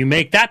 You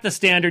make that the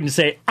standard and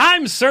say,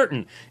 I'm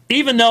certain,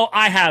 even though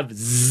I have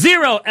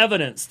zero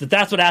evidence that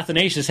that's what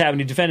Athanasius had when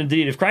he defended the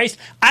deity of Christ,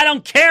 I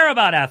don't care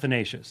about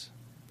Athanasius.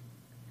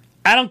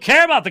 I don't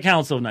care about the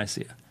Council of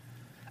Nicaea.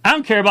 I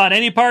don't care about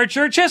any part of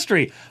church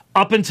history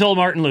up until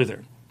Martin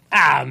Luther.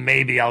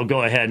 Maybe I'll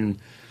go ahead and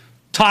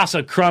toss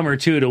a crumb or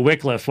two to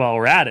Wycliffe while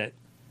we're at it.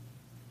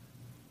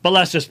 But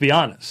let's just be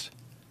honest.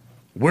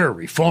 We're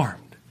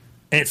Reformed.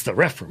 And it's the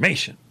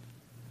Reformation.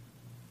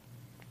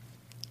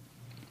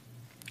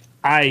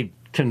 I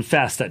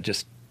confess that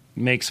just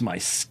makes my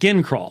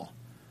skin crawl.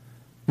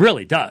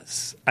 Really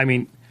does. I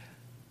mean,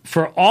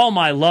 for all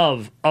my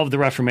love of the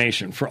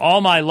Reformation, for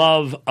all my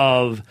love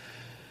of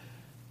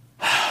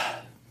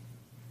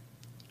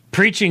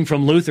preaching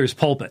from Luther's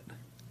pulpit,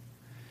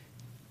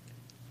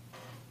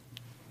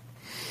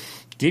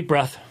 deep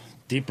breath,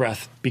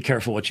 be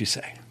careful what you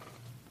say.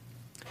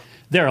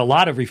 There are a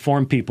lot of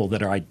Reformed people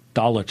that are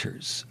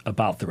idolaters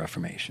about the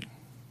Reformation.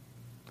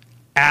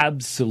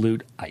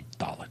 Absolute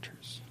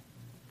idolaters.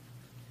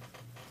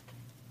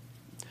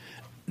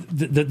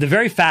 The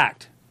very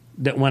fact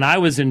that when I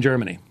was in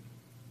Germany,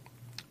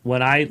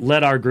 when I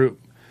led our group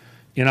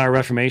in our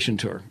Reformation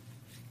tour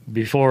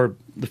before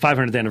the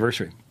 500th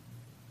anniversary,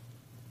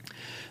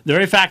 the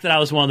very fact that I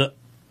was one of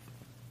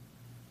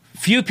the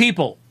few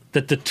people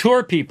that the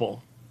tour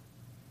people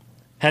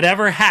had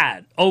ever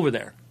had over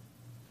there,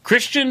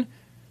 Christian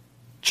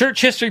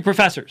church history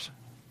professors,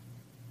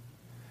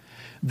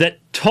 that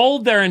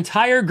told their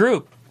entire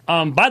group,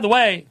 by the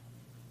way,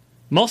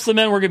 most of the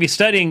men we're going to be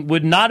studying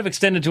would not have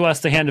extended to us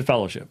the hand of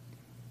fellowship.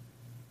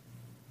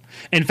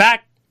 In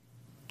fact,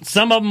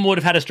 some of them would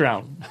have had us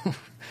drown.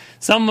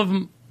 Some of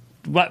them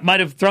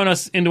might have thrown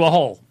us into a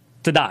hole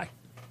to die.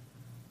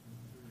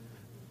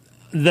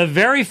 The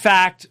very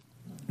fact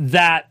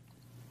that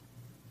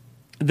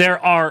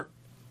there's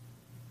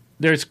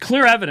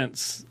clear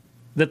evidence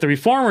that the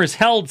Reformers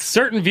held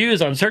certain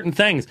views on certain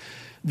things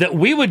that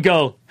we would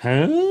go,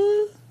 huh?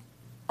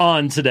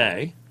 On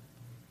today,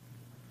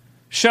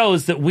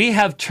 shows that we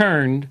have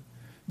turned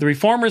the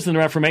Reformers and the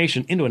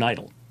Reformation into an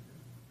idol.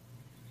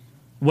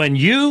 When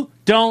you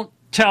don't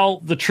tell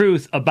the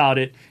truth about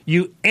it,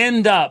 you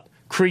end up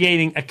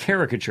creating a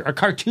caricature, a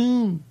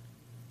cartoon.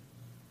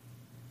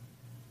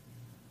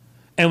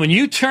 And when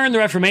you turn the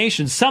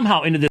Reformation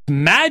somehow into this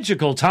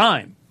magical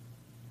time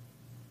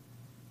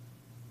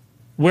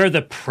where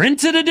the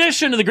printed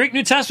edition of the Greek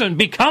New Testament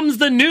becomes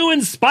the new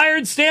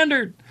inspired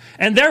standard,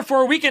 and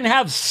therefore we can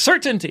have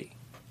certainty.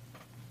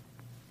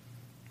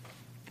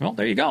 Well,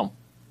 there you go.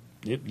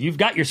 You've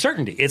got your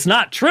certainty. It's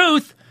not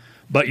truth,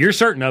 but you're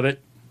certain of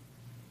it.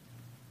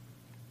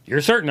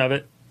 You're certain of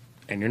it,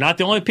 and you're not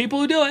the only people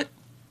who do it.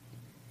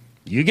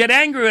 You get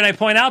angry when I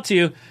point out to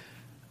you,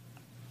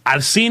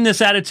 I've seen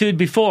this attitude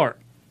before.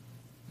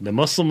 The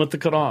Muslim with the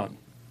Quran,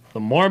 the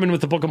Mormon with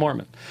the Book of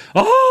Mormon.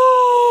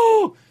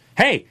 Oh,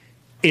 hey,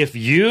 if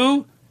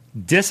you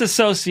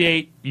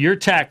disassociate your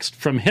text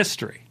from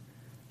history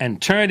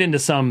and turn it into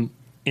some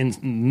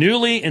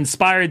newly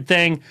inspired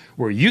thing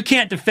where you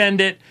can't defend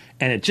it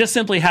and it just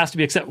simply has to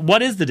be accepted,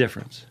 what is the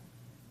difference?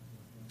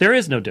 There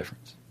is no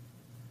difference.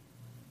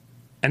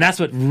 And that's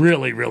what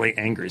really, really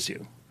angers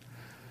you.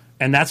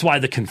 And that's why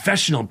the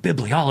Confessional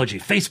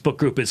Bibliology Facebook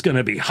group is going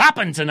to be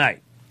hopping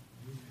tonight.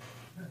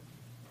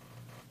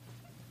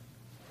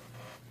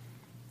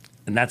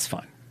 And that's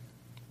fun.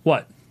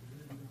 What?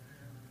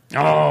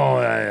 Oh,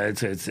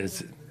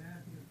 it's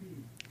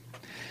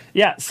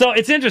yeah. So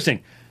it's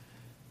interesting.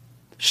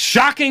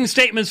 Shocking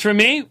statements from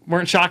me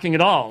weren't shocking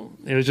at all.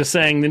 It was just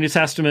saying the New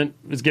Testament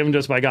was given to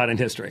us by God in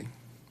history.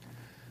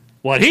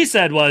 What he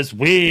said was,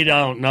 we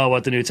don't know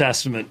what the New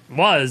Testament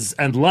was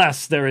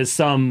unless there is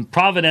some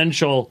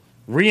providential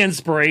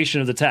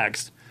re-inspiration of the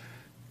text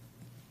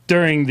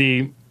during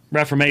the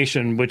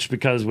Reformation, which,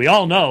 because we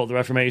all know the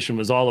Reformation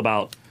was all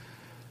about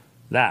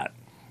that.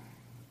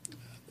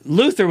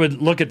 Luther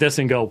would look at this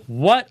and go,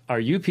 what are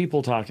you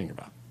people talking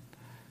about?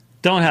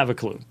 Don't have a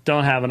clue.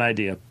 Don't have an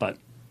idea, but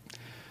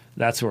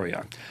that's where we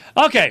are.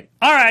 Okay,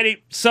 all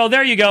righty. So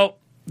there you go.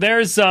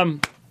 There's the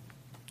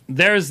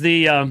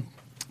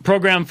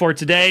program for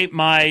today.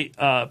 My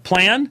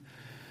plan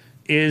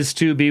is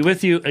to be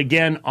with you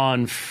again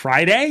on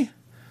Friday.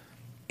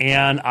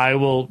 And I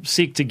will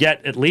seek to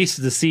get at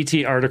least the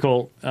CT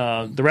article,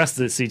 the rest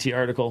of the CT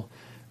article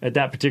at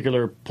that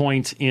particular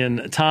point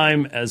in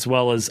time, as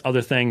well as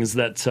other things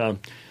that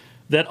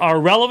are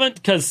relevant,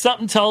 because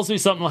something tells me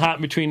something will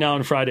happen between now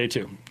and Friday,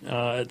 too.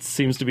 It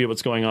seems to be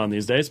what's going on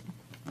these days.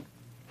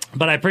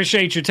 But I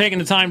appreciate you taking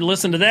the time to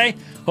listen today.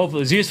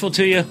 Hopefully it was useful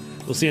to you.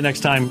 We'll see you next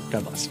time.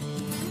 God bless.